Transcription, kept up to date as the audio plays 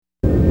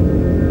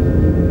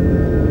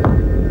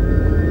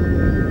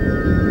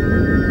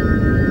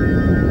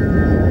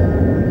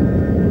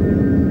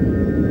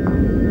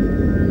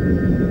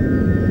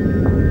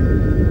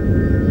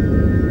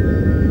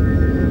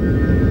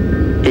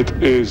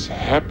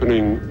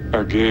happening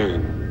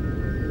again.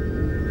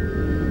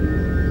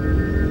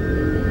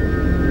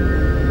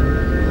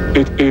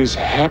 It is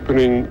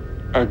happening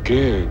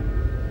again.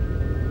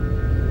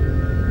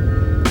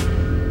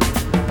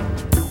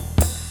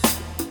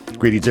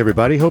 Greetings,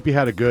 everybody. Hope you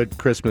had a good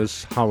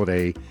Christmas,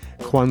 holiday,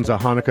 Kwanzaa,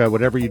 Hanukkah,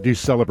 whatever you do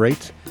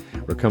celebrate.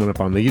 We're coming up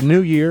on the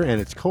new year,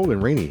 and it's cold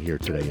and rainy here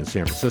today in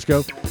San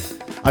Francisco.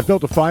 I've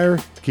built a fire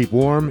to keep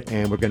warm,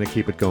 and we're going to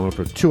keep it going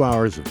for 2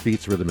 hours of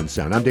beats, rhythm, and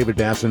sound. I'm David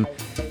Basson.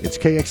 It's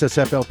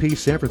KXSFLP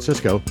San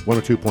Francisco,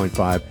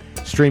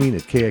 102.5, streaming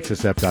at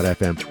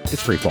kxsf.fm.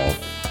 It's FreeFall.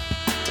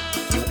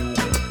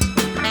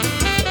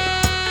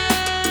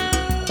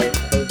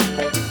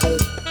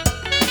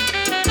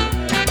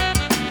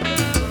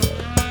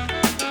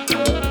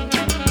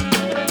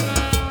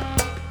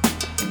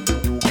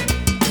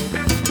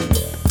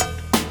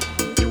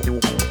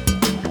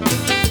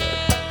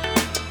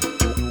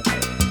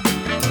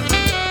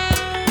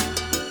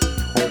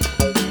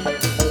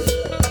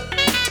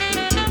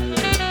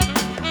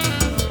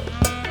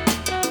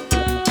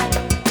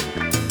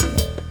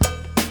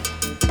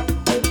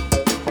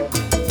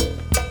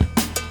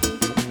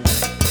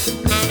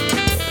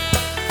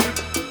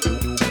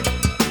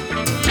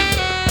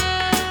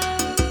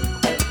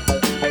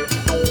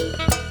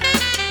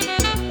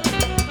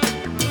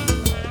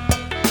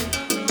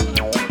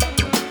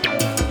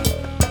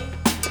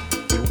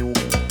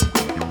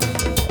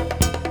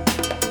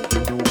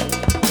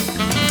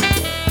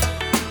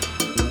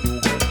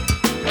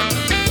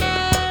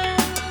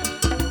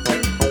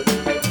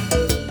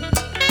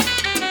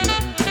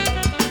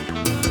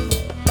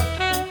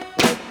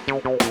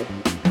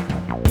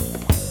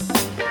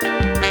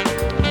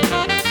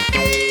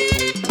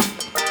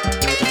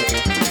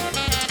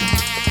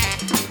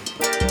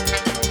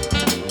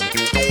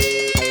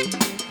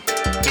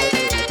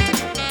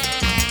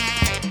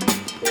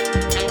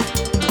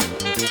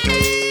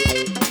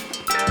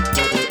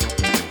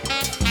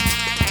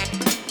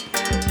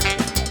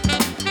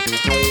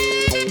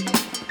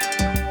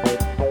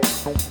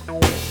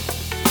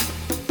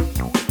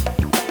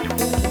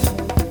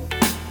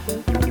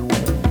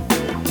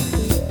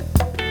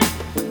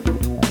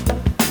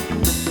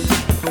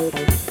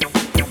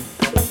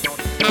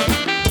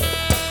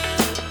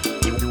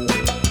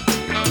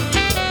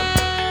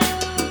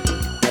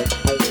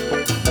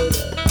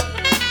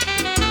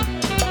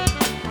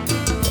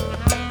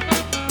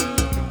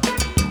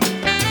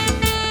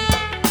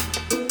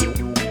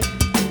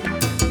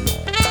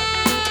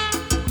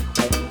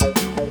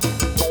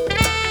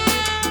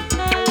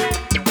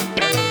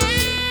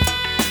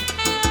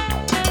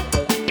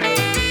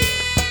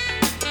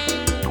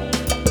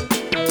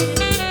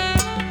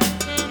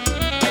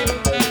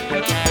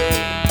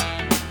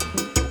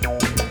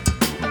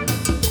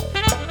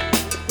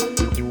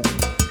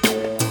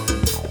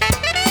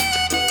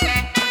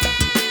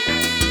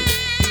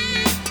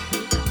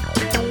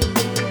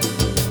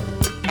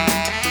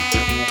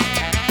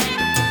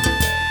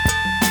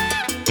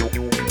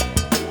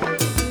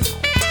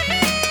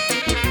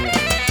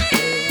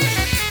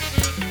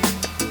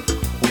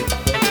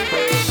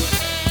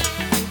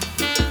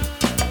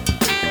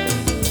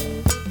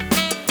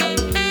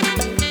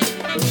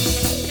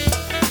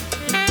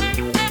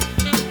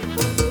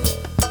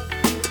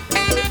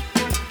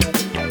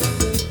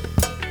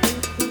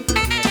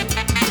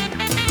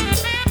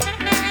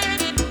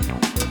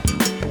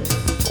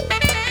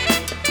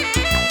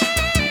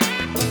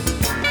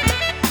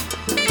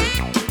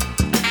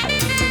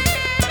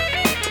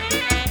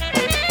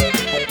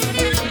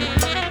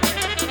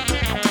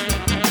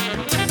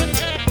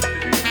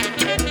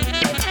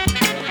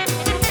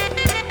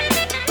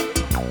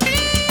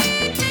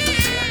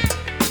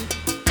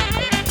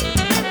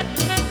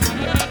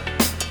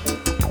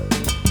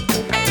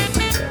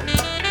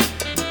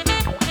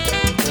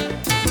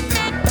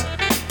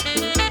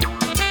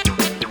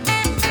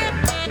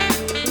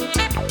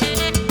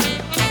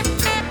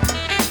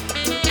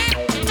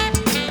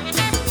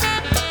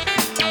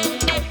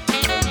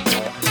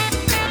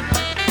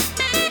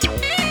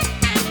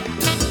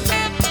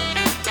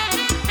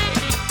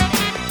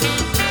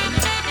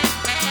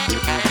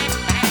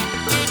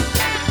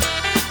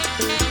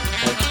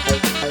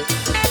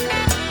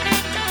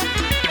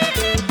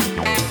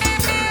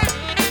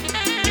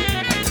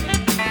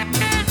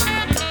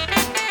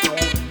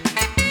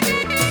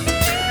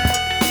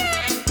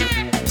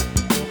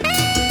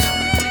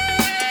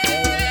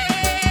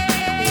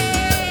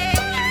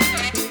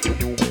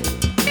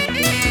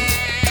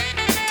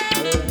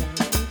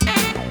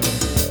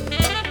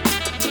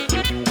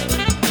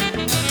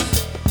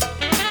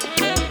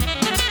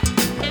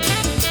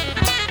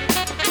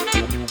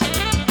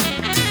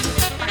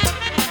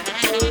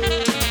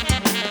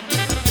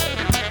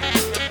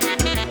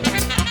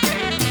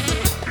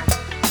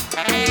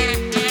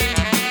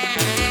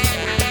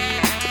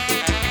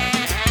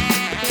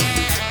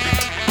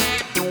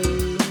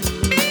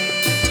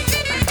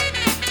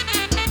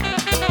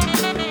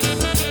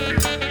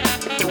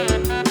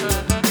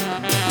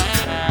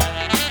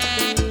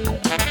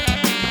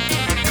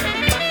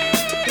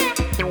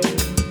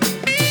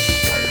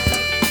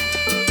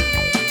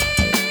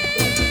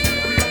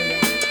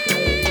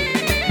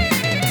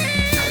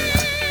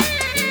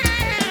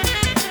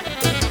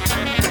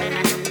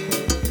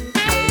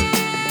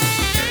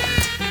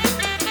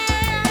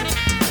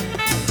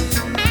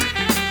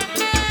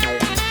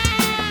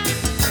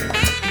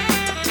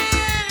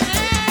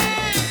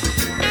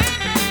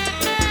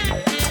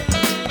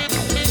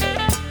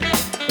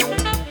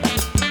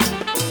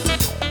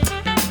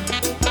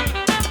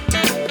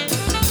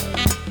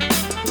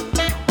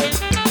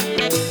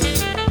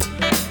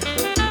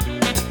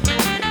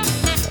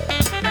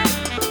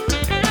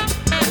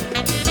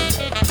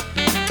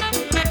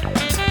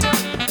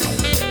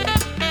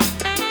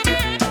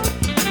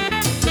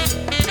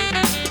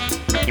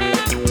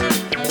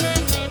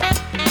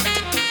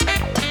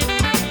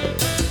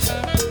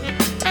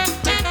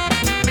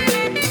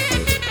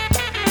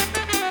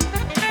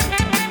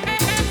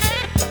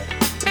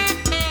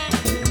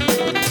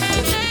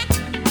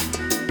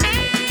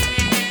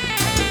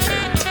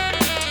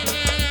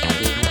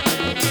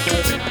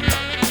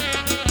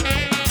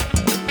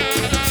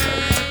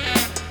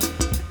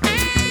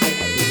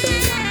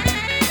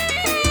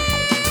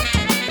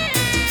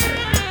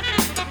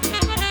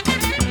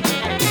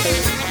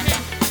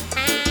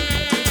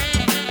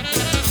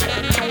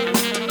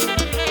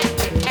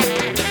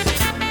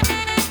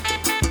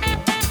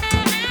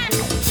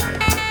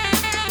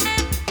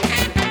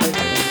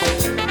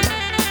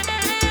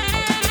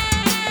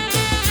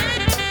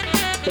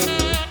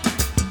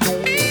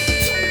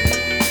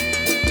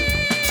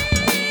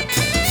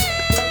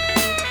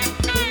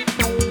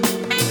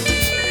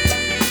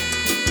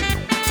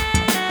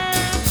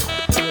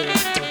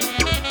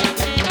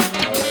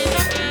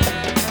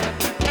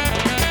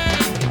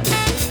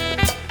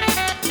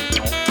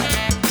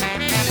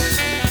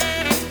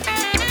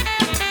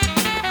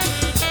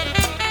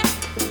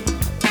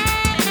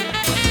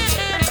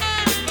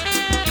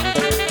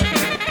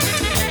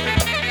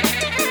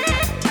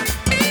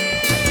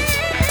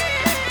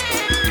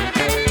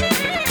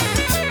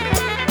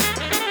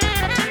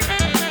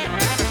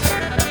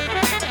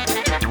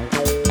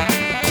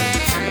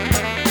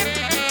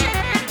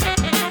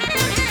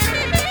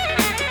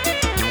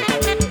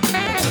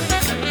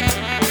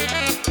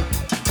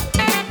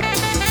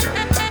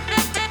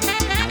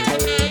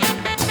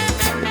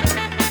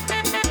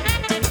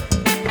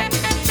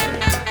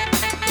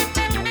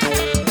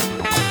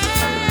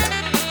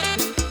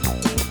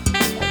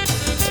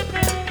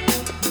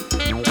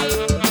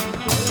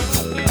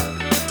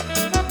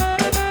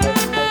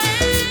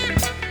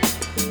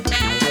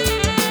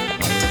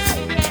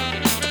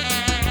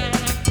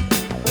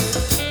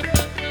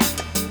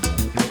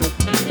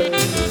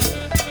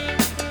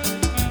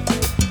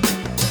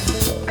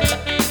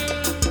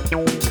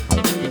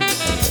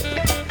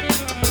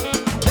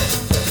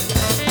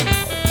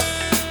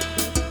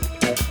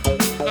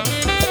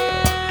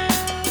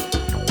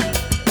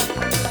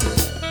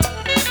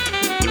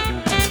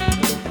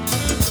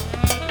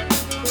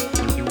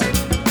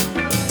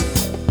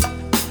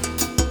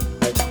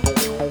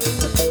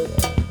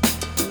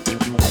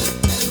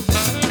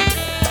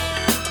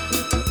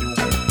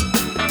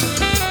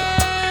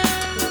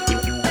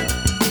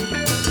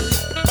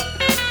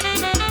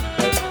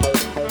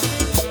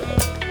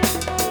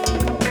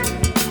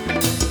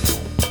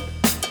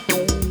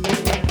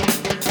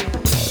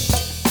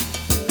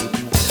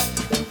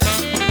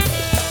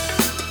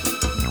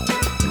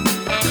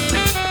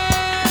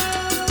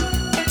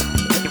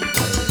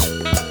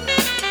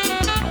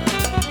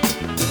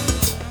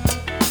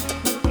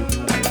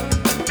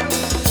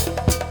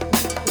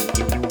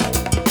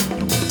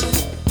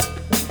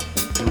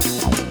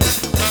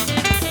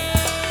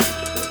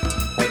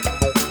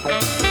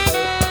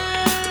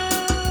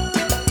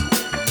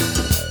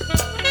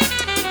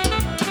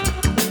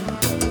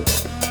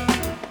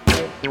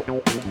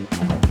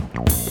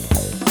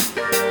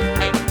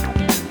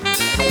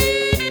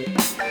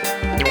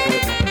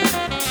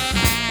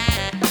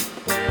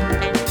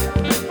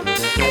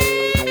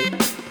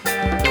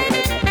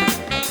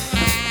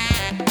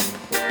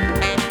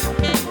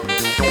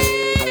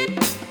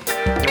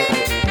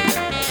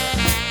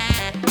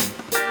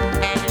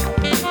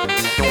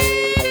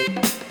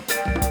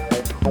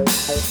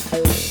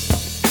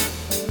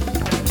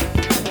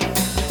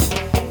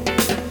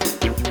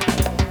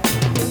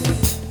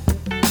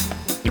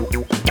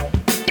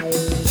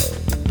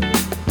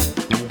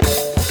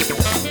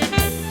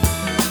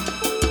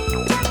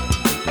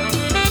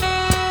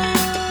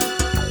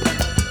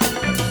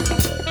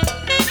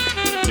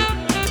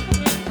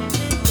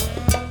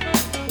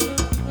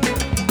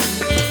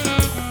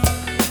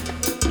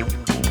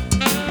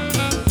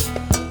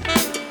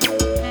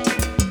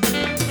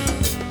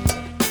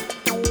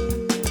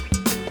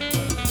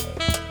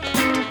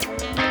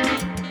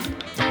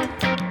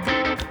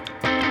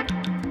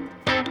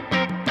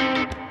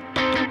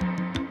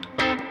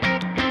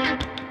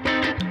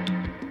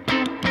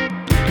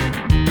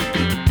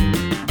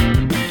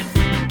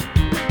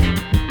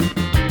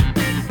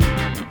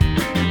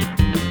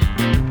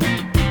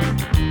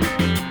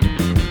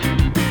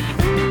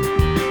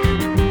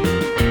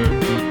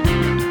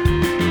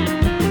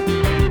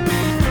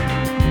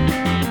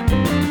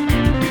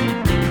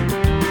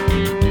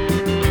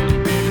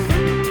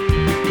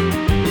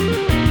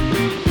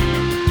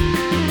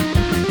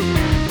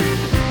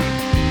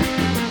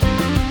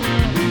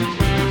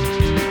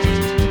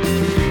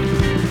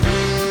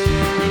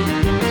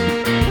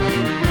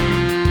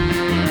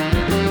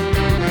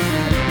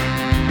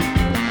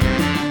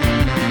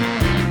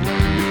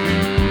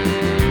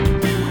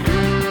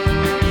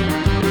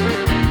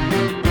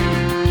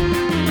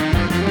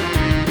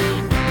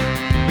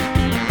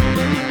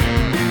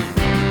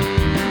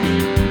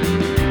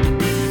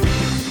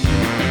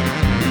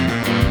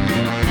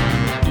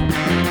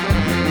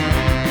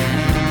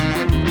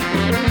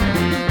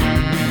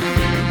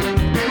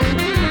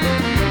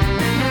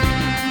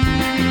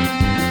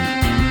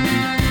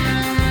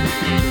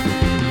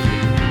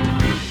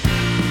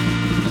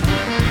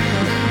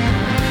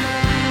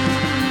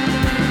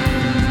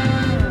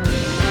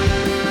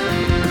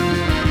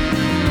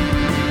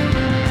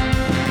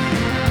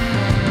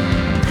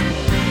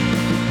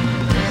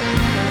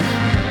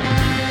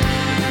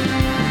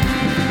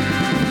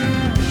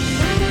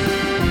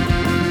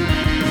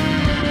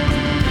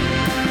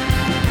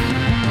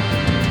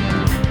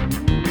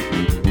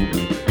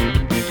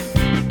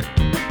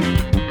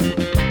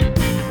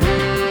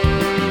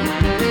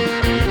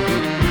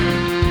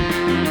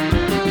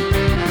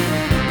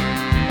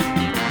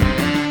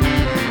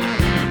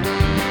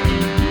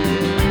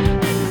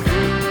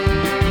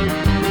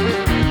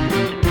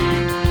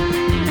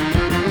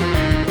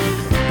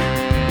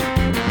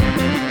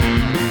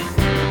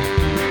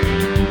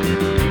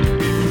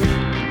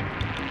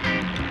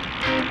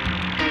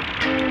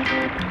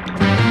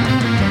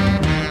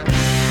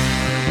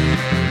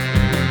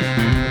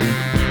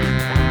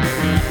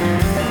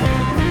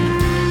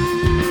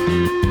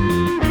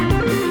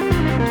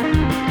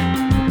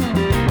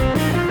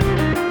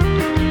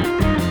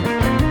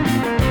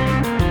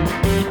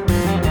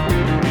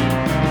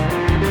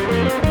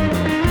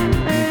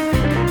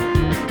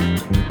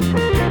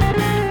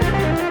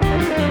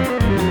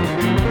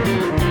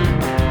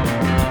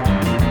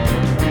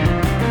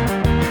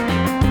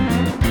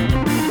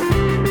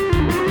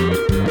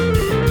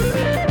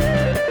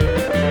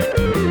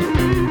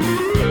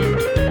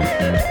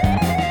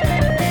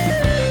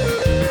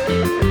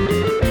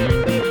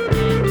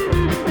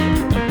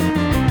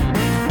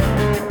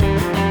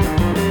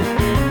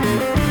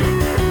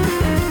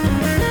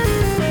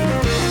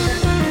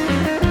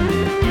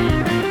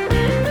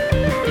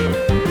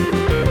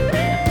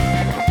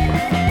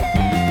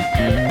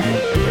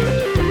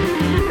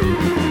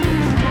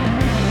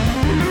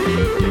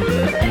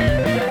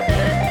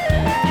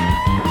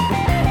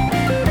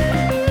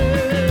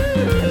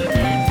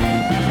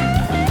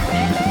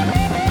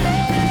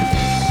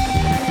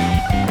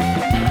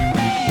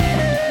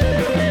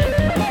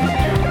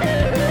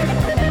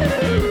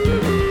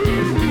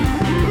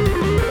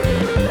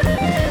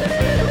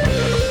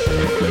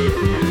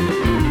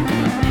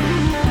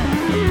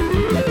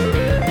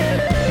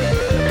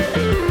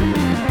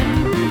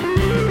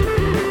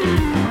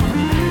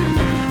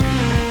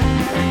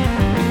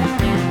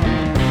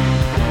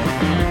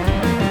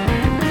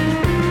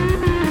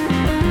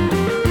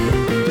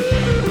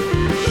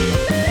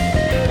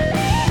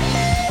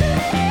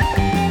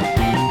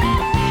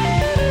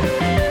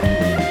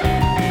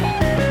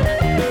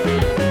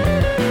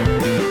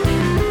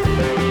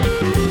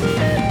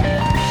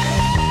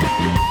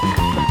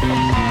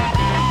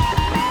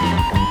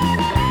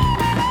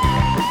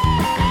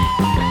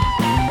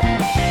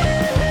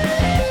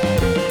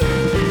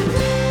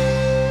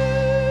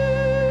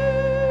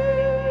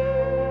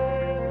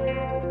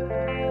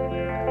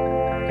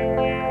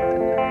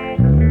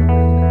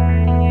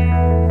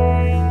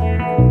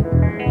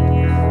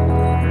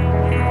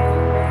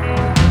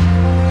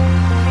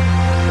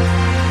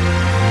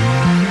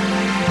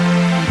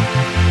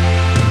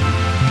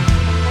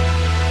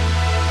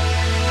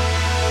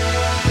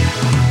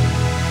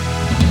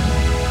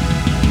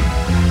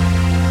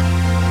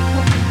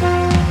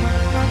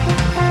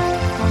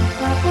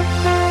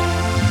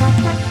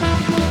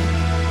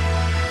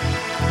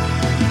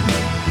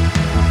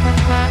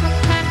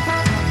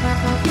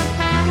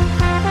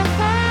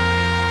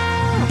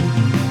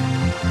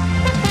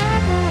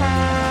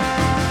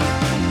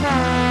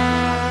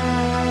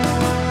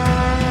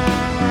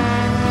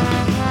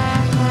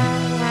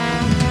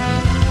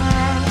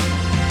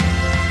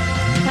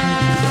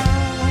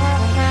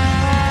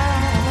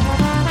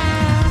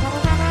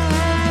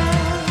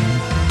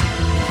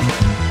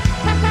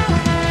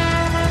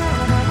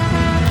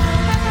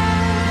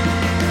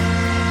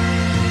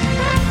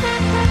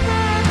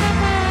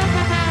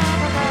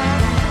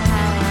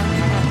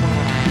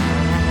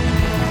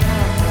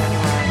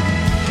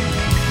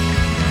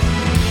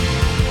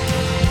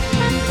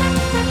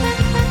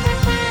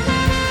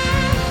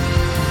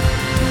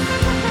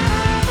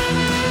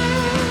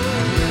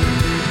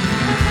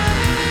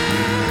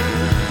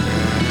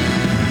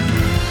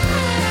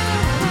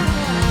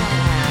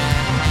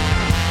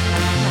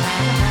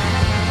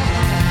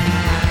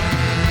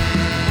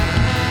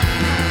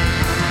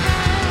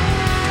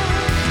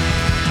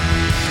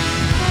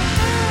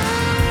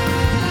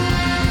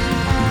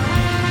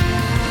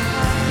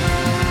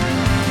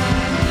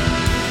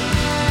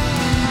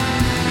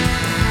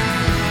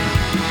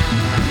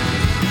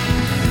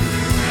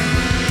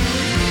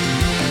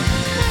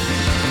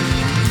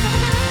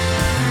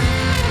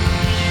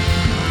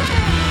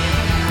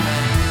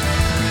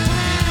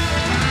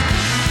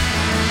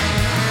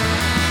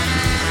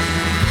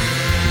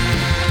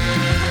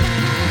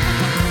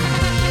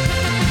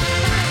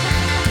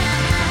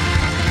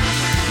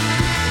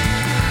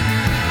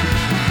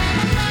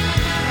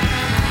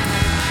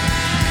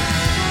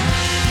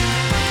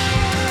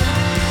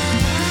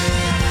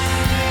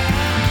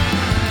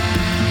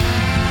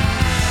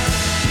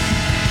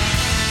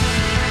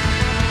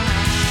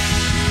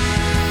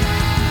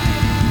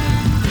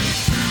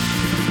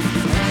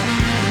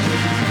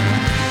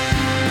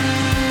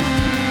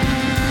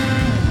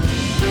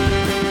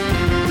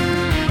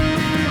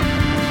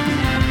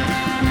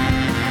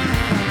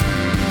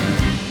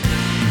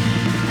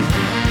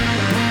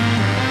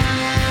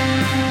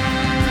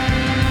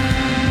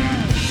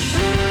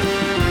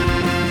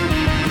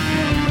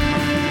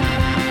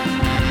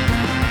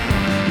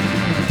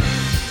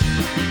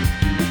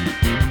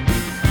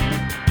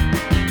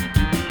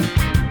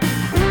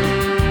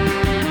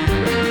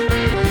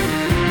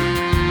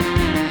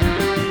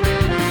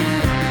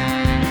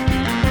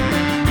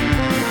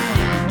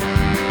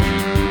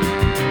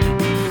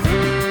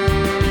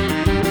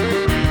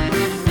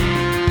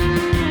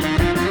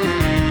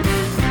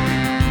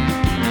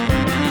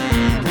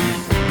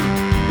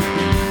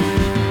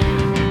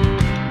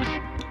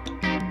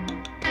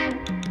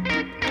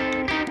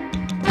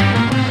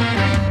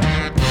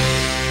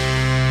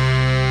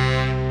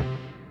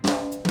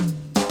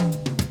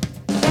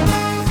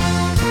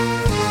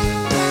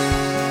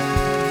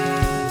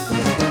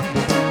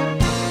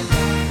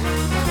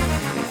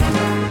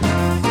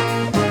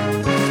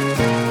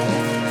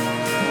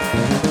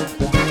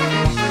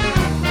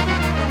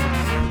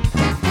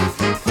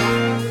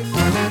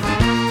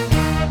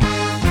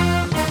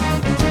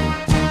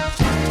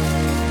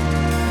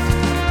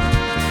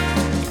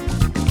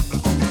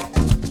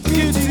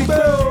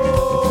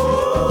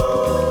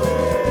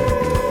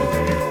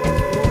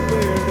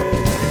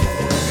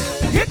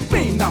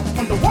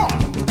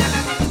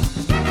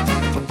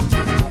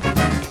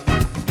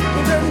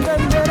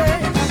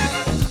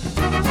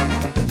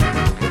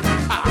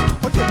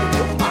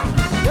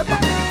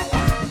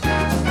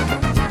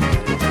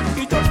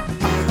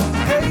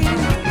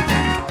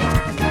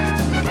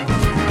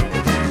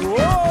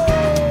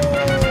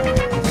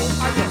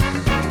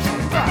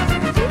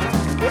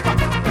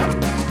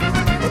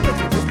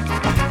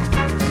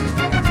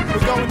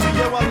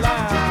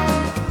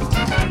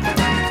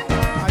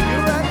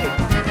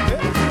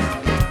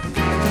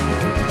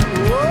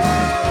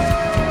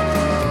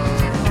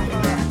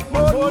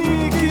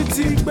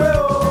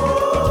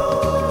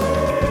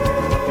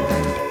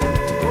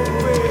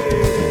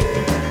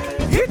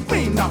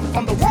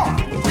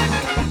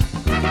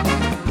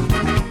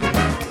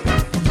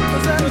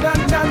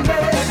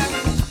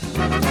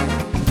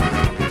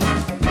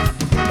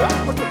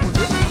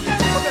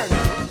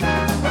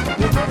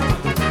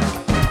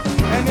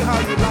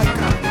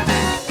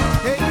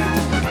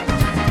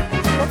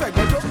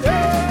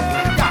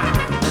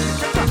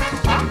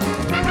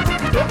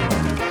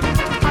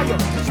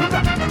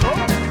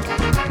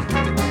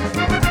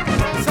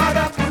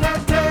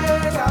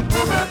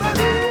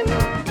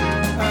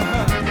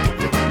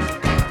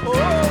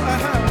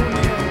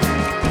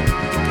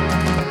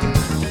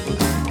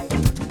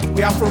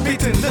 We are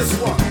Afrobeating this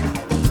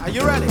one. Are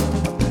you ready?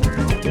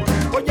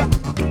 Oh yeah.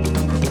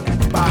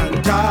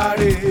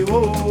 Banjari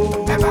wo.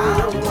 Eba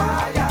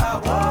waya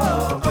wo.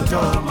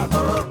 Ojo ma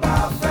to ba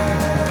fe.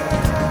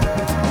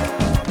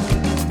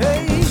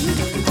 Hey.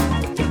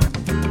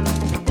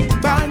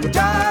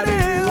 Banjari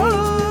wo.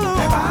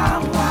 Eba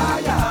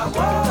waya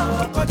wo.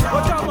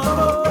 Ojo ma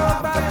to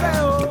ba fe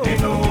o.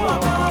 Nínú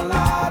ọmọ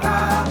lára.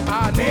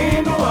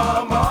 Nínú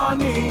ọmọ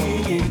ni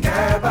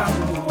ìkẹ́bà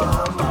mú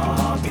ọmọ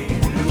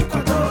bìnrin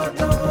kan tó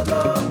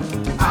dodo.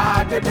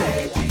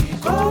 Adédèji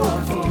kó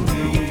fún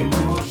mi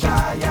mú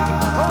ṣáyà.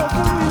 Ó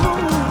fún mi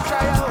mú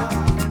ṣáyà.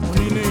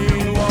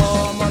 Nínú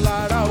ọmọ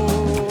lára o.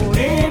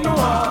 Nínú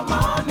ọmọ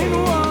ni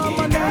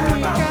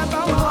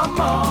ìkẹ́bà mú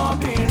ọmọ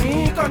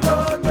bìnrin kan tó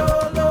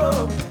dodo.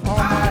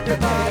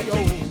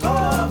 Adédèji kó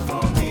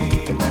fún mi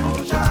mú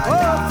ṣáyà.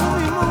 Ó fún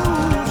mi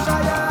mú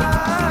ṣáyà.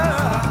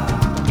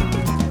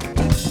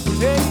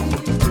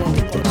 Wọ́n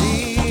kò ní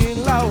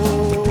ńlá o.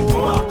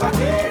 Wọ́n kò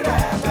ní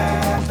rẹ̀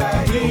bẹ́ẹ̀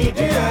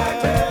ìdí ẹ̀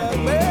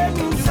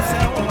gbẹ́nu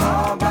sẹ́wọ̀n.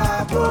 Ọba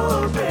tó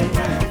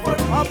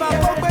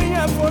gbé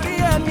yẹn forí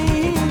ẹni.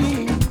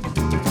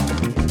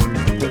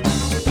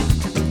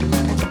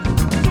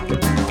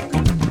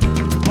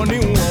 Mo ní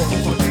wọn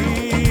kò ní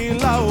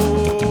ńlá o.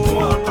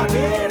 Wọ́n kò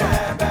ní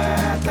rẹ̀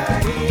bẹ́ẹ̀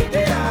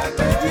ìdí ẹ̀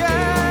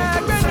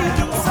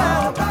gbẹ́nu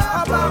sẹ́wọ̀n. Ọba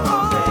tó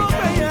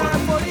gbé yẹn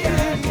forí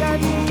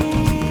ẹni.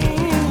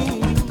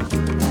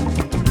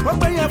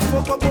 Gbogbo yẹn fò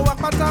gbogbo wa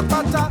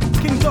pátápátá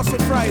kí n jọ́ sí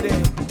Friday.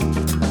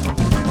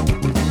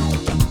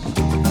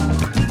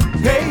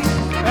 Hey,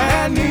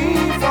 ẹni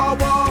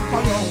fọwọ́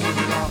pọ̀yàn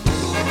òyìnbó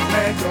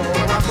mẹ́jọ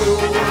wá pé ó.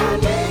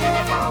 Ẹni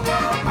fọwọ́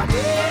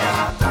pàdé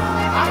àtà.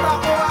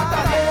 Àtàkùn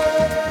àtàlẹ́.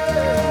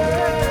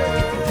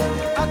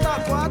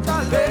 Àtàkùn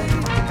àtàlẹ́.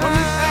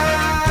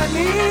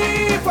 Ẹni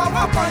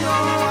fọwọ́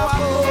pọ̀yàn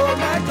àpò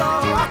mẹ́jọ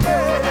wá pé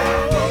ó.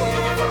 Ẹni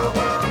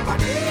fọwọ́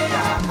pàdé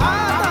àtà.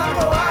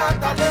 Àtàkùn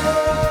àtàlẹ́.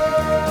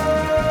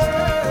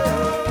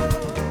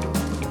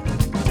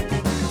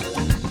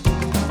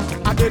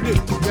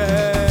 Adédèji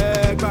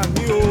jẹ́ gbà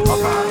mí o. Mo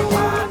fanu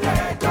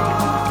adẹ́jọ́.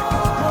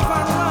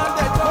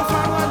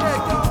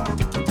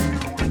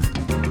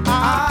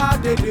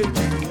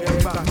 Adédèji jẹ́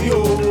gbà mí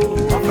o.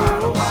 Mo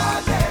fanu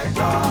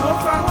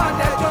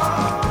adẹ́jọ́.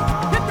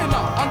 Hit me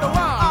now on the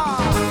one.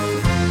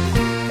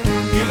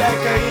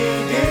 Ìlẹ̀kẹ̀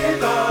ìdí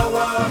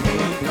lọ́wọ́ mi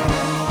gan.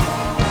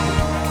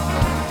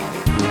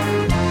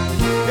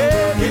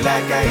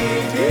 Ìlẹ̀kẹ̀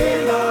ìdí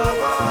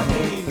lọ́wọ́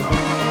mi gan.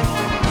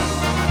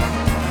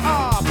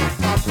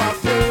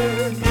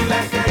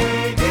 Ìlẹ̀kẹ̀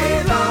ìdí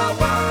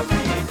lọ́wọ́ mi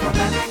gan.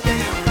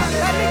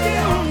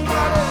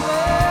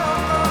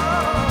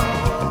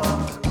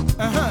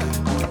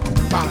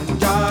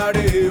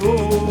 Banjari o.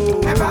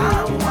 Ẹ bá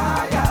ń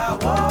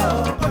wáyàwó.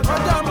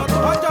 Ọjọ́ mọ̀ tó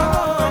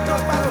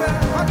pàfẹ́.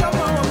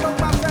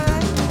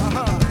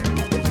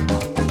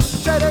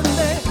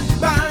 Ṣẹlẹ̀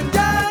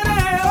Banjari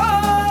o.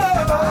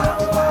 Ẹ bá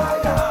ń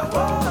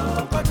wáyàwó.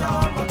 Ọjọ́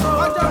mọ̀ tó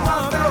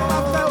pàfẹ́.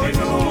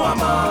 Nínú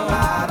ọmọ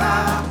lára.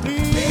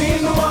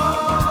 Nínú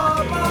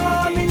ọmọ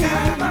ni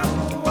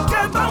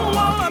kẹ́bà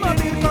wọ́n ọmọ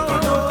mi kan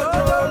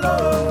lòlò.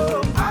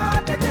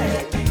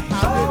 Adédèji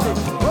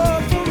ó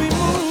fún mi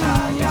mú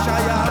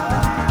ṣáyà.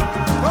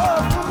 Ó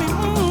fún mi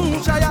mú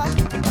ṣáyà.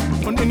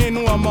 Mo ní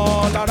nínú ọmọ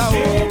lára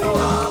o. Nínú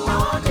ọmọ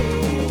ni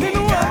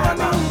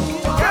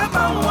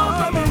kẹ́bà wọ́n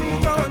ọmọ mi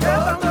kan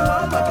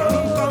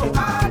lòlò.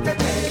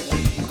 Adédèji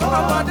ọmọ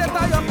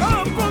Adétayọ̀ ó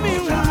fún mi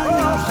mú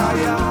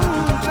ṣáyà.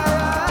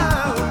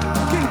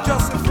 Kí n jọ́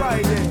sí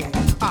Friday.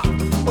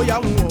 Ó yà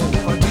wọ́n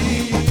kọ́ ní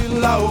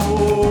ńlá o.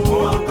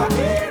 Wọ́n kọ́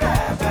ní rẹ̀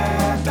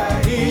bẹ́ẹ̀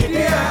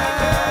ìdí ẹ̀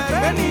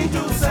gbẹ́ni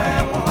jù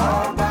sẹ́wọ̀n.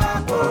 Ọba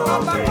kò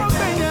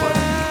gbé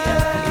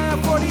yẹn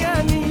forí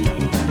ẹni.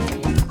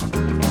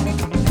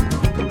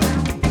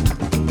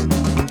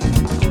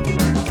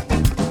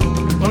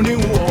 Ó ní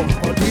wọ́n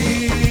kọ́ ní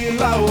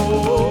ńlá o.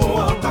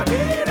 Wọ́n kọ́ ní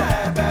rẹ̀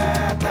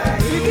bẹ́ẹ̀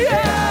ìdí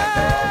ẹ̀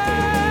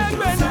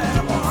gbẹ́ni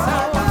jù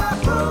sẹ́wọ̀n.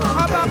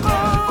 Ọba kò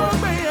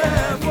gbé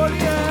yẹn forí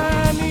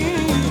ẹni.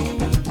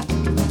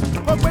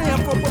 Ó gbé yẹn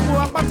fò gbogbo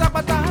wa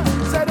pátápátá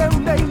ṣẹ́rẹ́ ń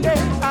lé ilé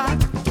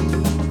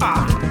a.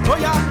 Ó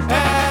yá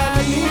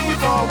ẹni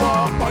fọwọ́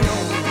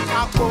pọ̀yàn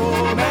àpò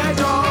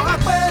mẹ́jọ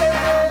àpé.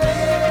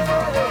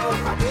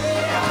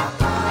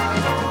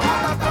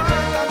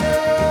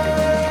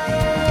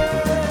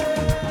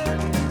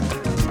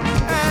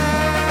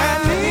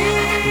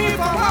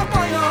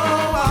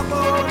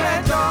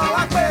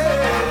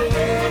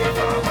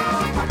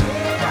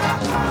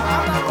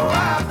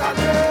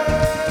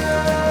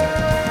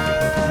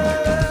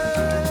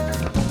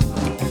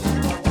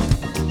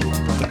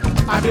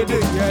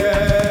 Adédèji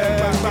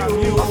ẹ gbà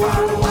mí o.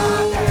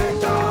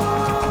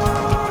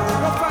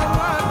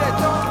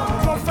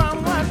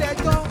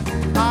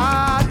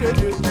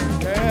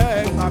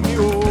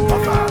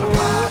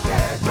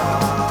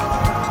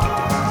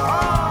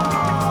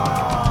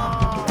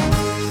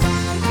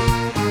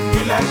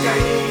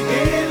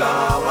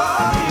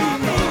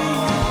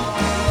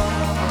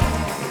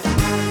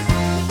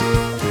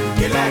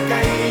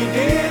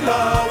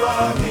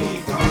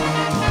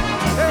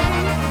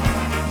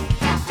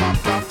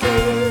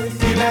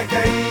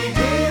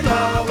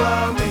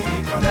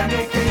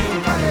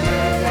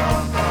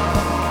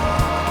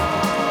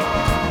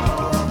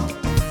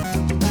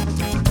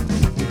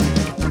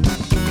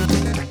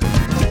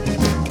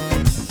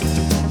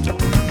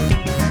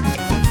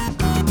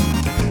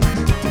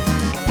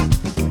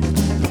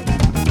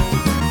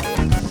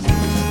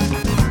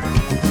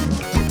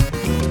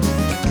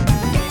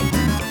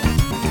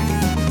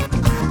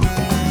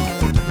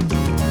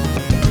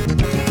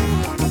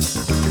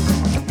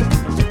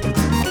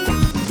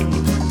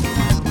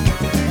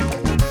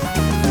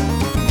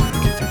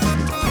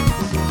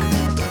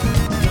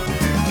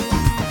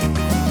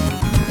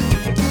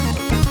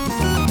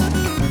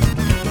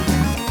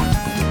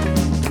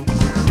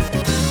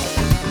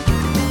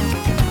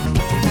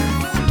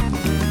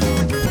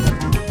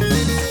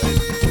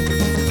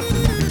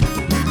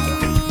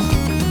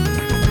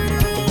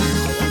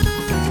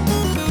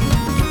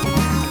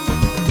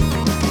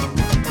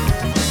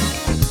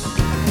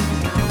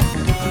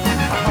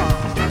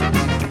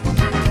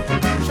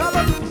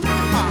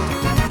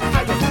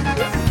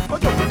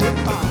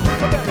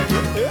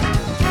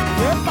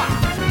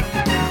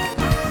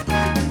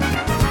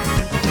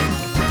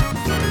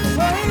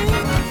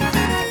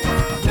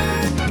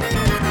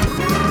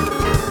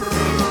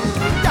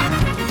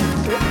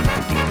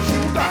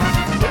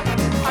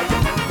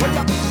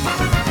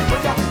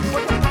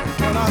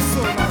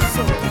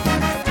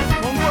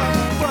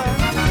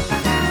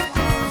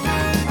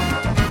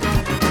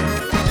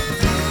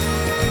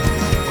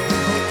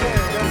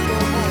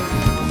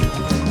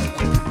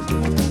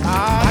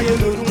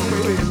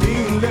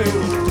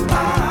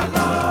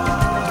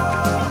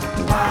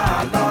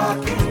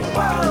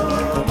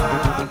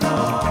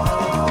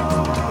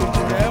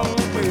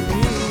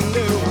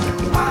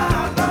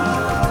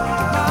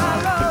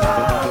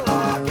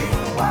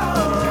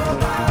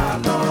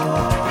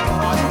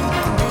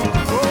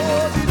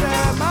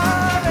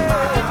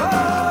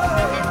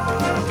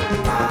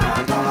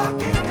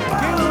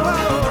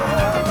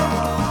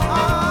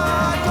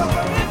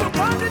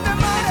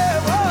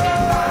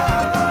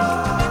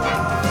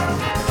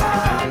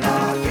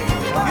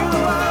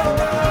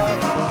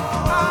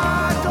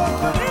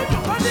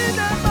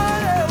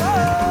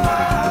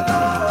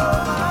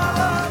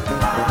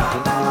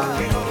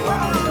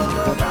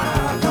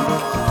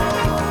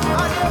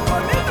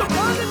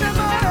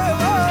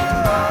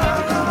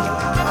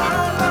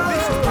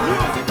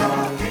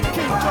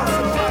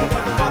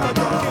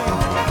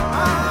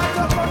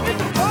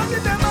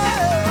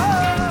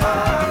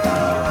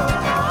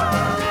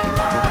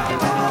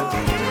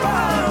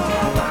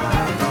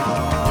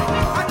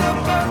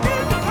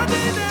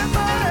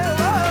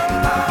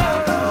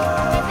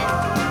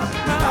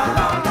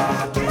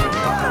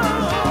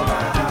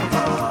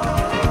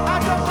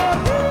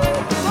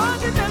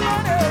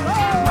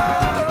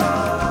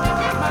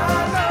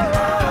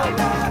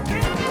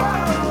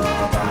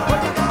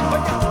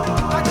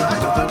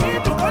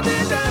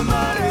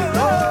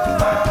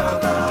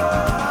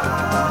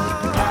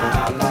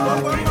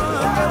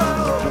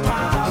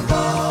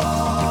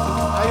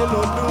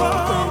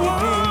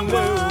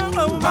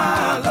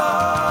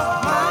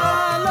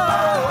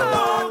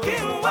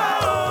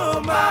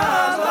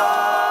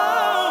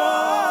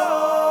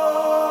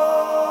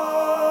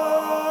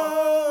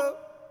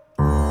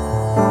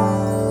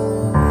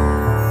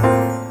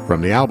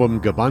 From the album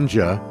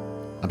Gbanja,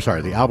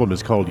 the album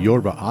is called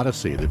Yoruba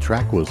Odyssey. The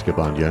track was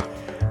Gbanja.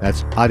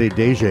 That's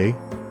Adédèji,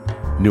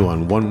 new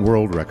on One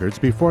World Records.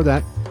 Before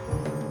that,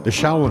 the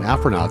Shaolin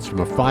Afronauts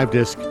from a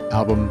 5-disc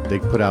album they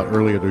put out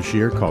earlier this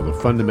year called The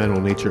Fundamental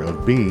Nature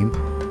of Being.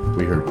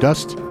 We heard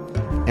Dust,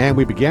 and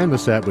we began the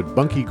set with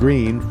Bunky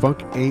Green,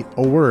 Funk Ain't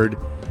a Word.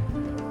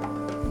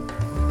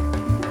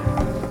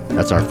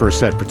 That's our first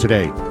set for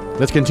today.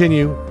 Let's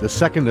continue. The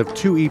second of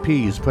 2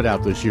 EPs put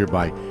out this year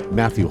by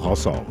Matthew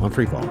Halsall on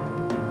FreeFall.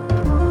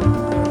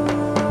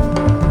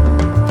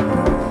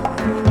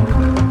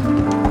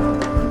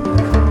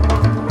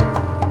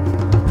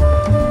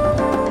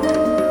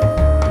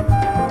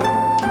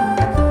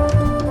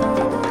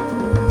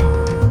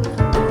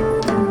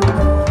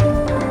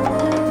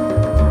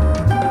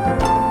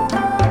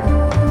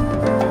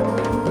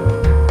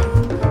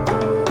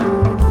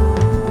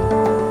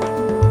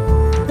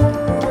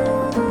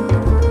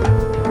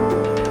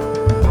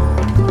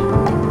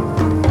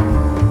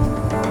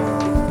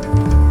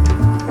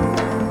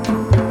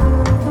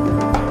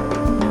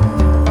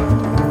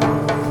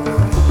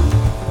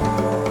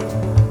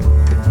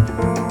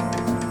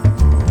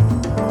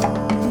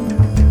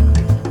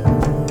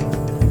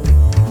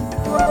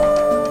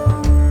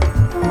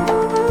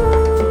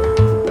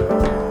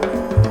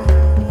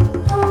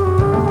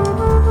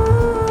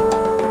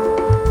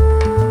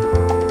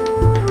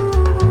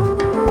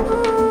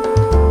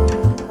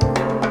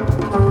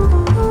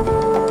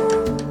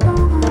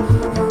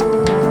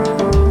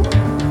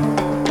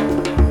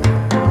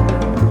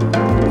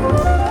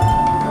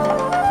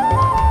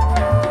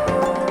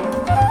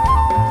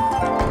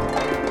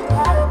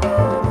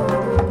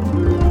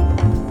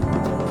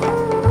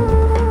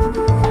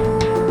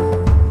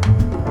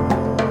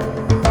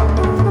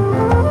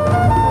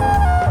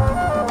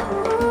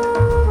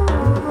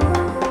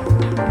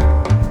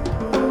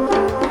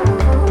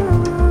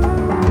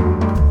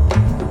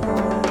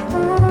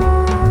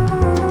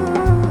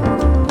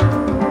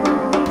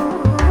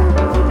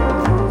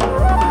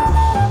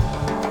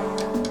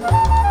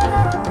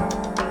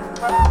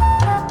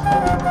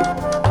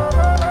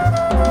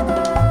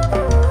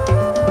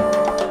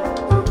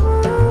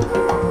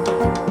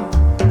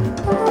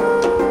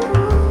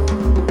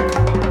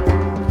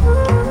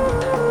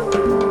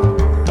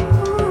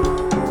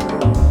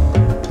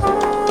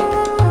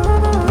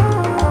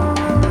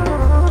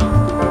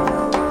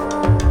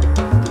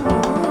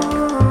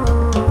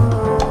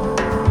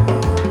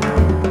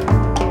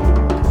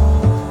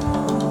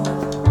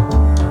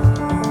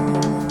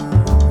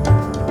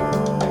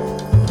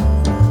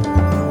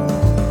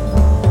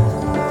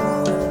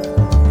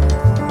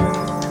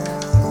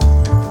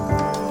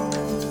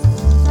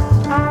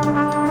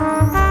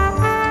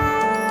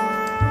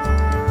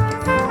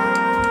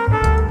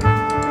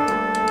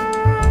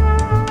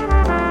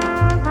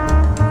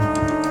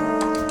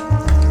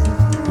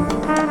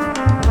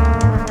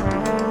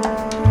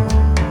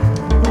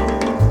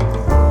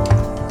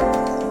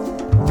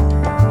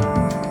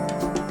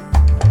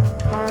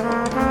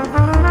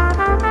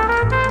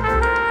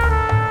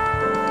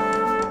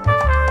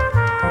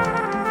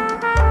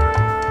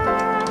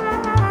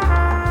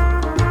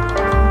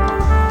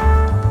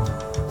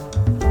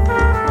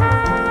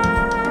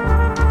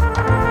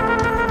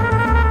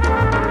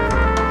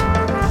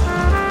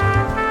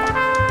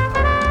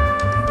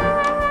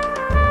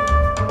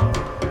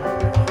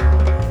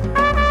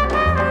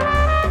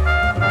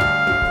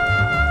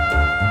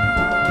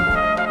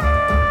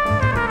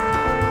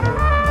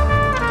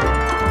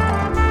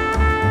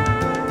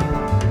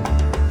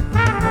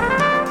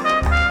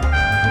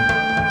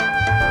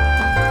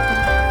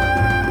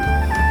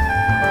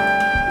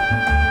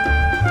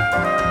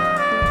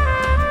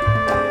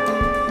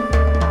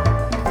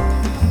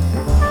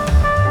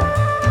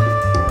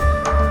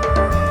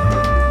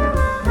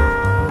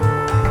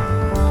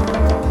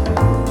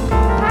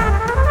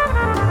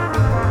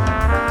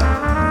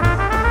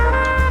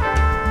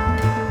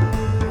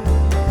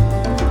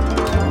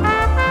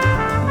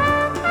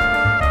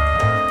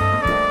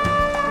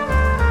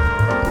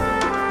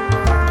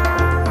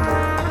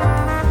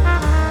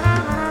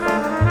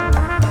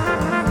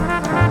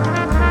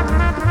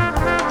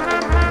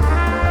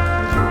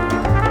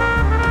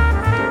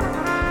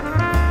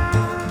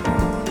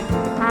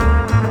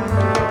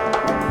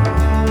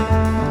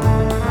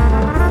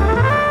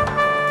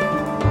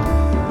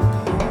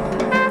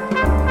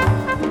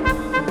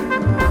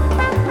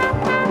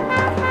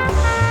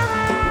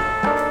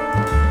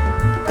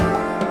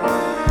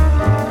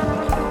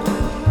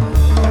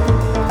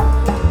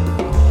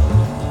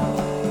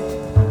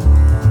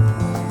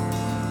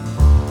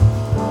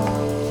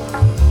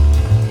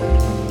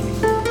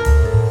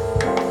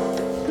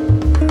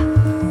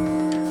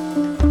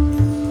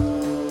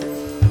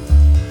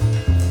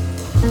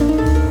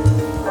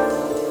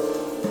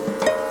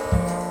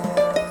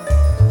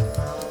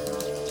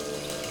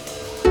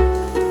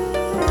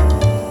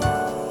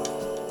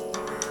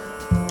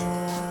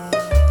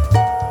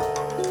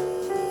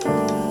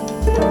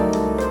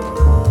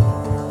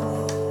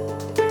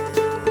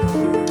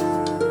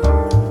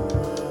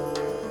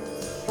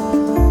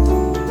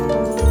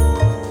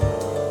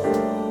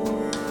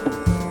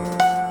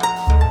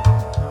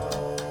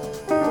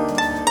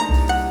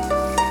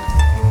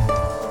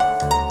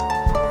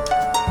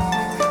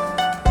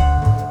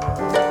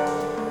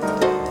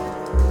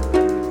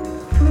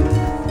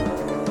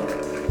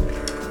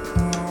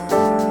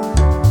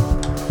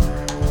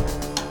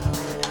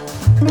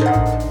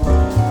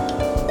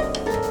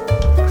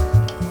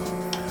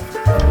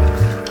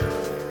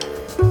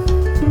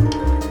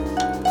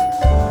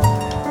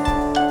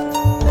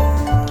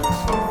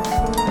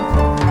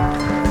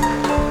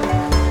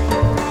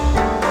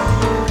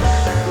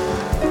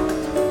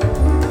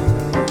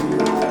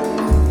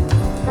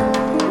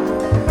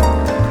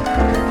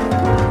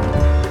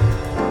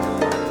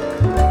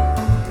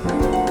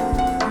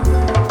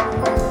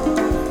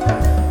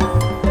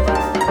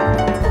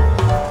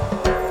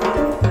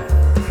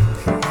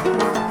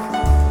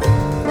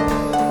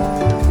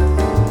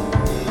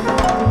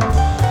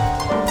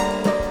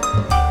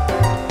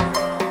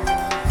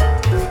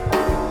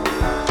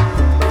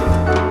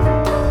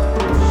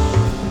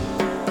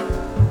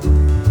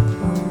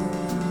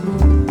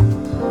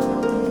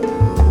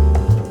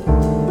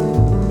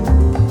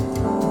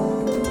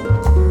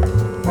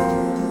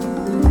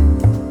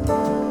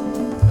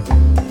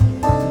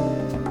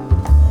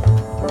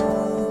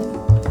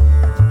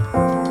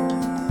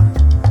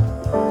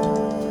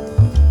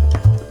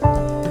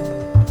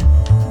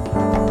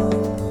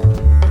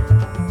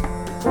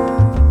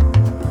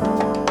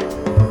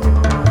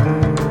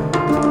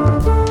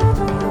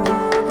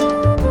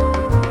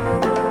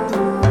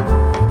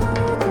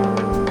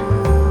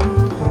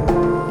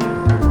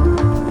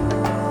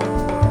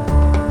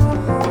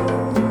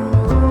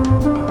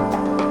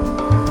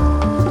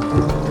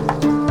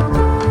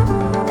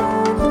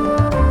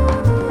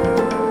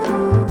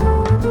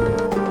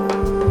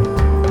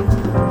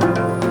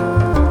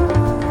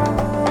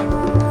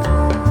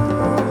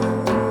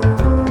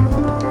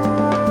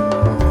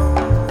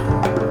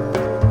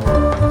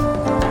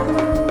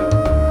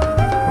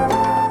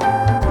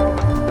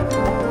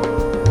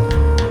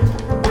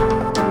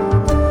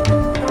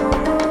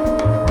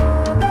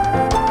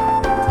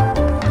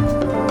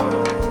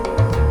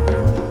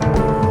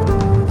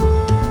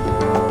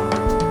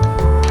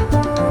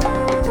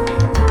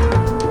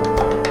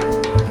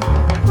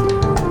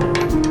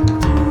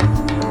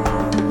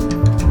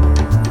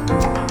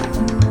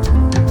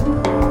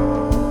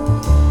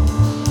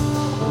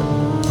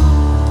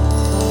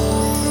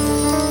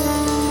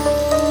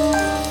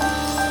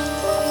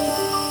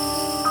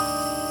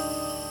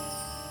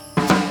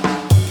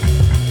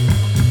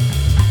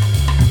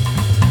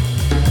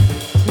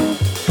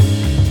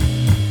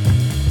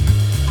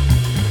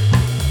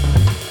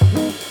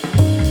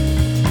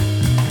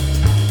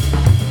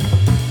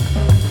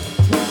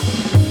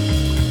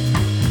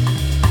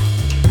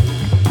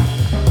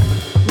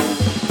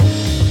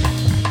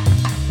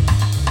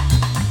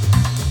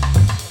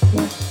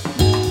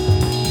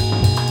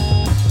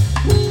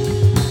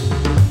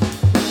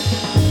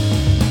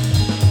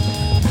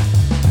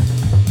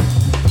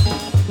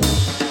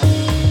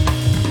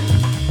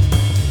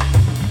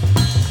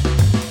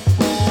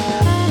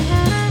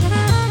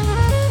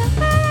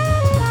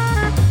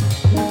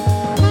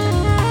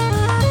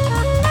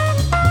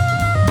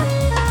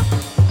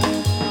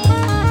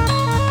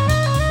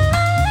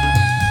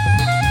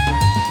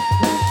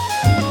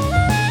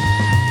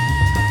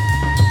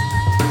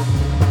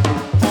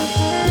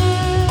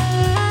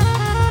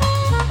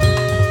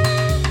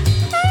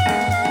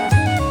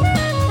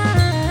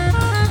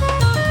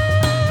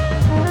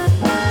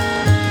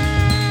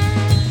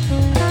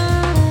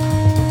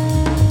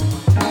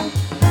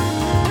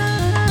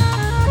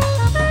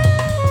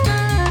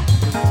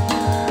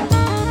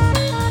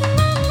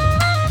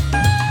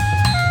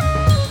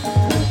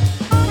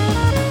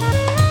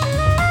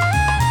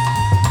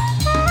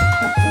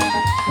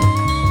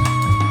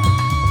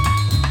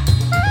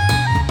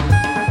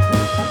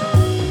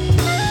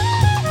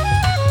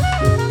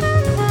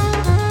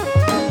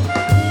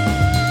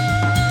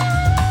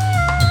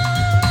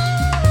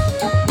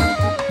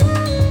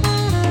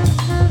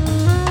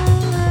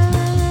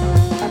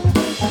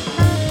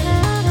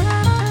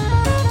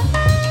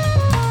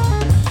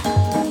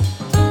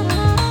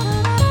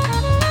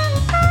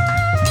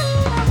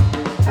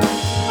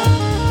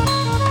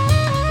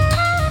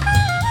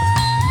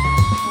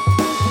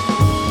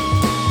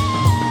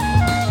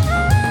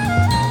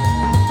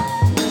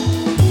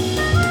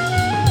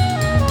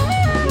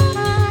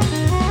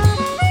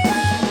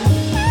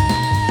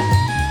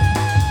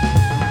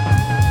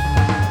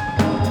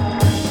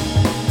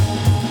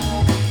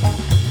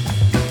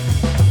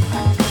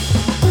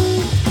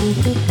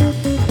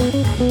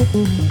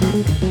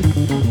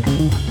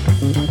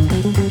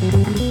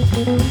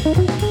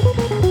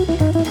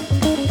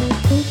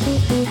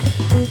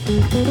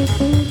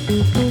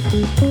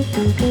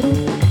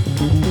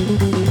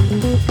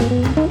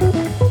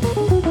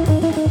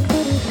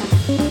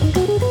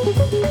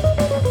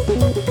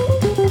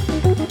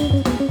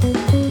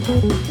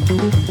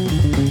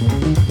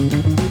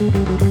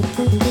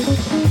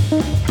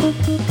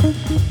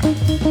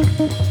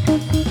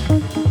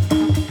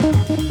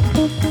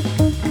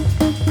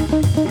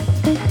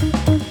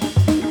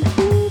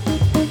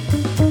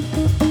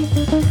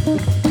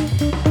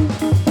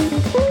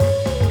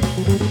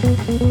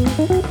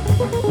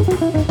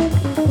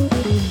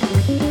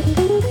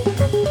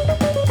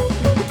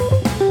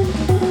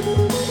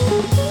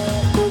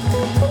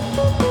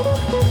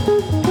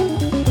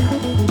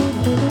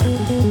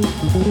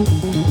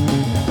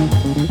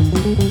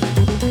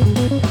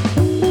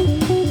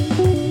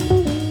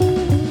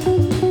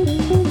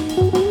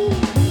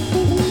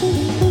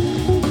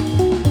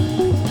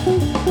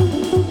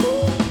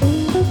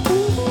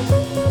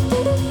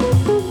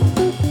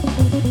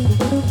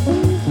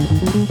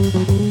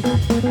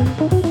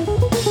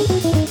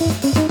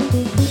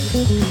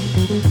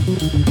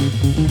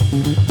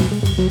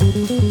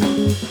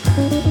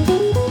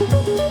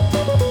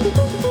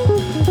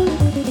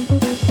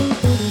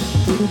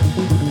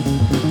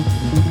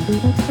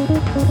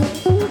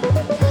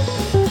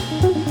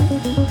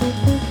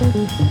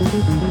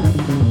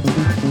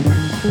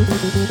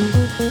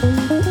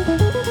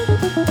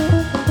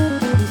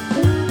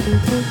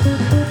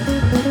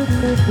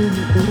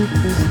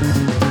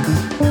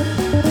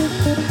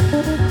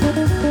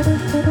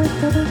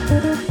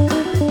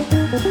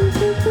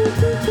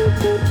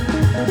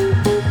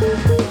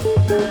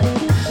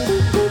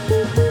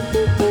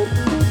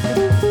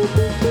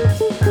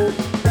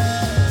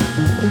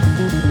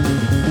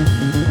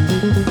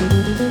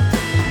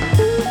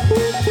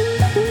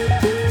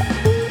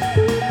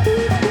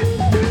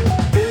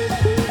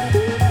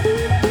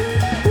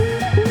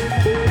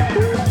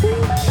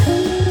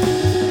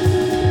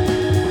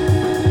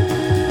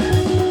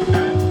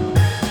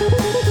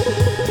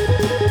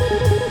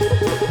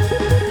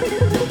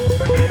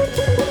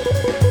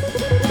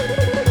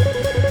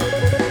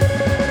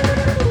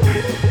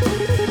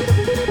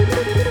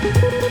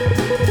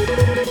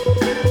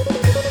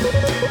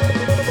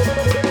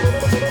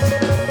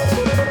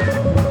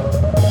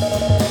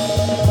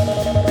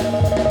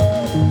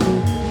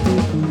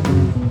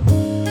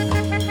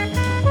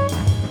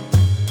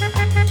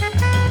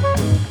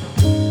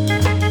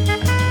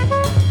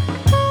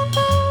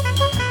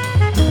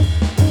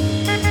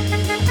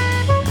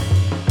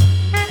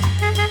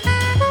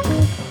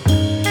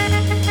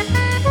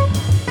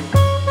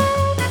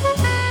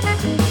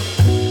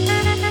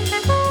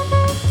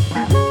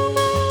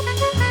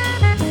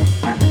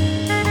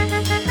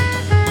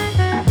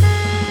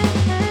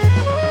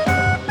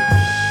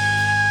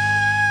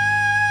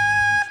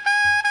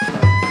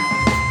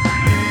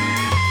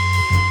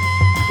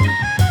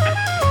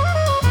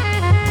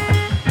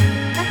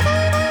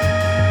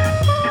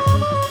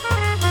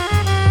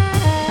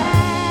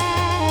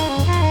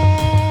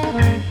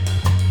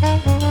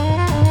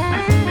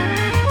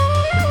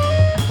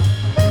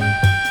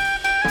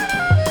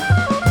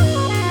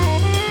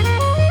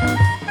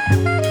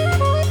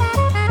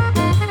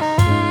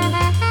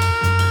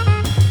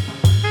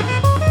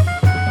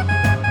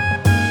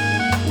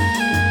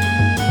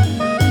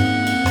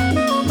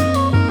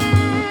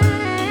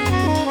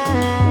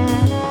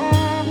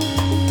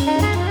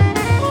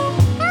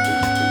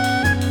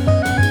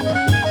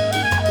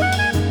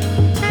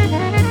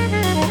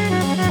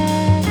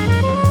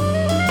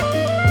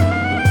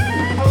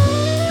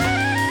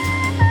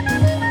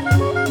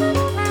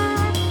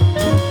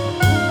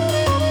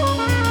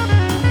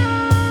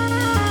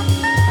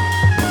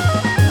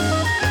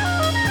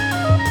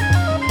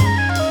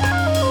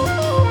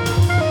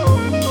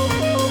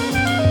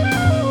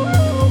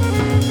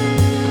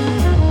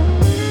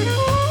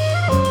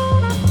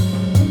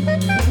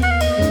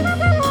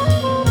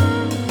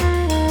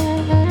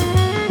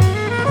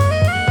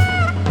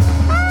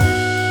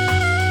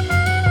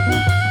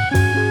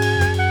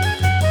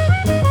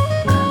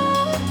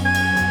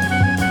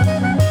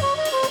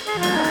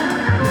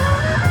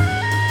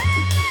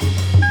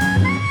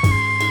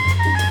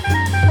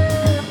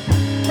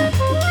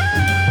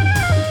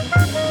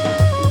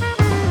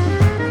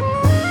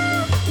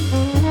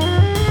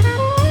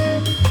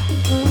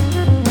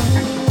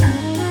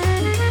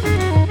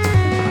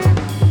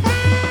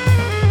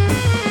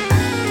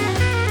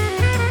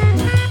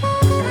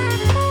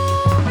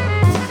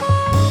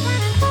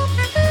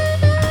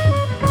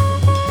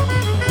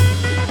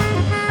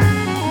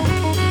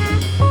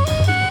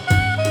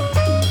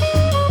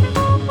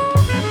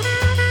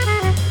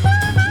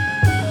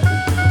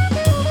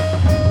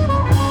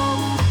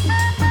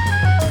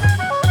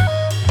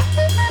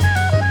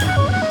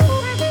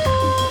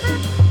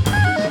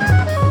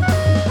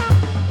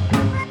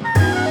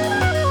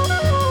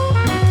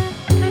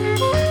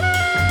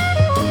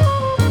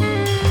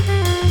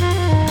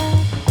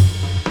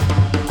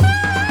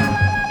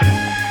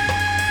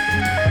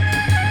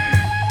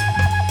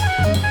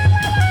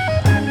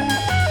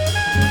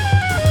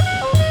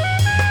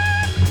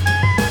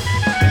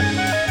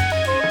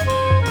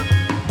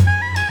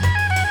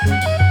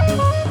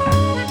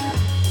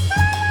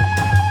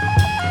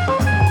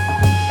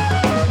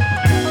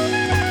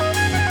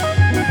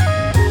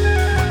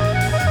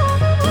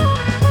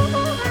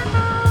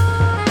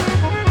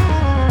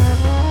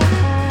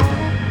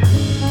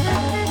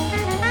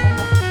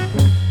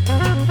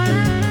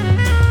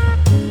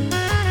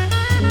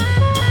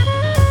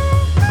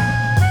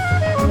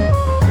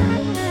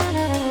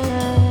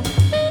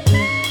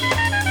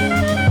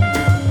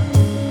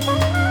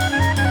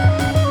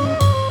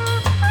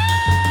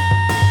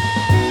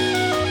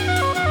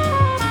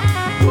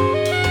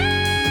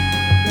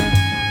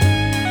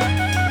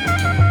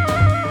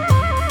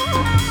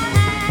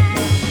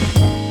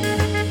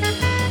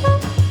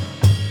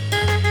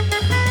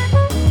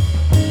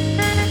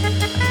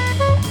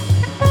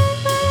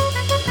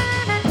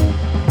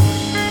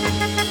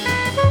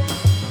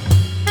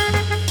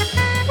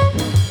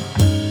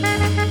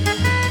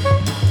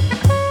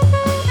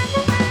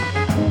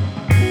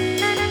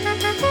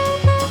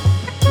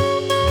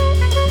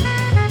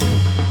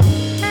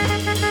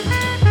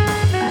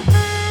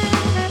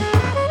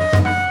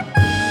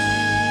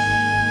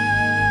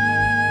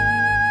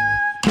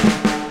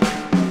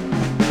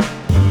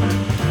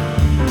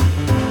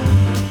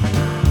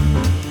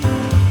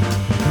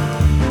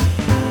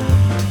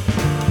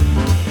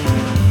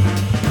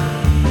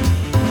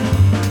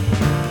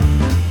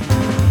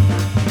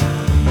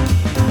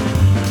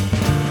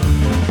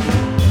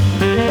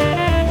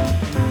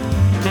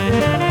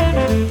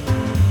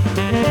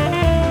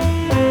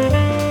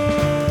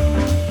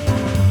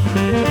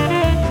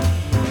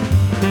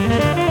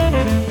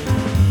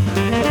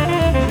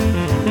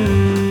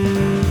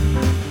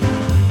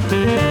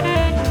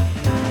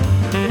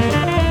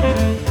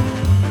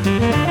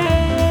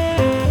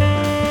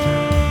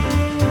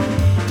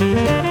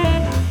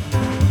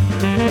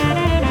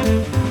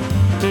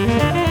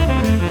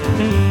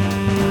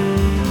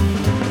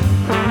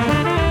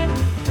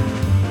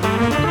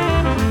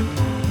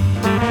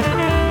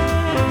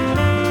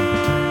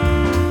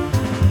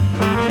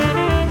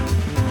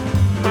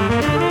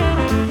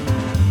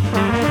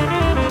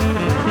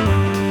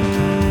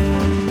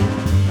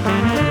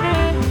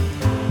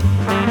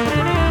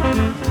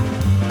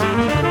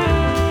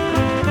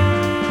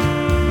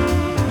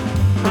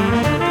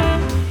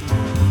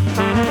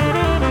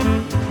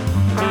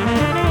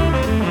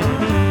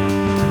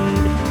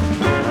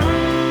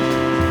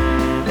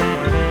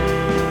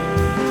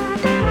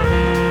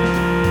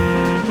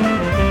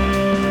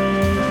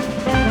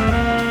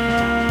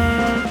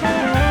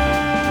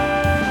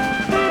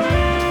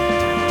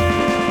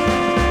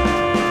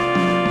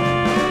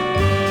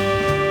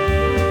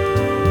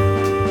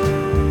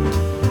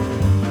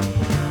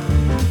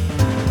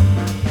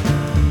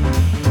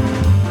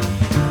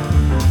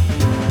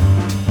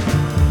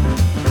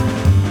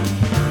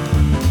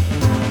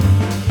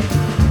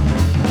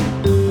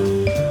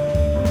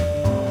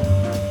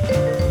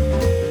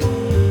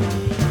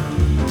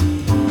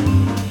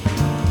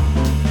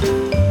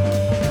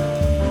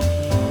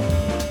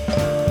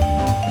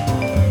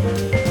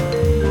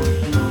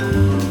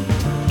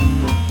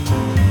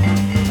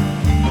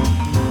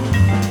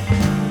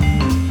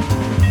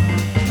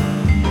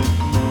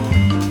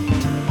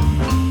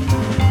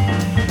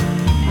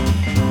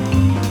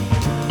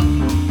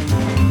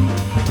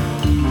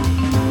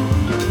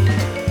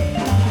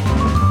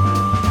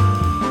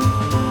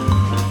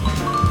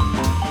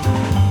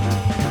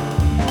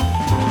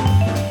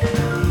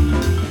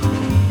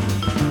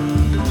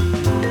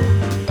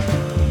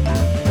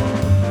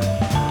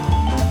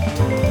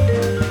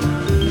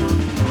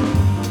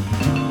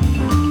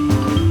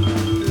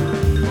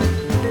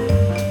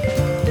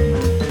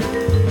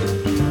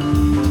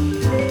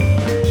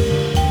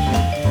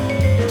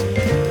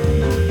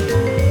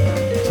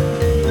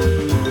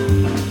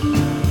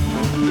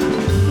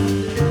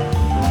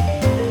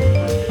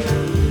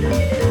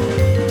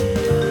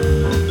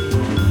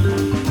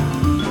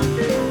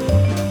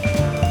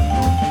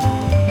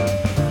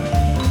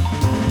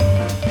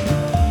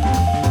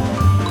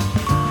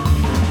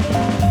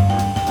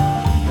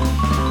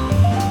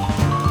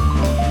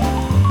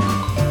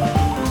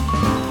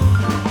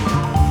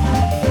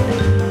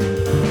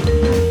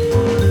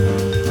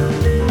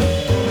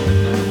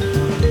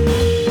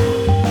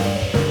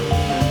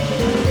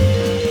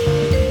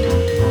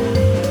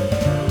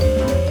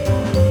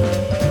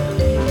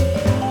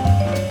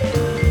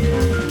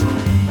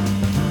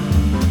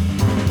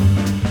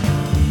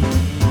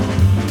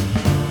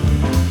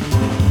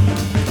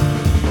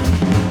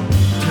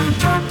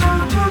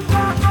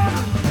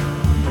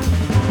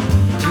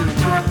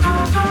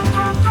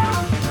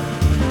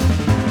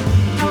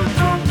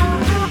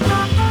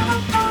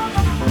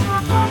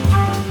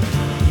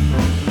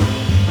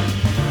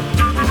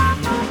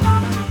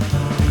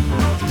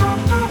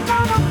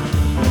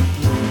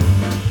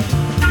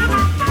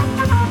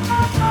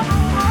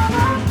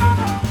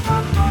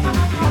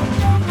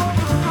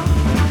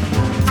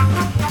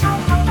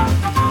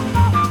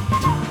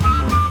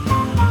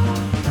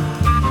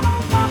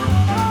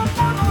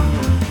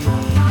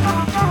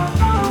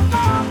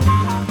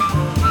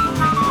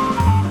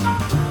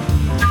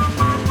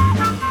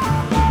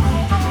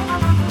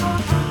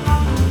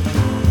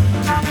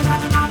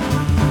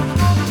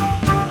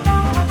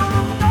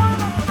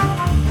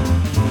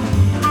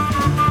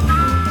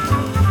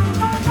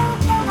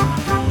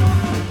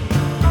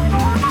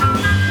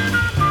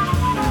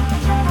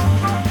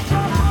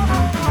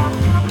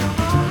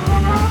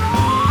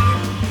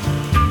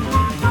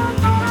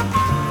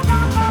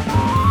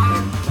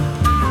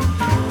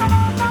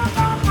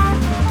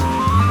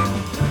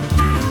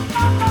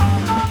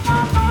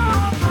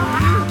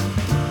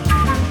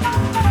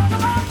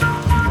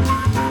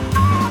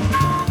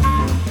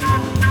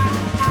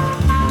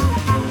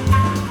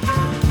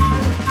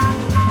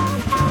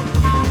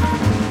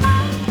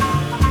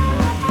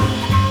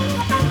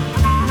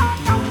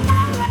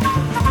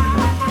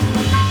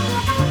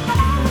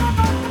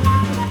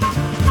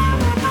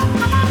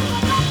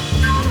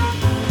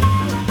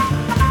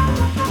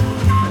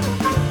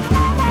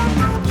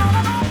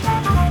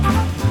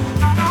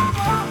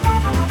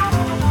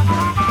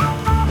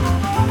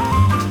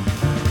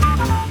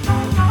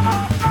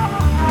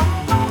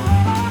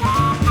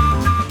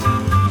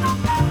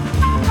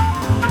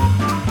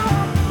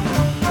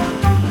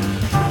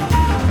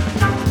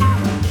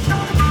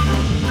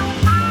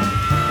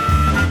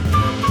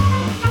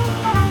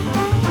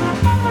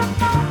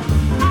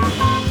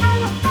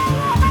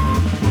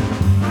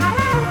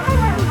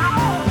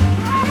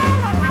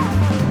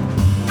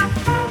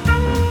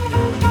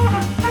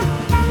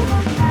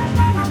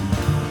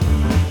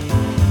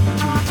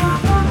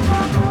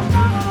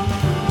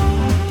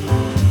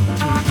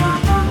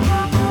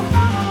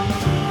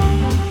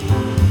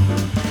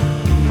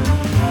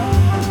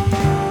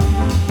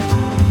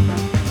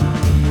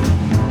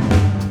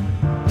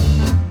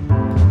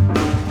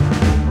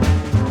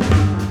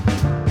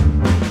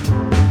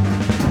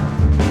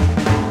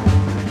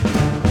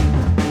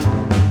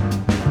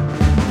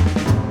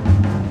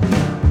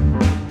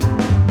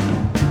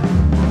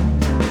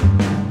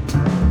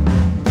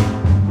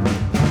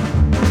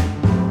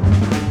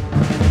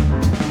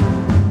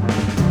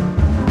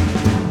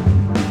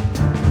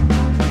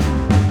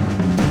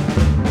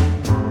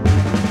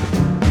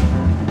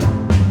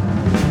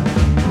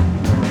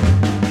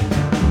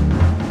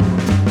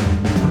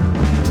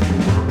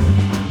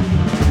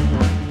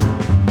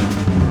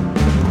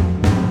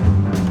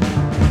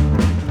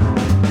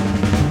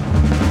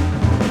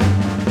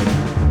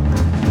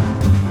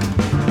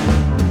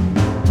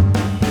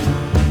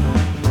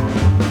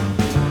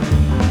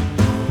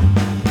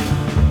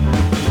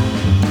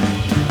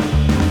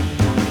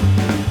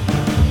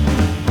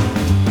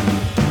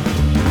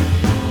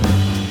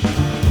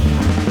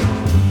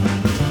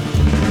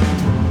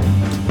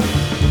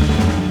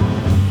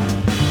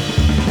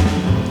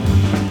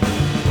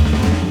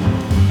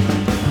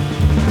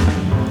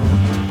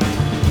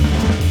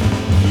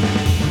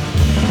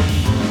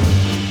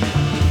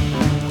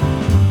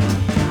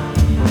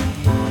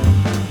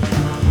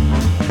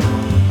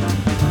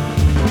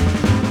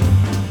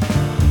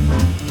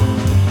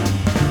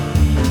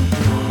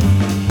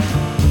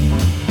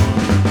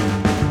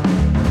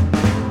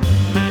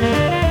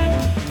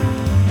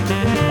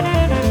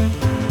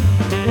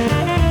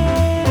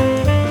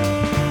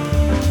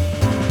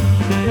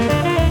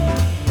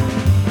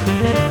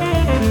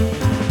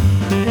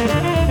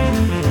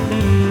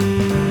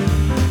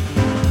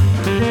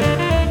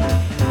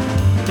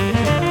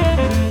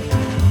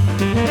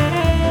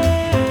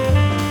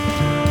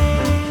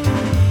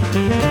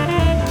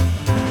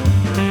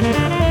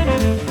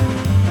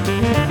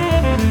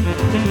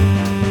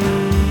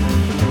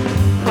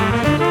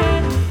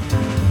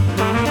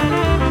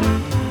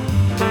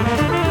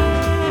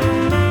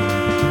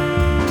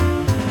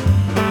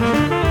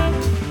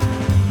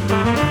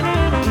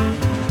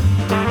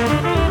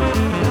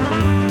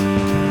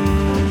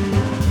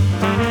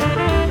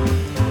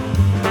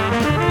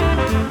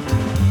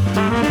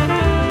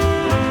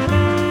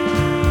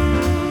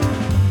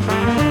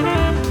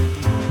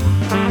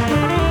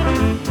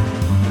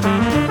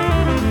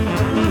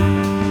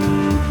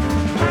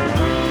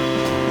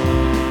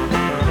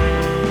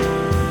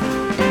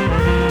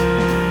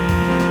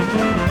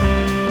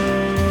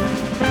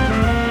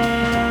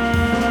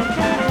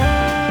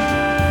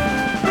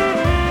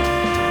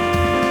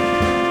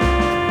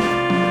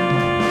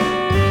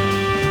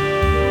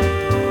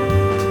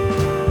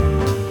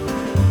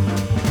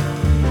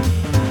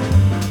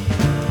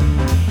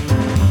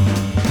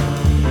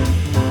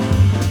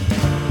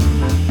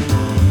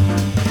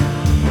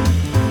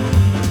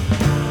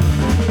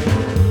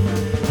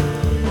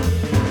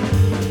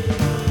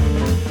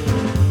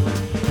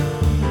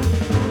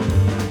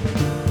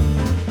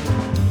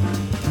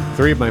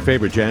 Three of my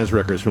favorite jazz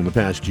records from the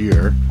past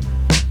year.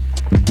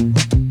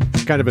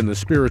 Kind of in the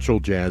spiritual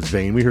jazz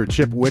vein. We heard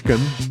Chip Wickham,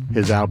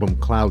 his album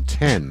Cloud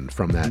 10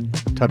 from that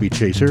Tubby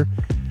Chaser.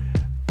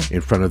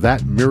 In front of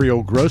that,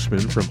 Muriel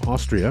Grossmann from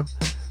Austria.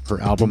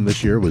 Her album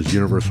this year was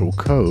Universal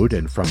Code,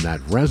 and from that,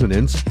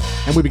 Resonance.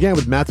 And we began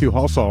with Matthew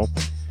Halsall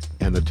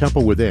and The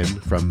Temple Within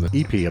from the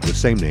EP of the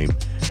same name,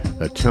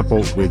 The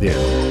Temple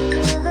Within.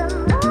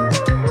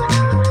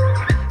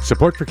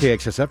 Support for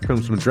KXSF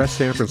comes from Dress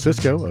San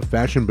Francisco, a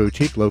fashion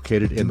boutique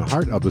located in the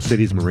heart of the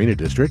city's Marina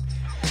District.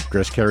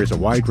 Dress carries a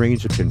wide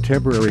range of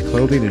contemporary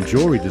clothing and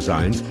jewelry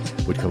designs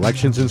with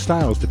collections and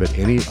styles to fit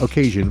any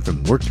occasion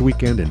from work to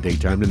weekend and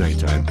daytime to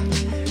nighttime.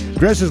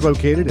 Dress is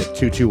located at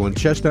 221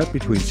 Chestnut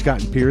between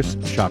Scott and Pierce.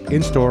 Shop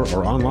in-store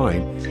or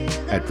online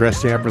at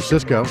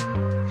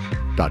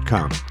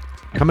dresssanfrancisco.com.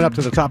 Coming up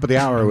to the top of the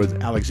hour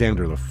with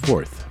Alexander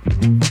IV.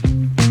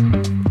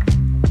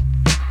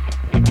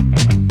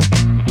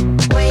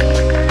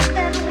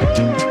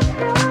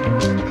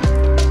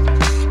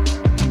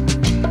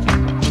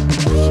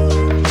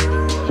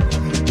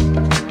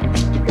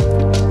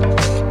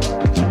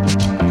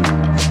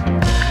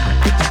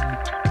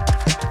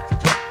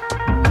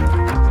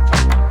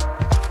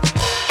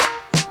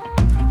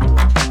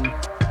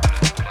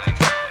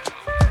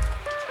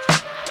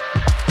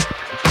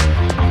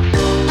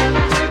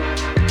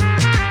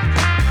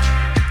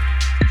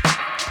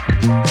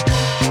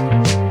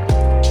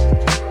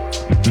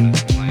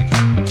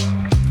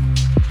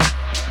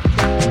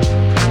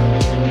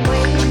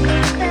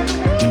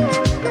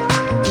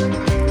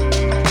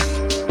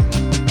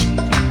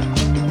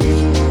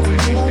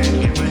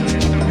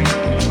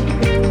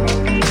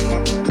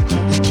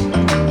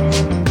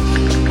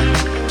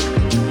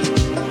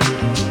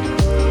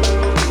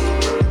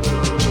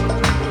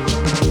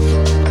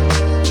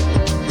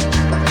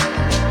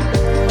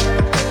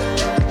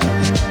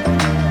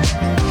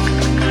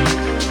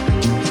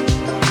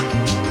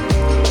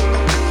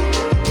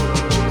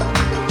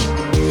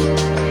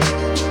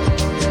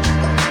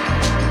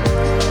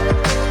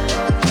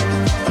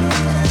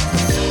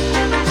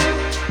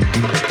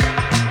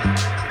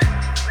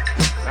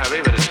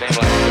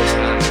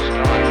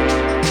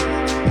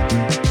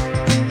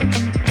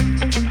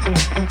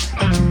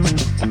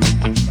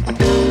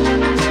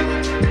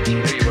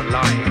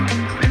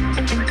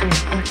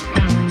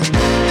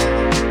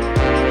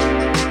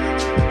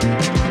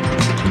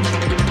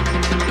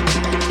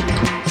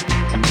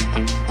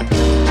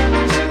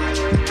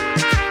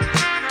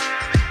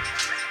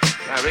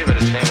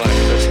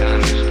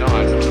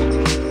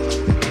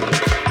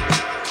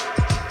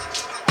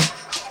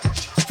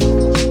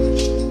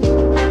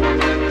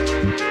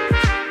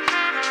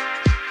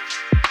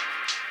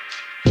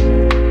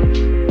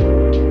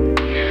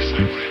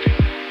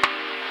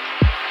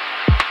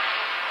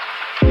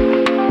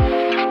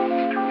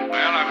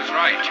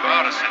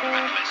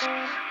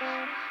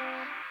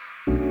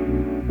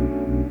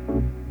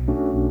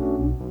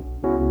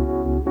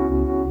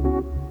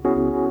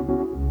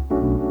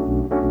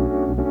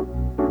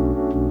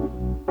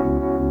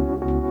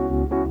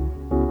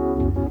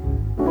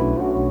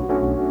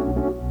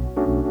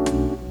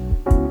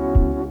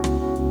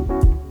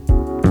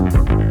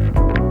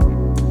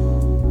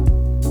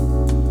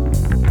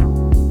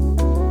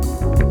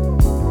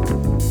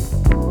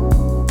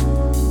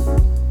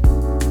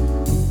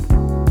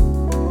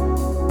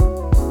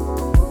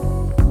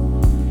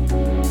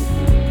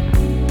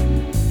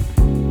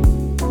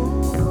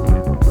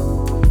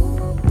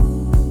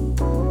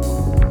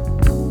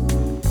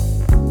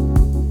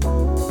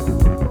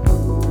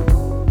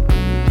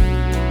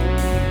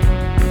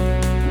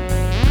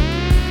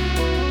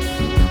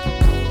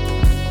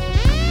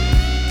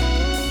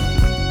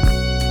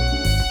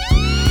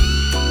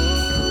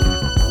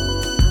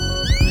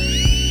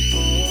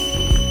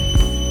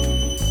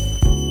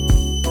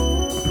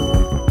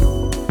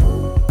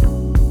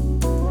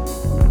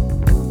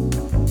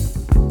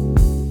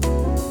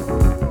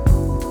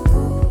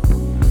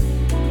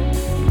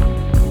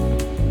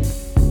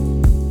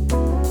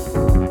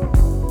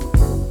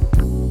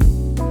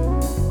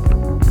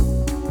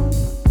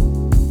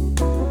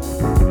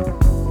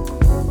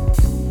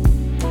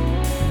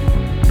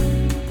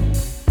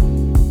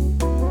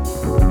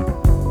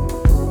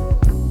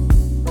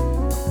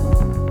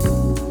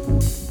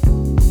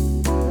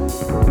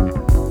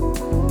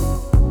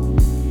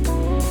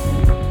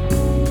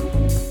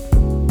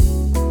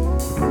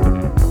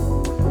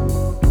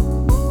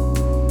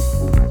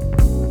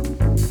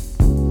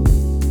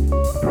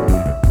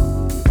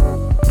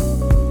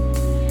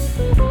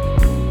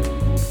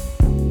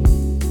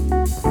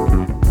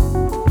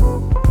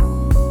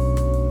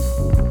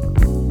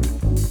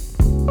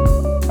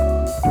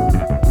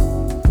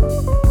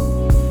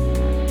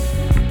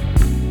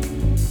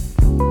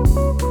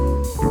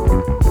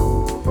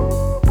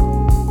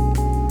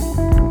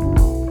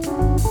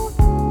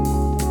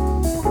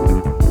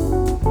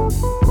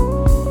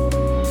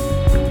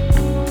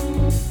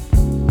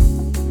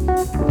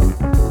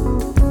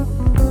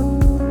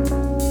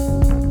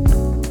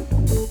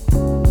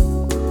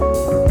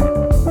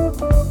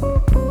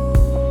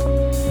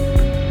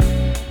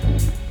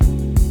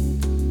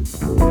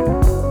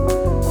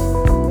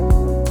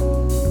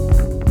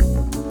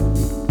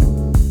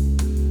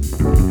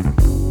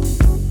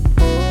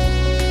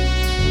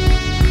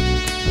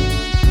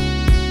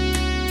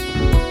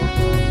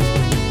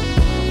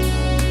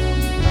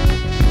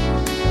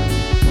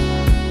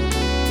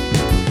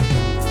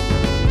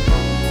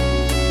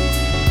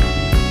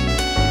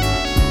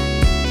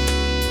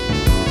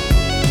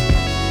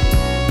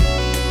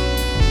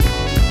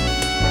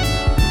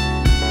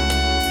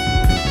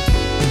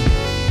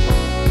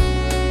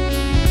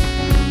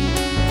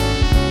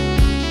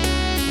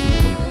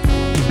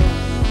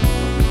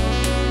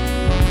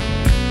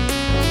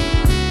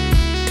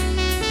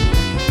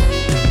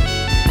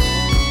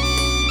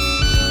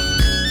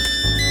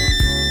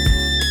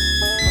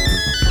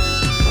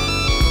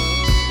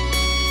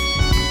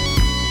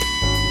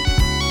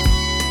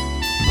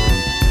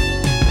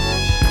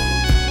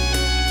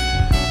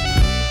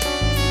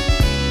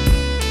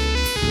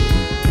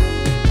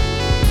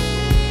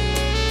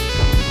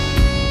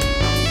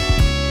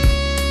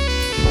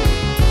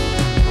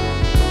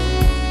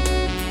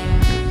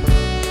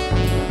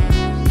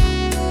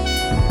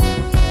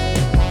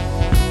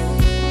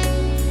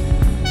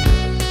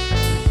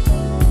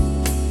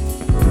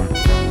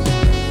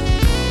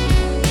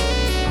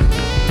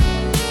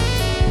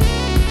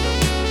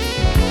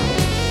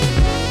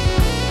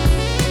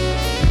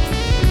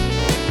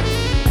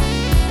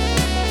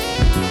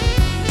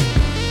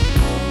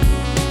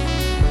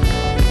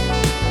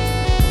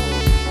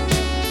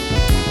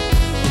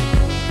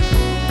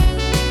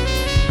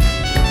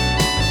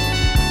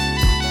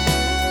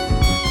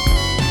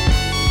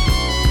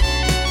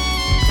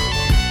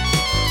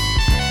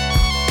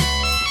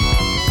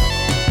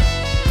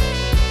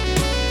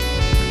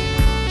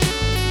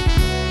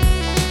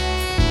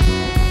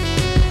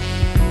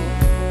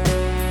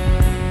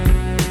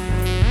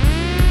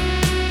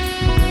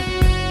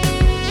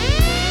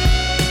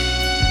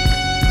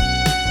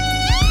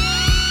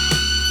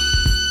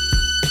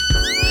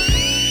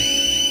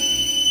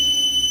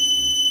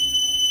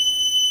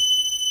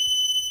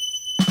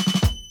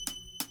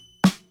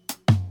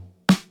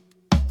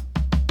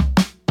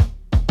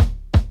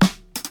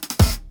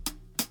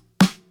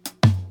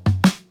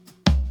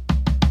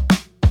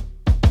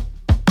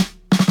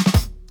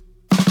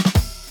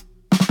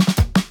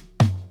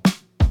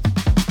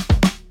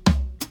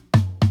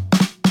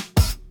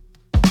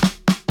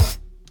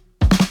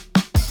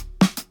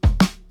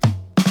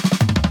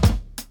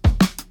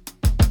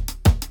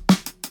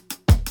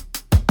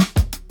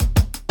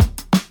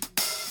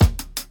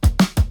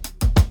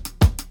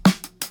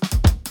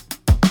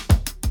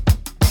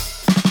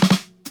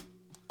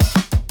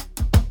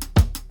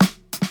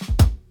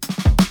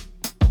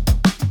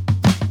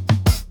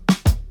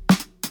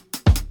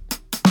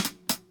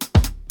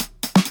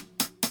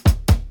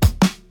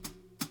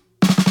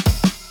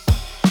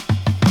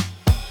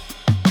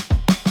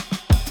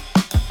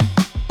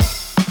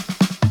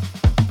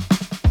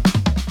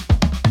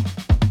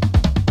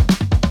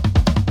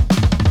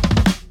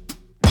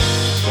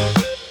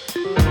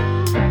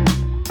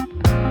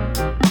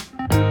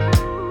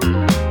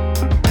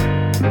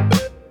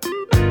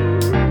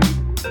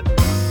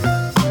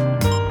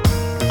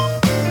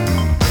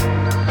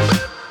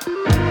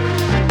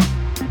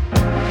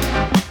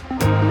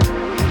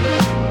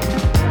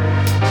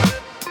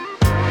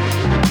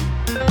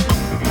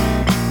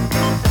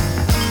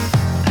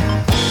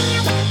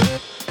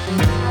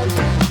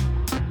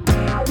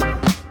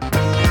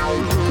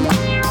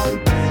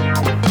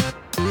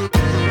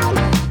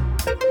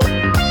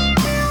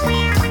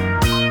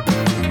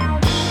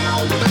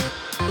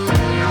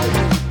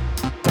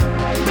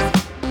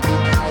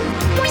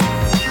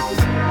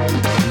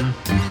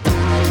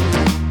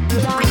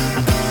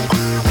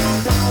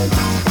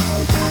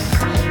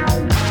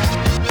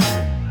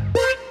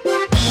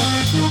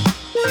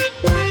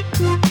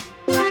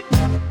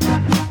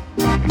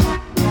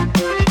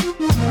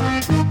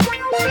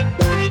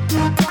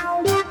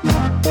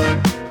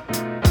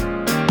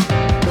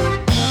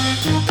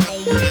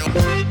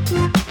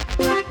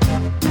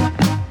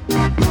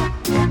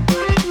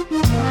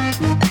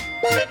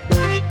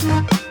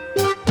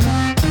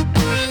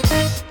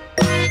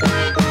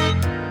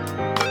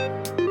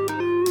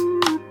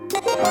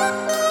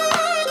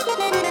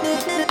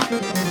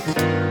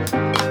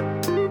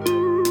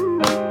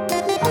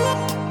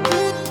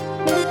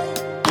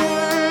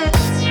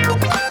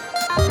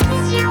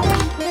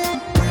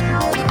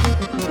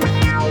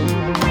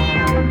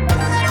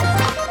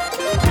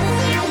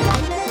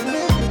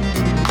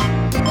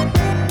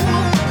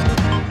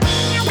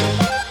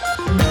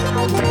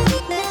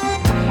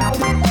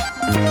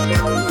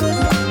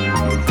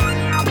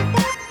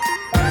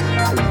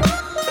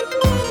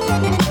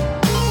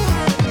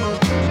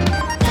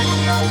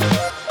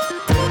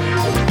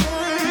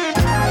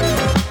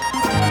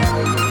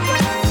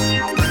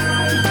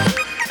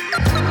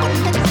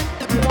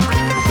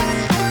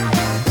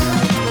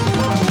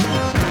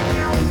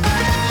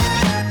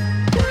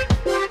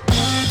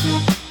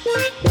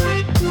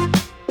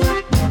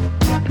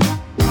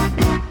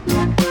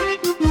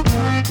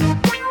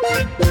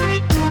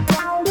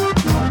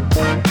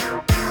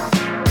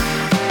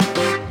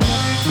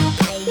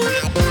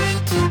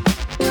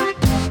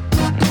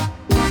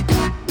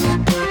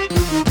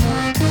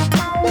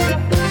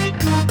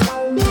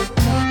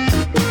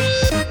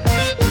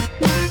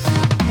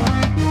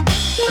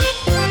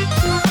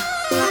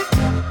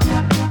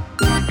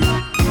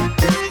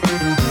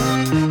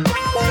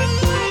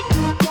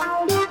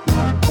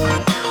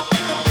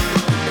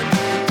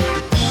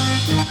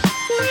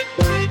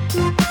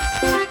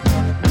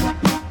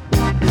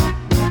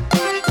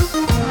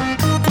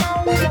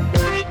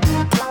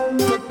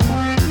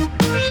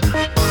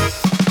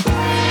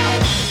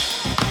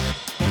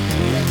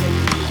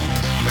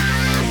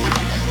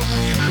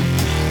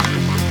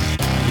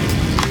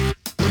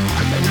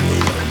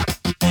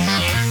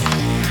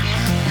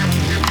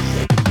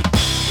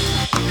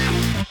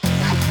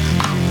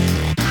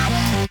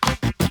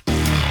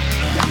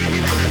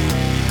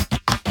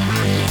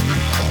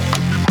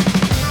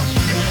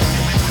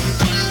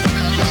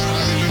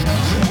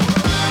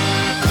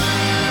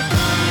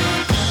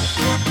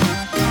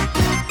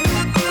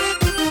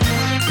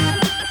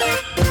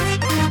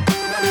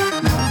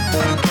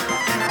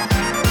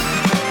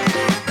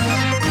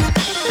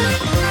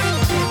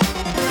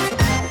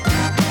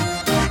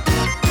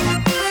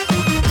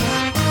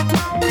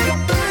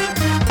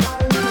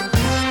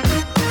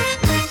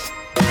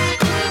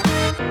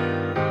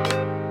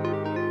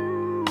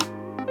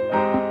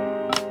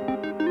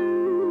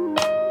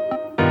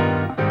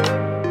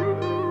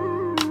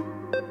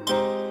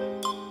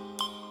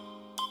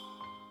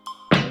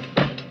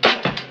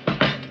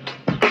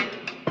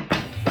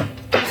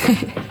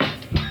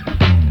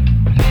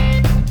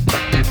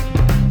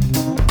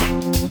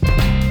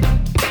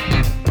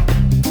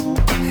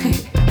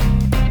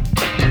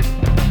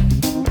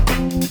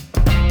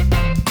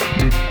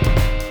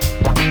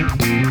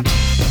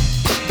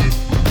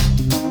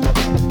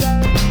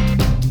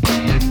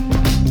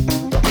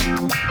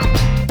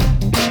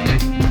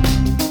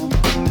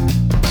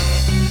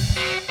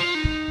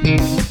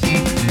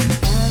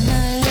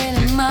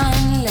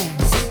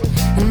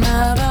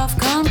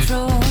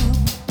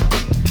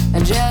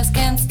 just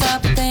can't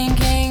stop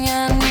thinking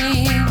I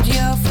need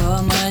you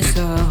for my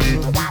soul.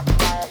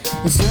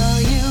 So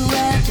you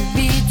at the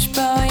beach,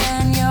 boy,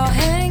 and you're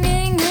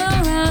hanging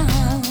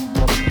around.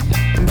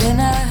 Then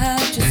I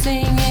heard you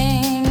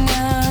singing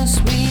a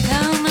sweet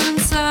hum and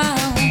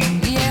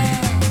sound. Yeah.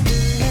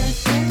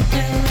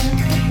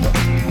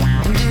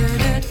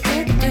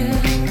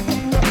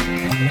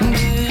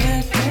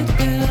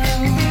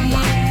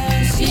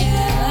 Yes,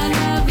 yeah, I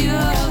love you.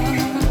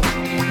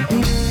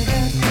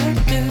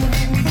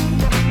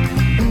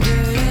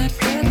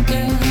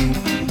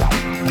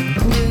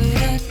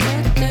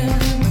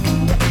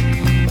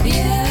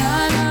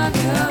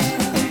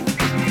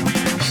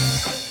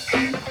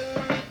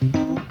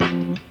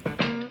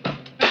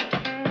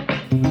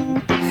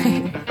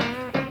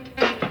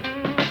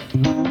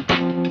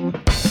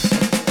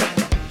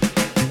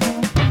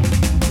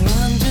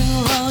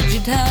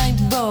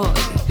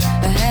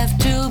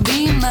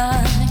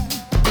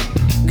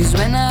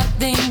 When I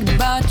think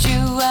about you,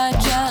 I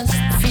just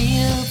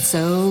feel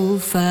so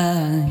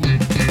fine.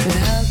 But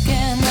how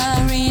can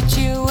I reach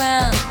you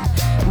and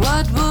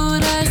what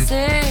would I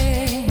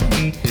say?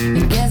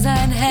 I guess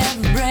I'd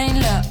have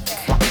brain luck.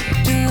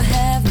 To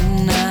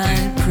heaven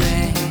I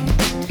pray.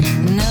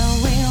 Now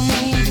we'll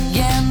meet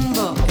again,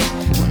 boy,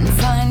 one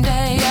fine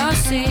day I'll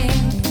see.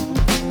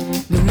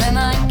 But then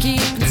I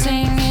keep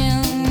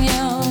singing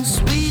your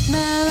sweet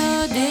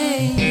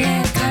melody.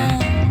 Yeah,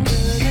 come.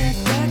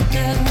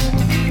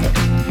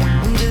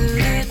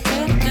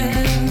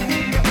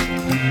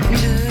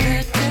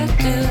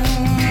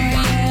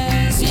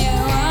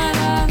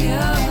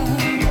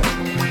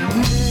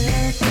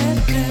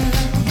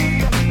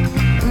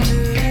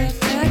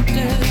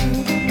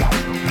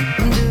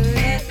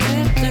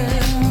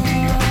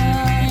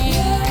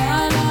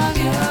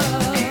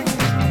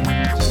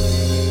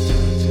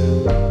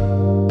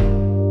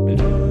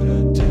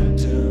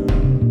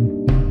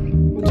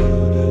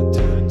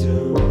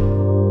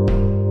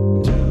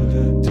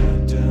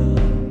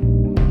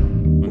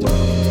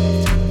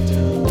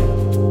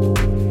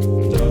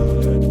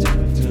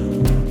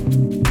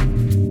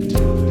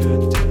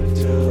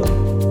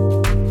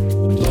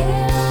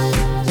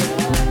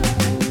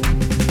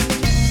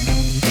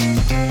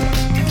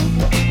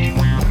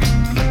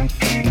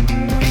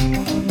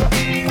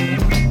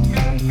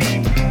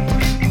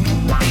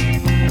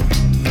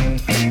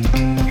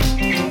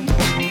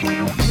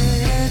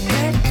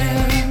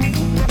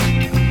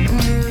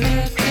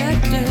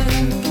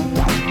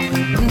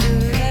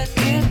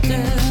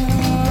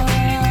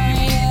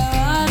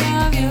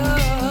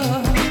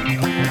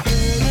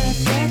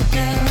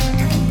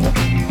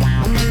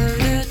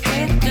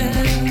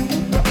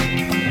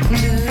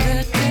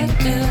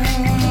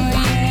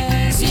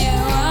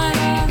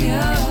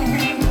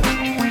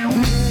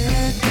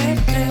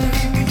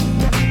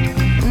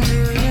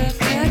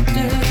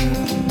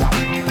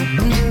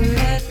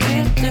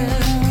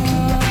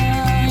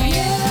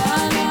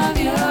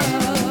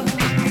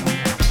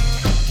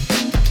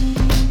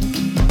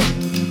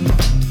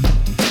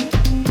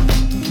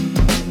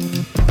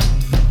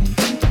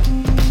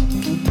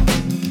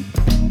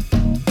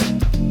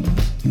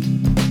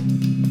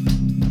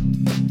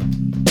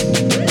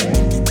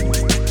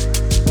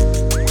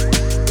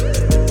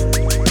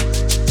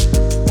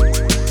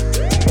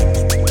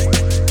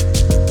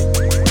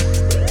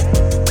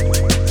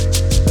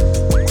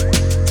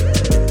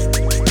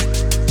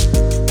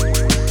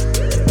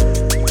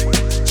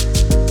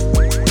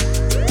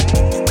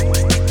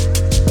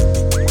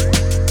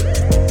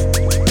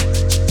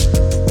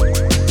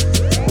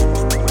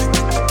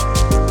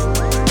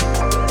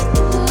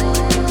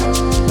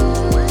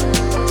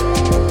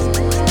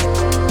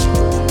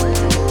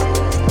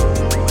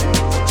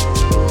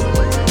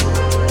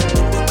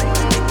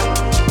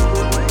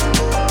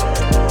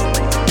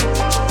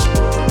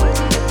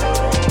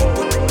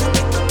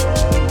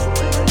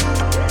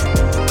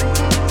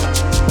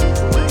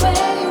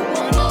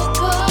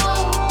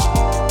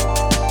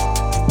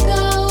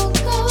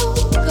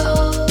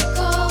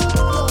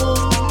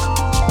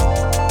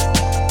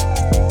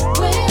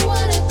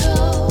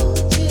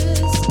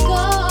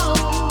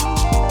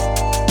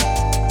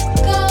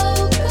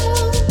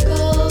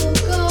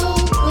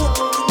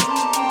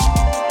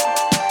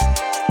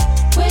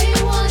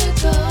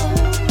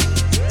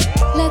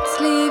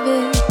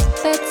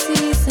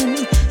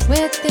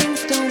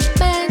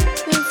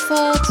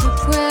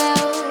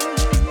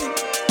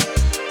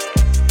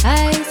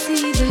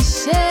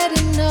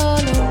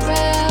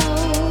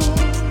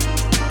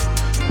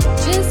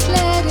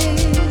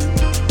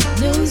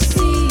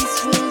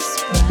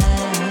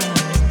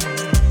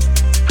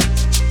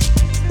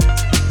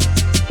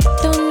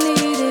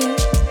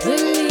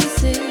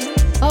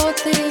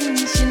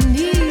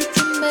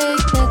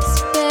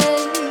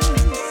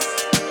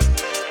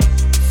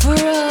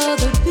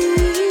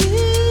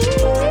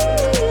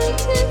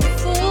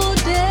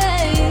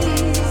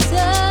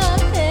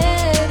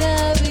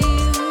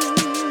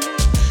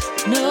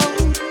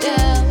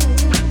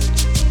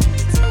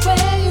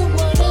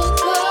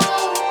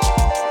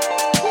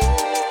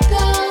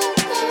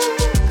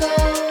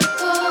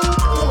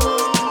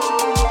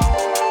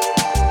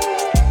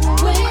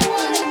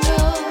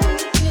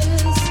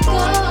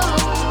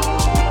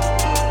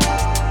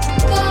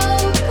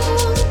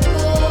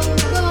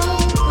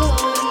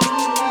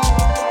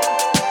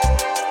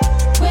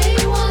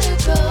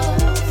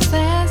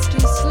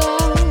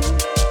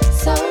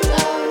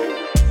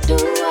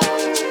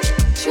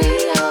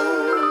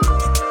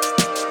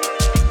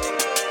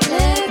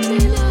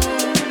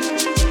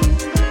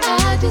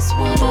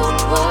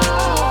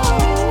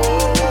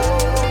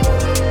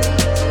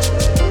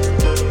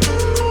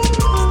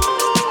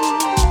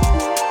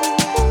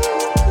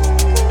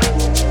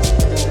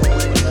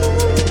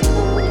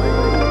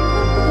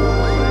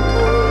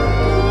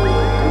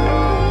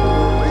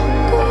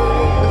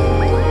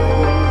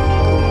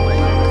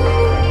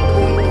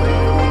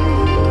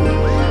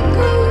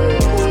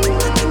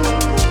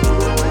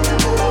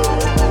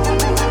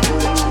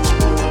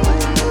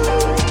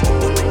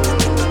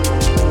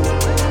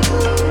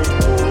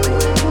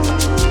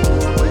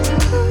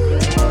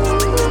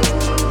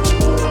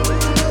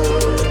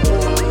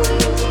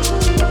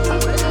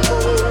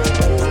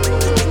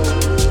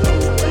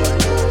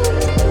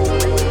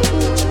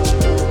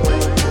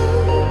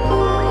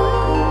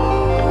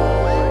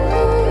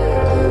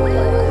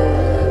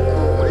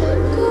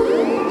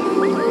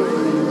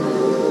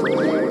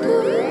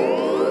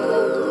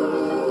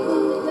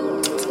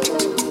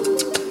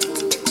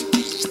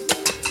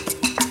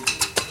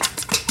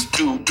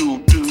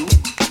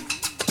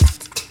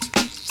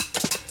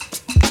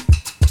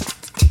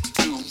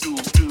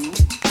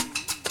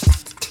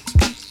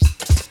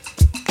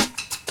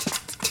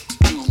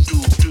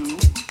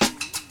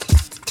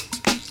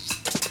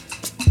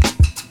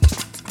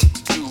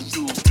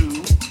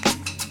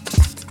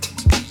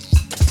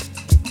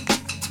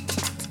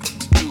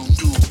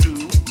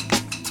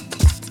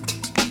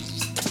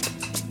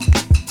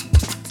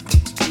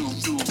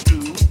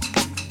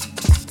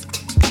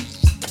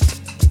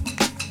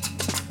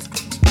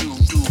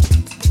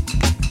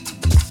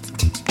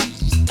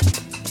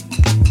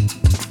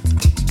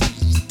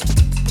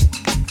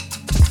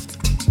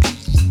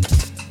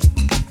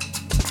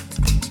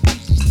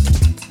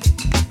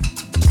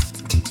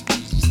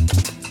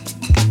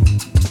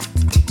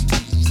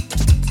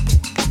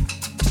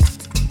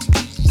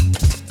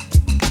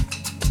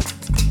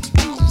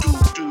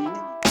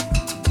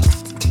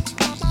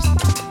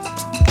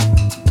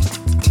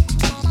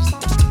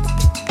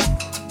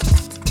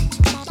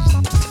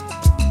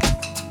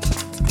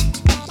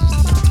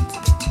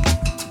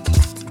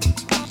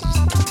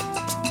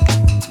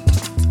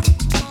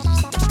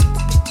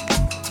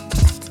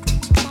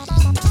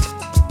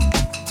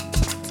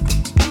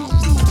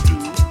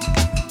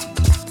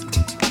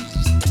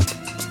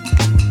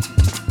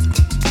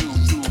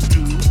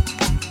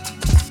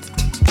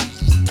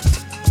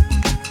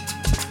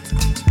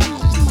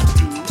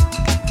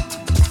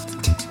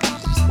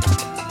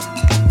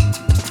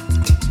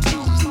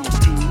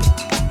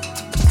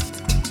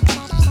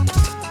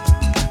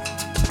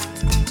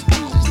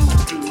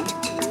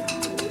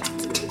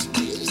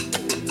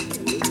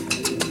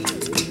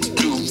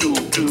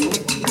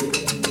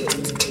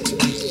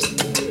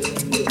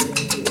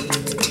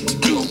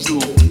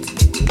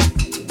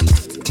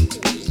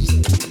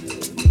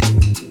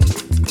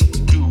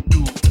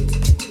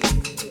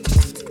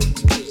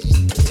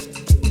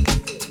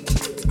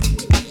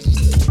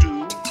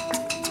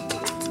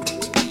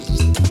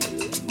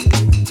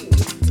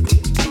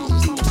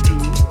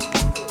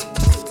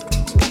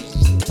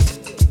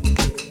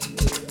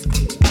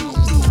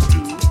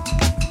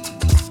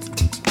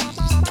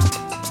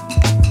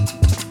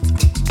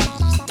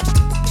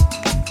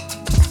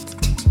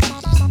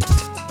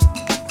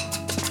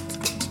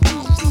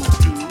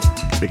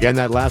 Began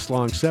that last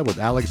long set with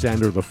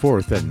Alexander IV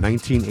in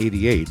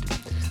 1988.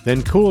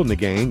 Then Kool and the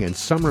Gang and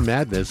Summer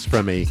Madness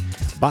from a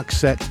box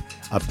set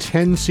of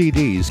 10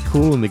 CDs,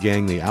 Kool and the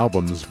Gang, the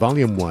albums,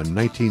 Volume 1,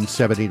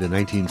 1970 to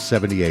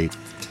 1978.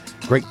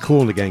 Great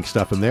Kool and the Gang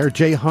stuff in there.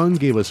 Jay Hung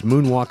gave us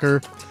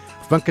Moonwalker.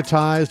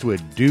 Funkatized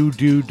with Do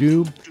Do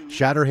Do.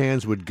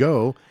 Shatterhands would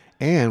Go.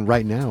 And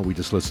right now we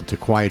just listened to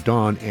Quiet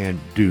Dawn and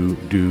Do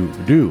Do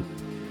Do.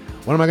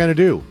 What am I going to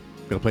do?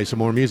 I'm going to play some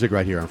more music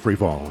right here on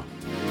FreeFall.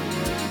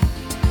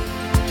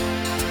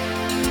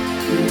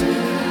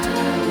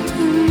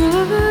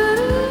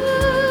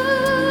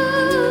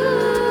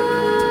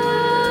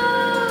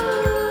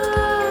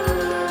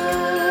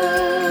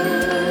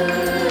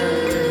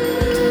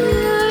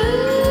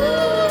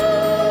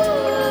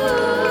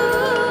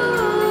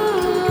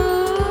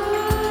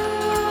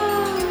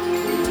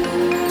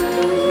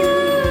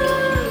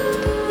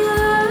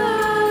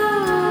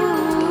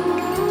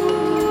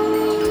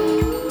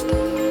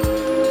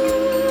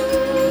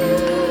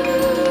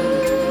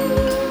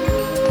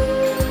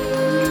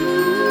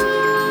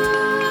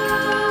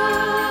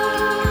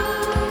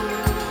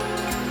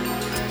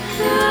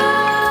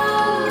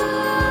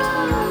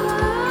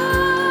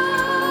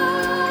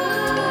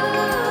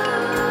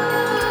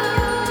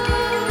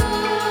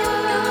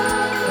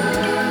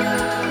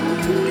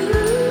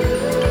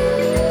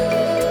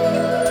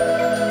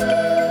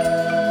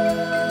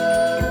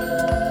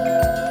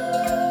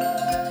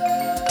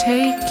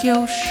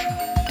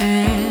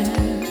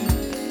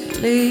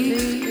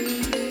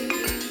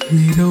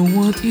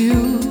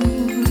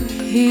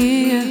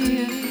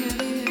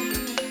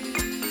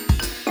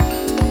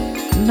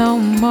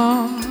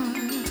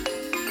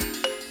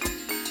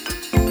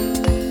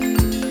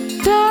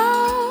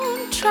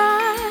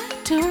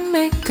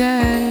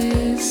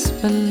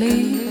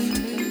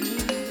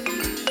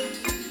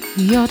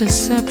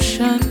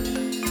 Deception,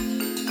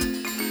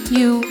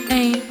 you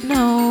ain't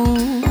no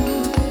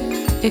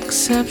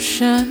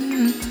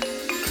exception.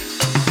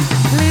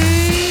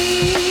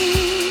 Please,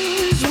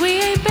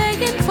 we ain't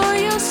begging for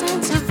your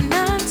sense of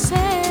nonsense.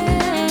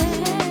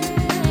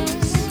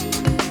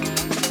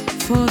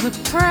 For the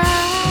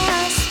prosperity,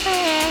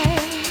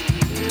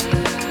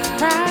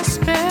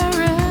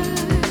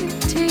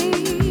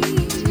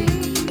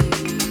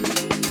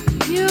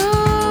 you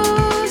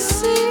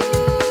see.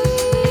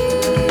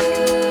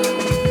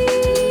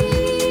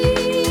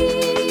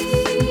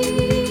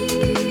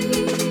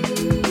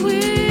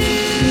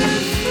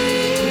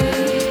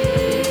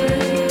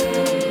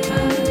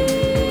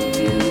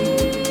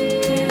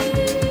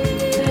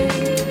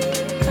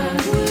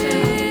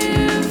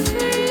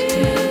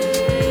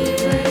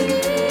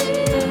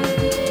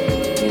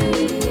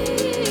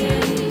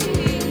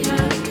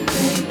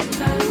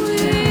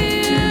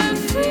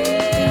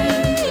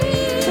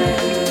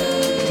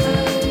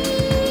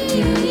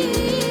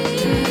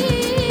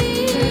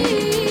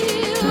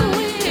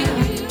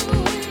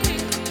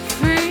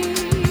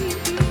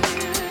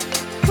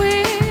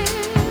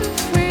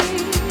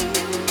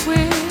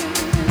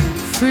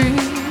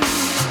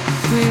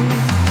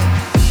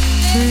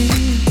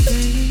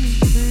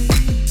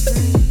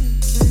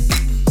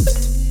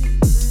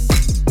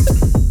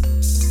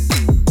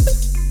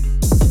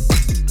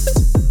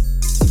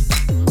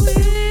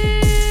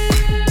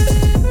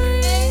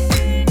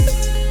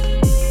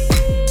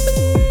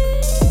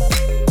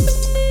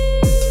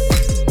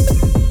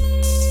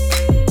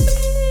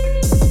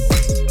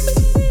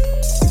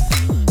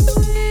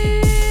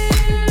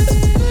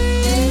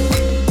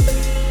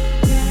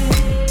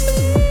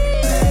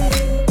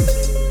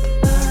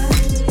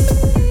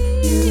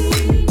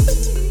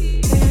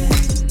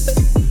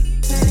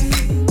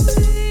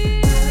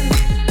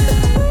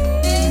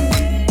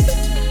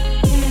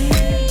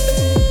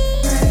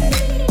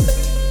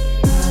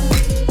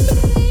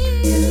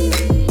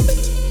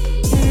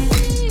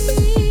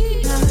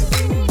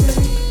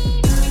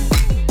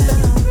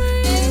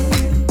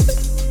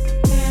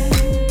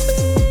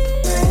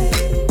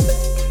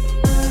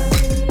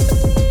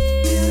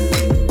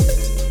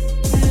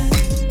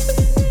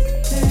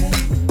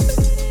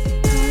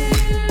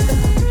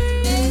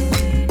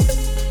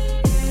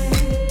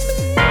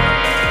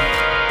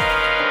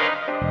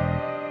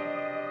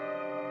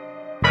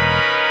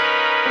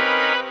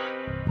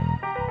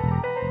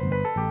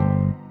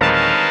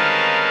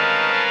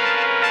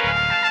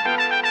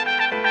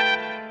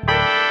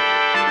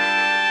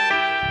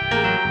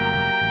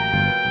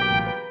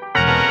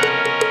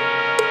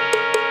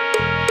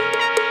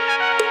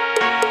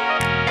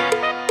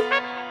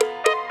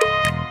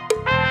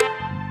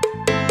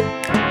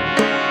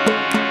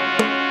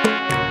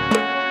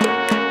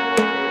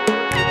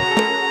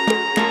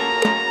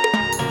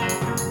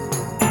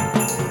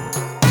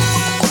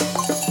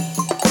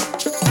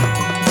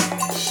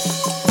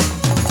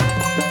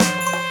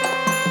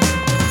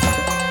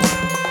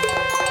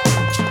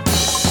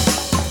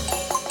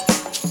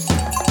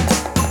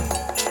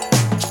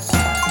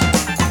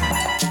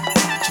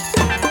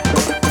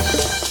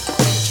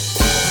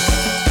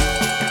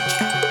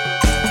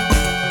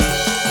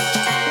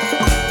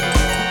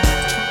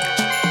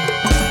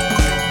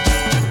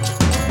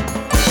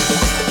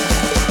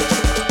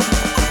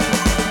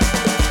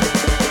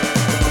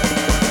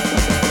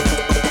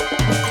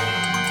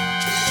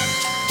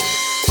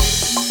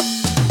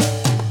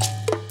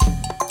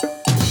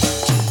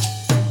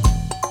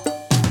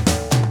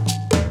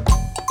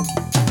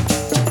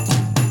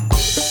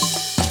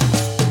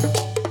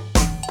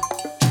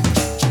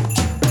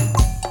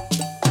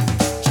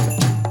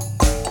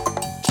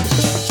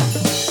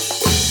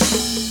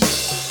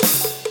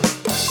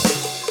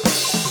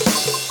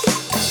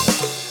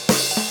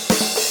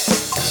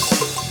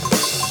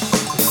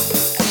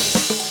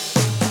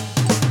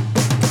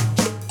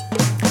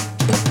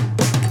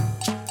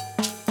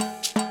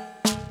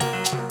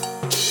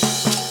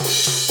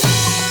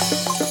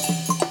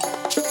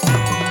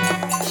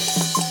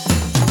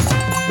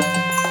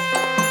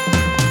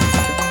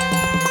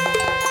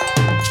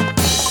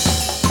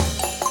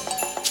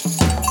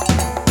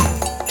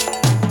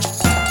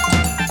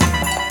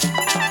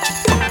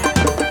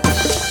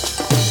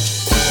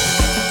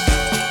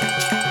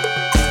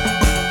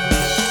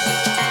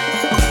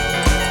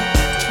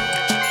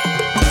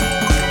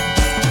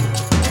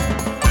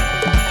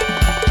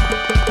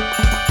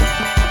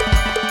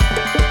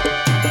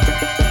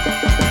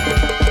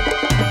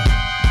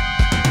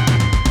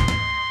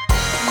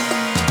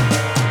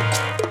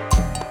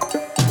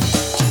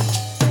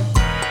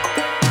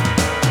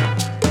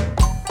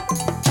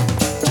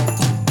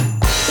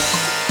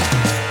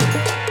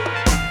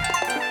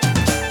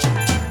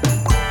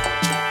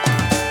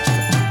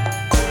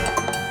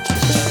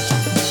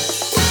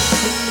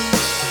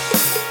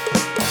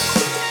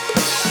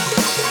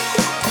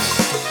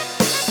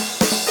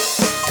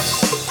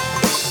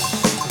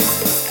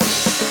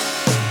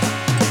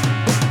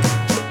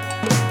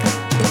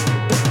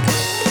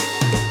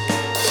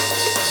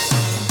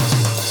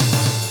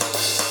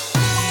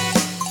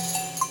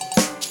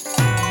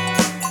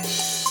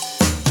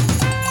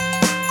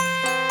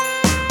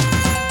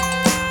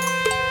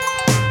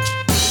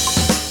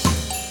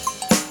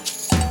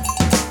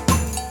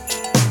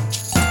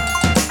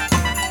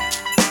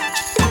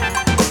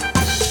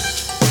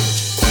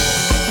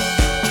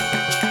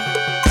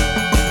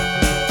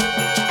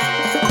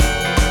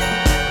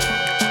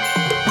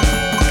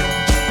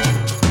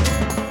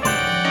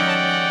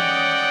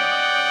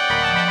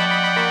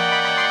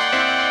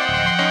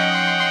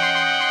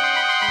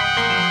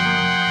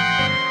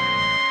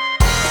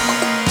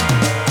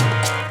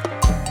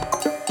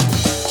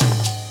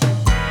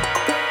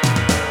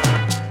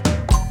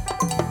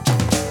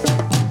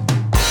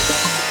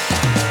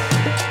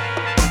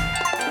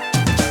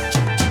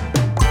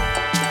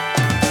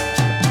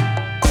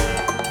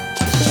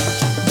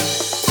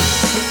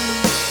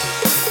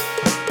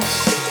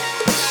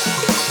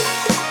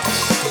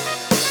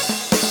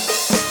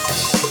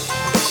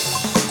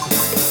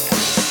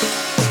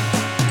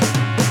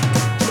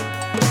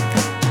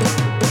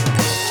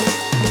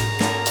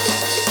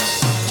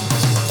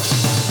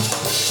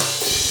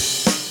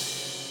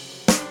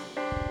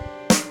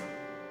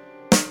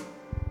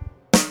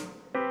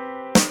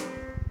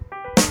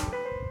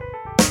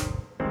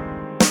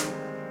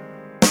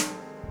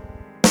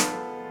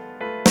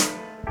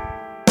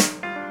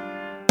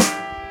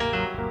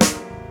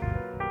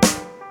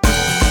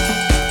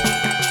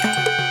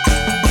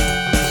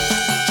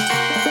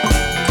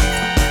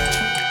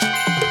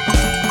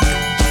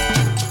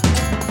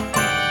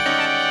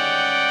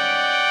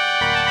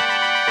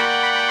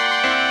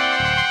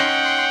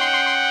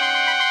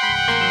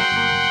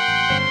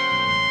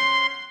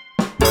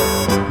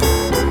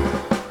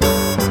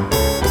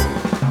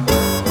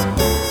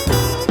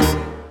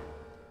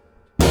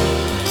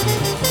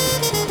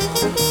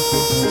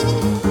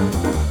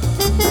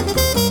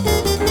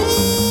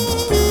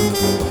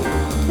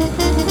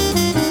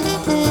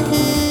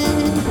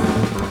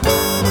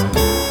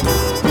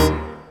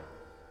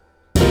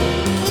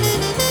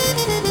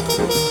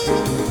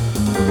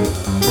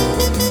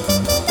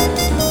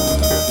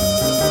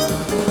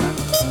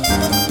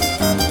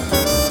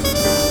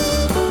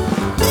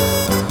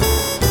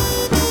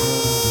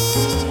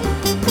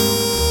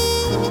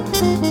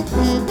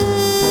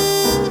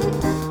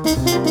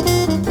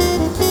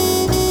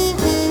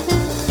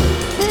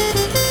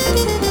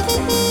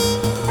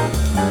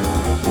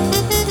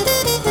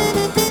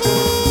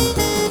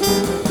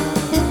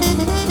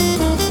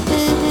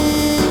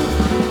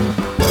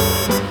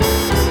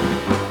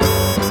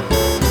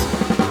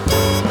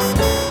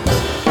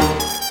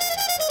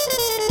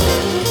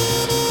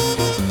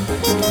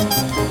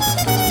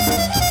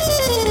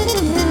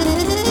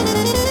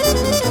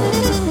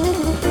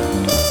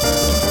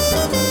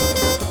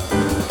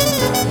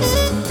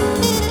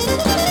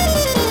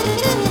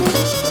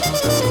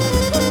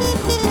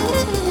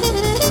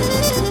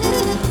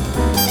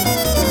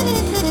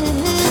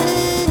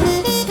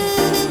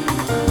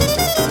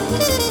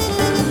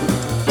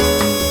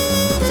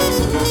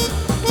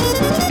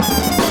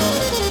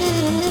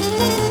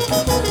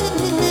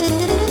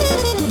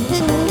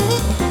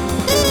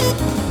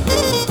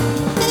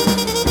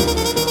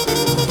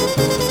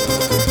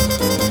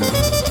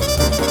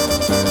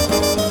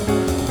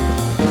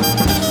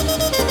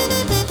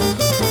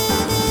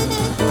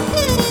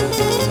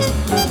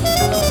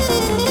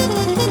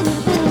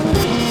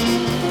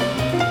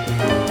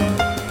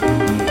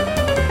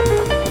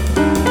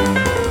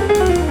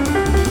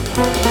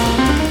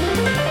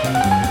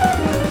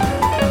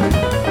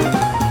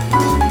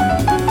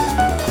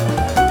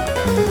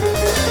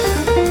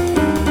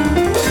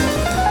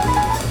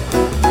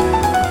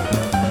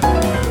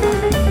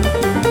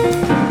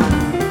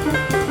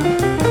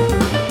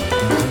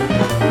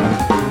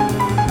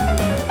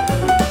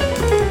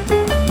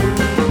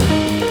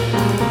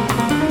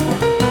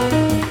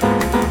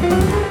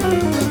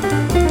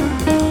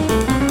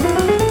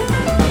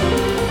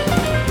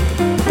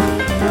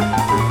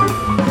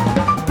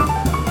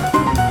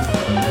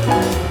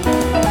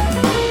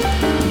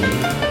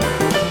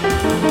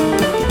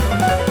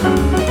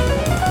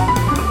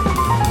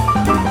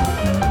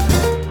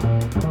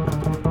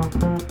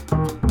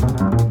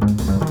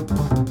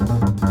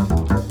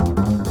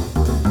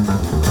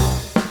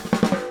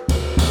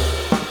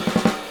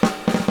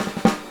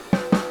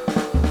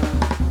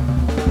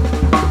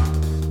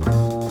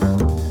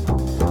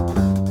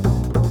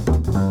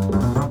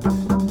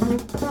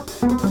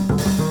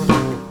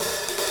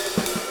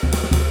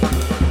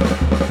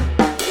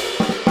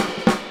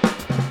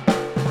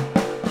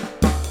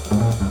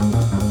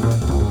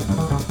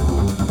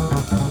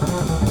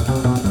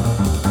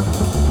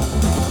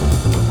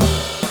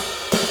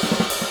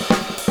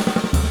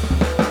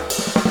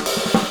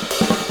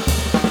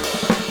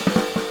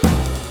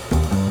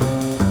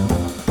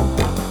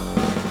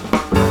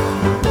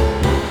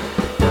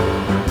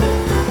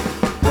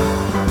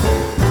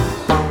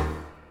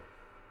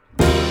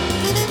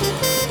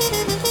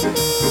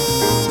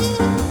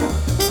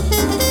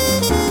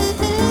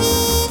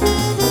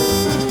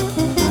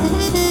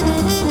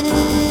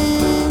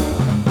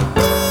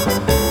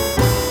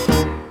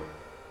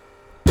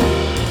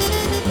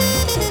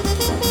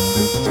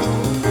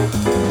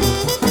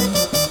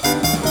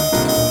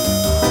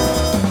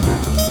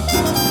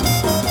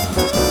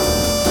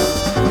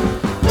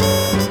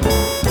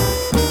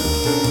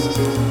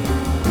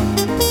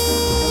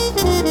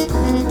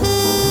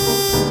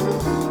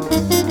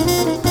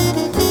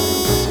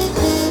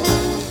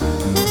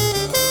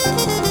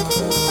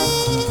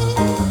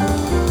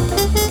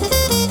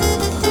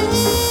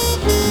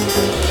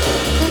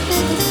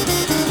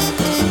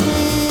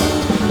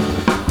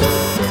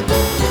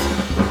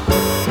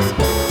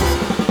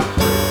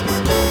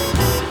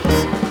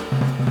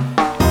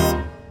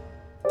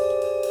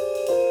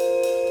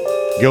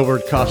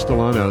 Albert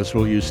Castellanos,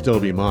 Will You Still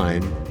Be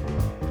Mine?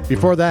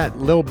 Before that,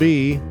 Lil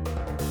B,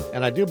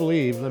 and I do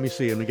believe, let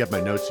me get my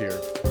notes here.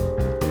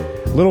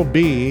 Lil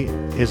B,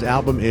 his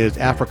album is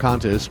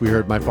Afrikantis. We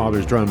heard My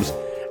Father's Drums,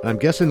 and I'm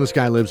guessing this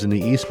guy lives in the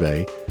East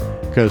Bay,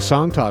 because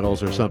song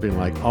titles are something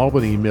like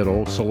Albany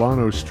Middle,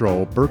 Solano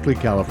Stroll, Berkeley,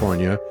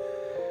 California,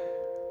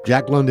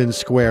 Jack London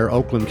Square,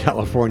 Oakland,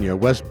 California,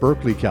 West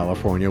Berkeley,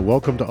 California,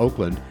 Welcome to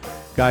Oakland.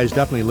 Guy's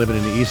definitely living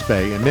in the East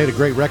Bay, and made a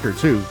great record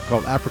too,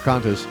 called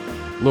Afrikantis,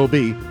 Lil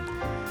B.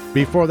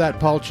 Before that,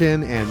 Paul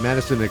Chin and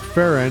Madison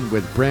McFerrin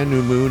with Brand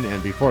New Moon,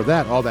 and before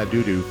that, All That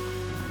Doo-Doo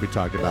we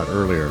talked about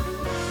earlier.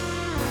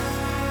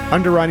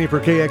 Underwriting for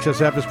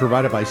KXSF is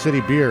provided by City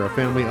Beer, a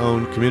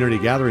family-owned community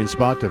gathering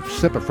spot to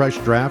sip a fresh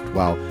draft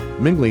while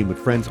mingling with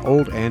friends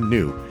old and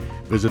new.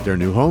 Visit their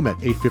new home at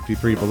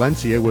 853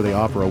 Valencia, where they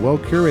offer a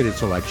well-curated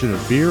selection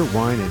of beer,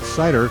 wine, and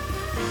cider,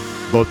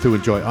 both to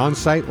enjoy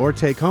on-site or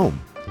take home.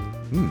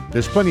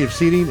 There's plenty of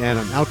seating and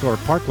an outdoor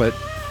parklet,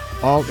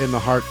 all in the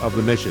heart of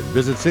the mission.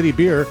 Visit City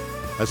Beer,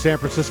 a San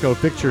Francisco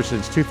fixture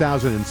since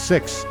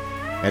 2006,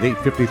 at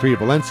 853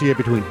 Valencia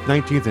between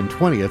 19th and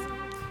 20th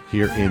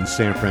here in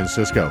San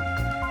Francisco.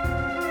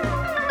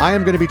 I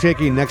am going to be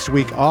taking next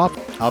week off.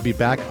 I'll be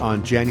back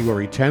on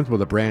January 10th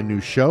with a brand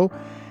new show.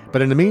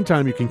 But in the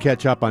meantime, you can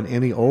catch up on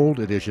any old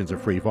editions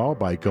of FreeFall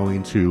by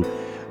going to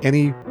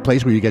any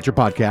place where you get your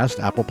podcast,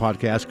 Apple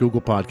Podcasts,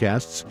 Google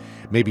Podcasts,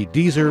 maybe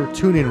Deezer,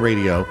 TuneIn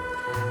Radio,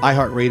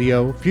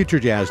 iHeartRadio,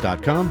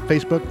 FutureJazz.com,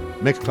 Facebook,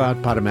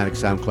 Mixcloud, Podomatic,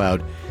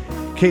 SoundCloud,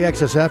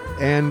 KXSF,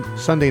 and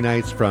Sunday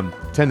nights from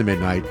 10 to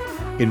midnight,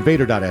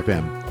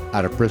 Invader.fm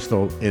out of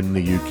Bristol in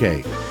the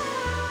UK.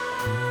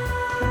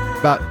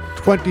 About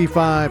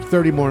 25,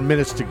 30 more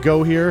minutes to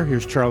go here.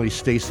 Here's Charlie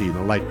Stacey,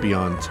 The Light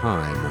Beyond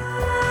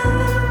Time.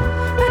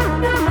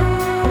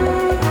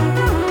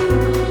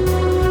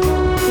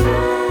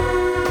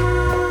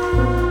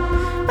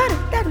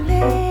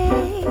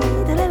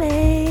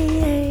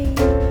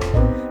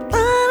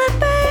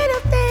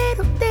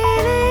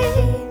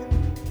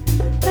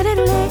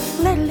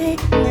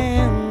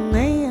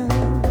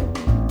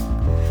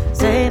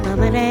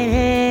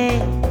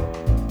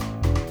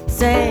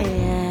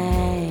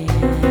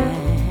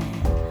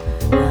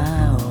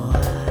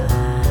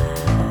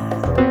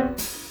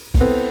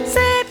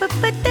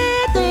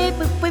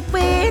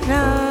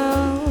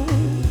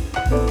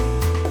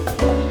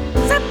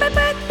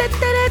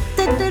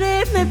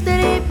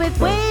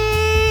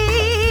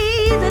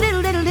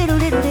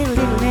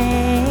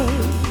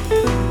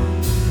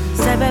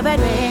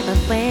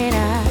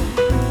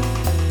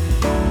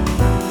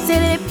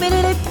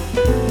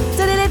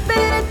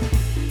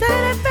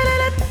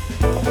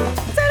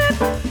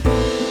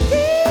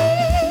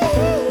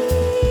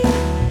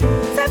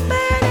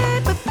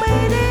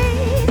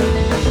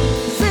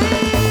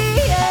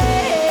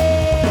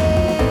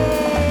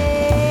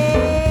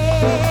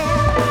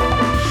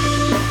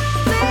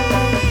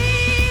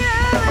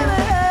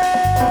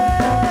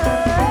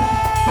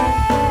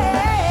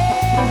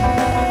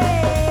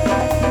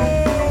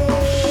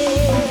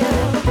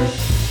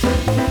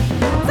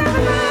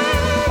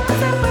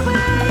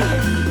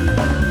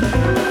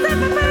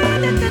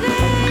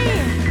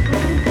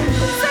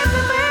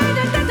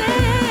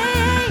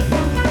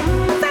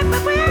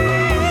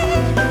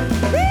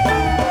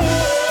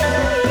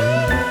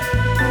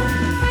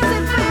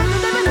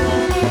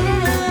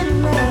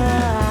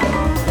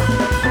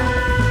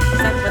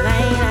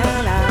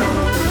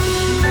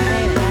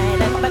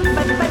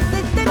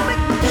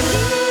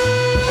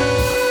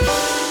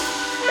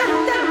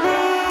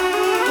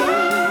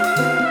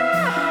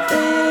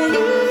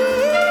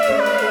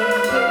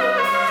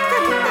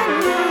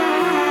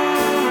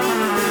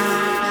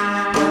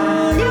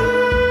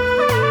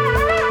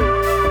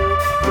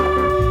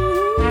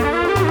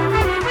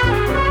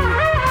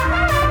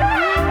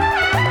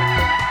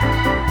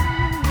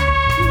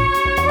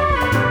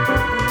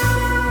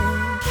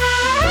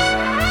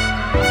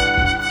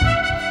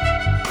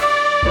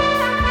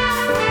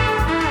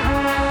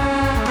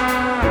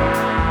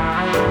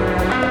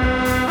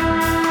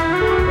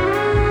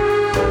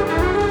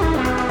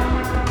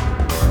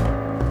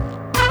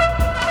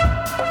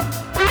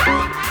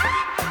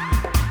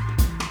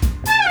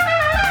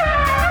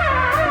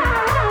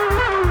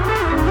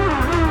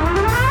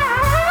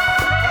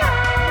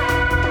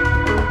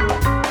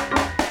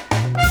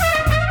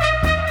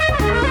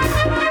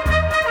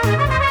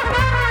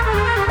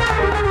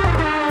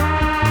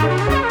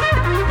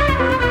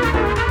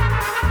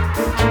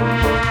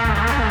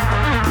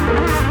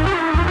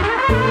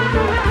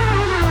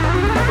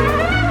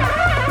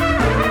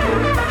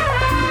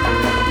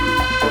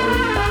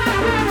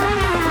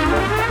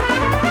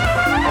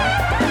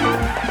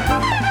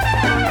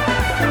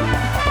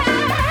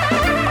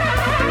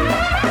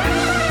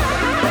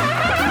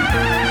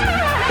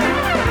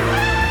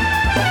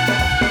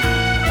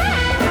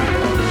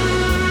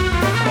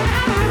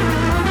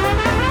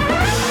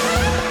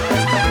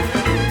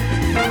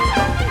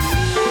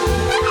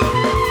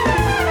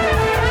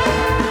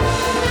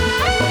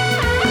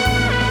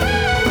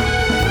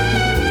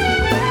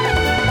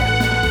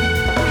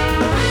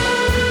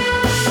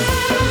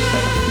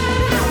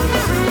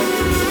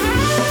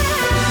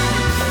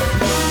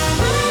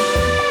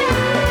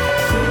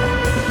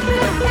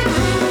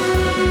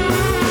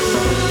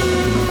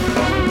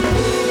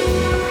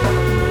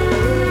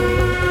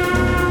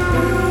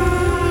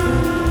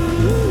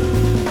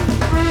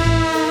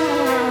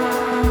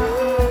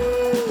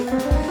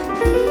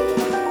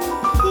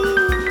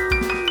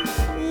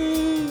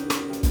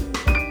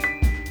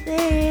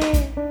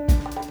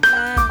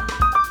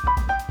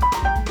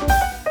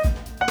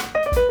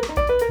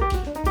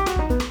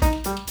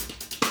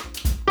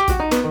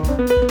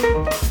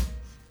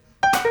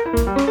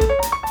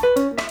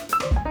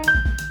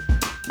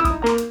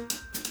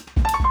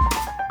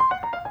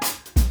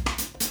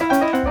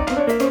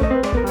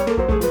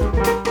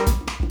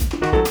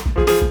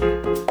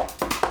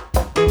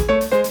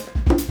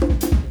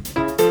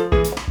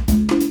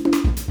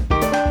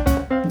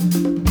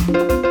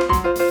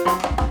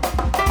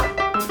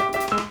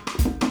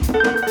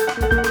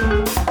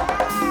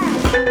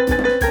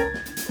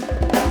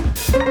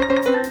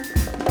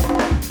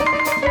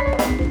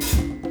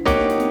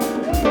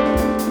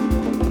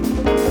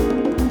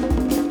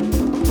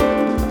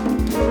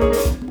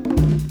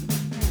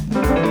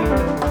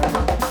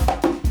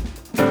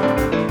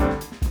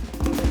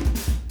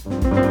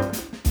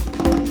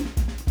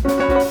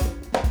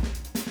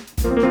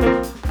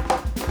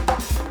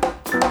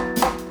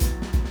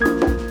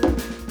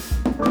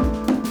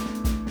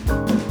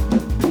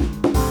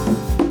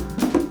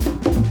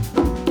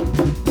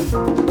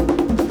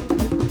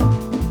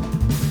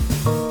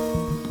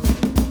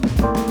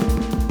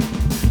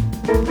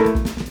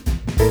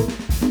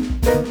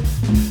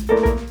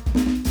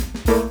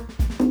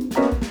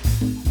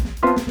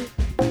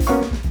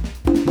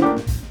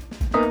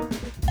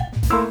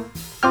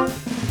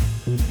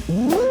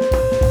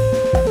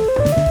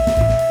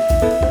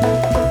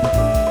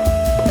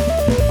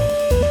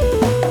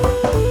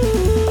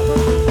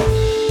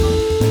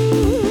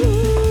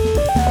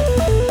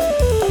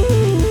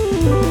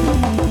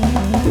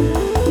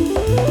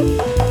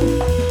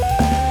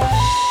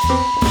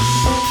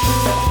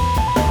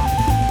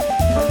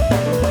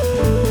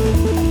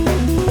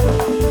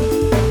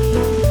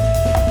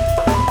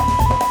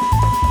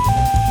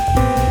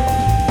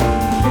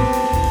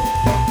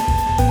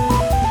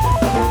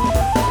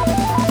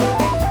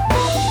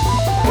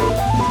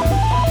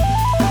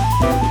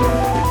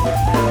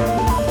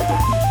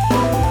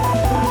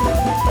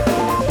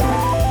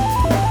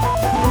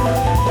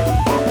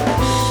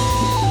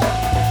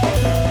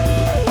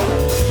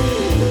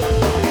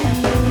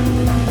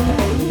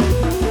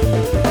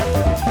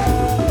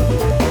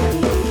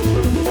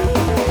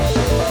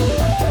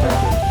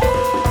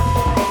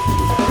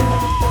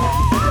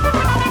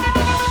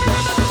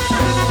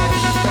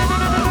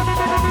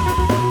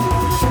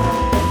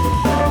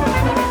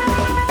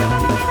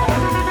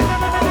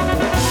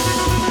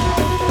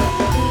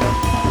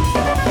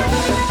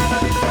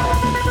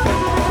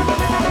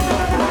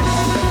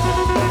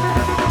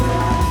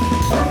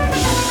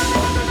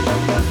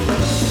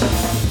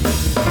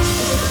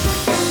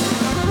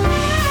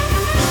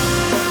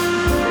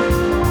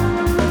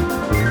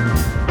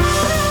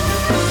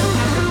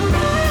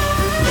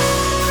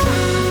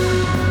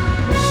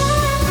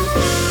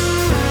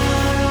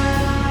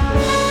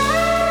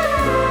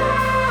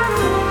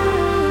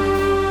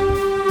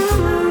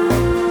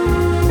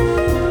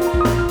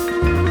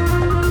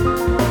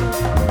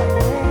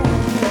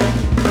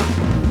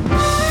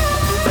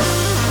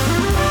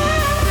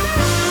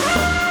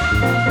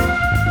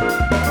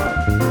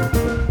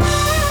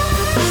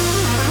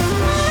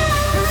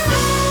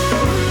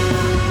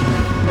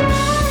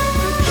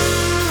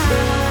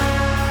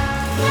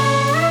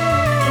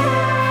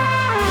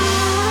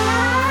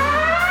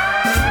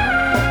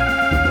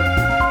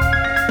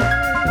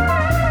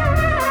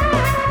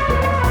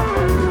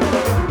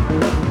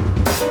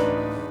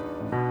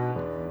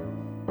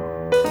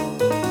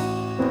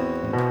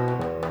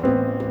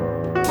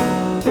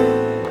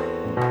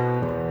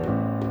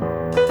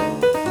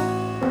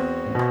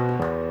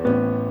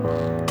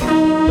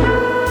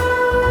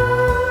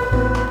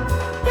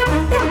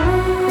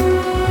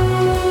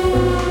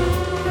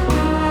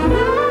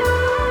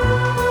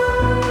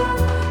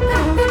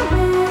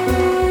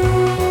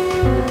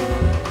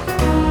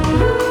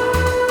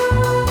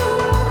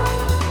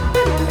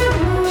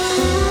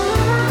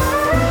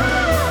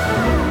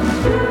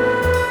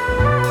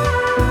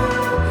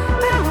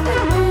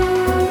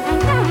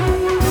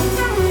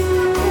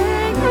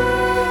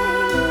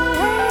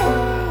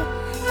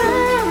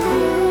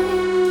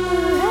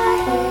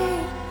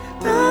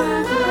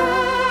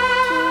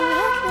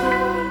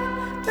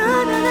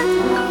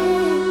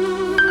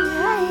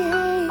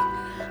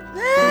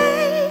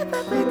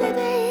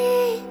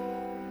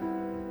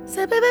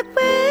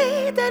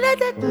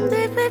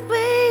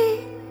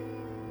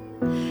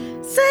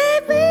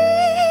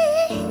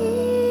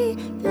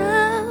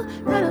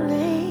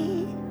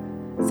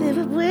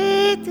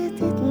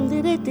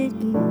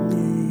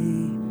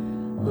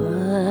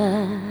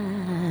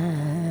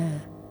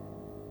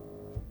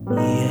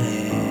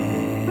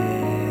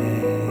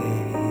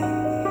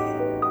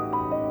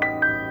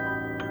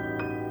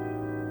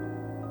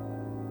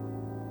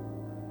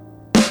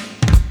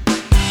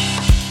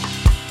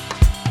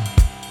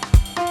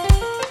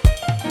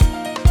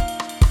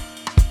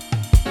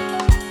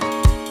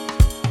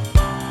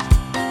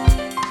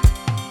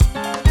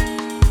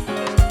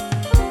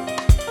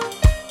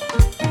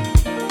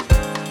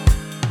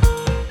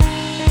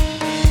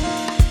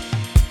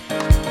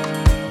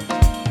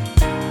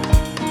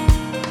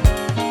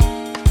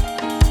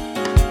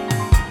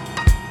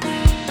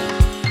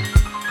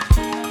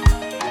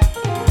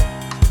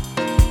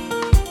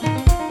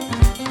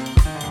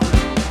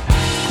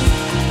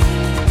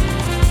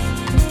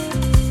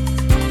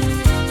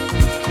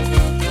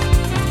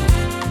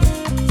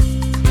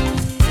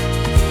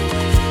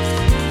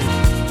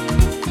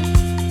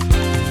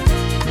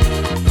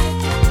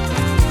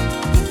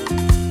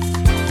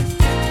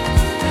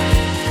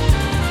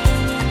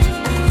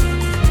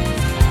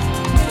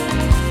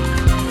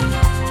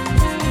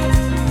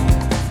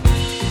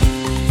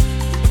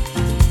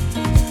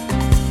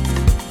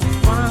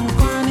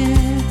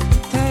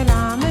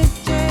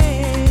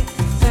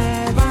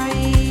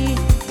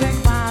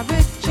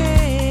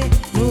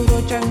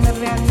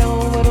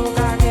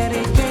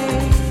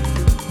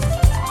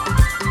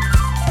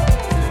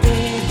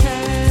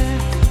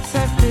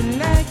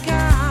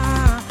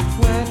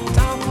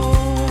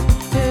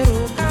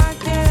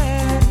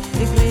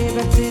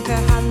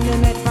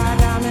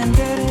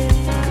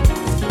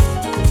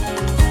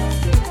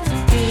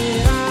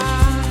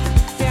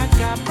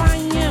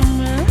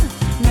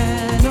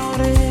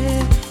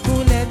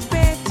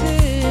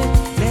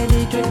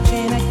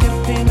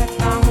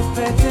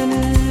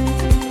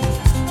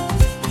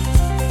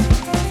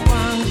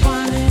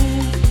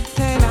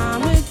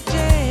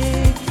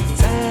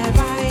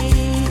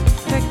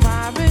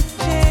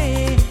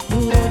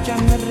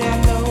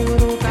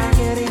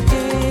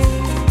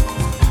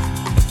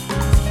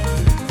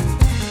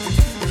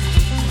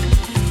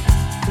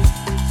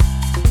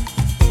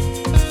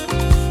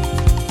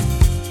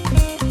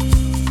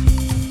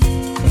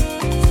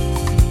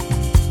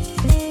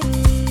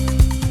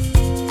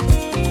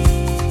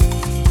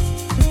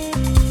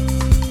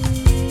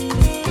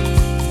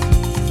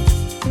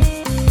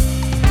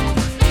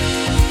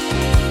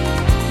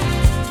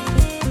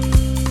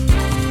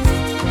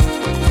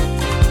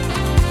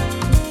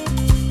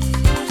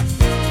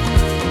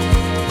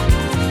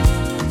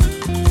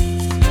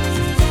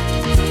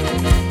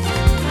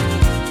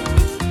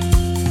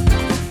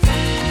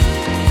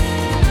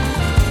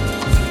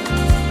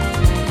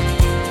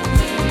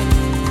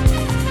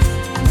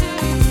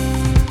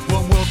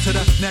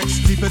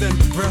 next, deeper than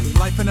breath,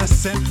 life and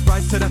ascent,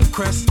 rise to the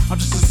crest. I'm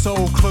just a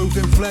soul clothed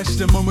in flesh,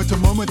 the moment to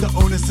moment the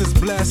onus is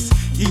blessed.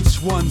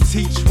 Each one,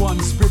 teach one,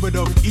 spirit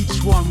of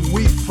each one,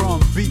 we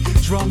from beat,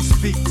 drum,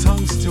 speak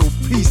tongues till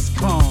peace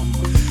come.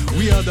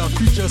 We are the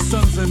future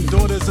sons and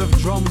daughters of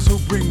drums who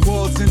bring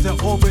worlds into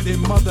orbit in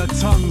mother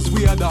tongues.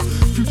 We are the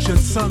future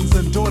sons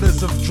and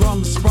daughters of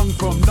drums sprung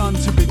from none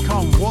to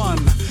become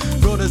one.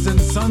 Daughters and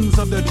sons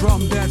of the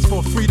drum dance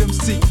for freedom,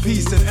 seek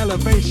peace and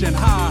elevation.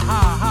 Ha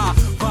ha ha,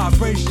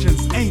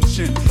 vibrations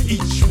ancient.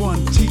 Each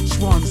one, teach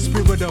one,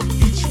 spirit of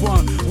each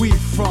one. We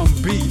from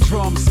beat,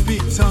 drum,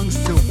 speak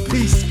tongues till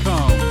peace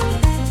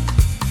come.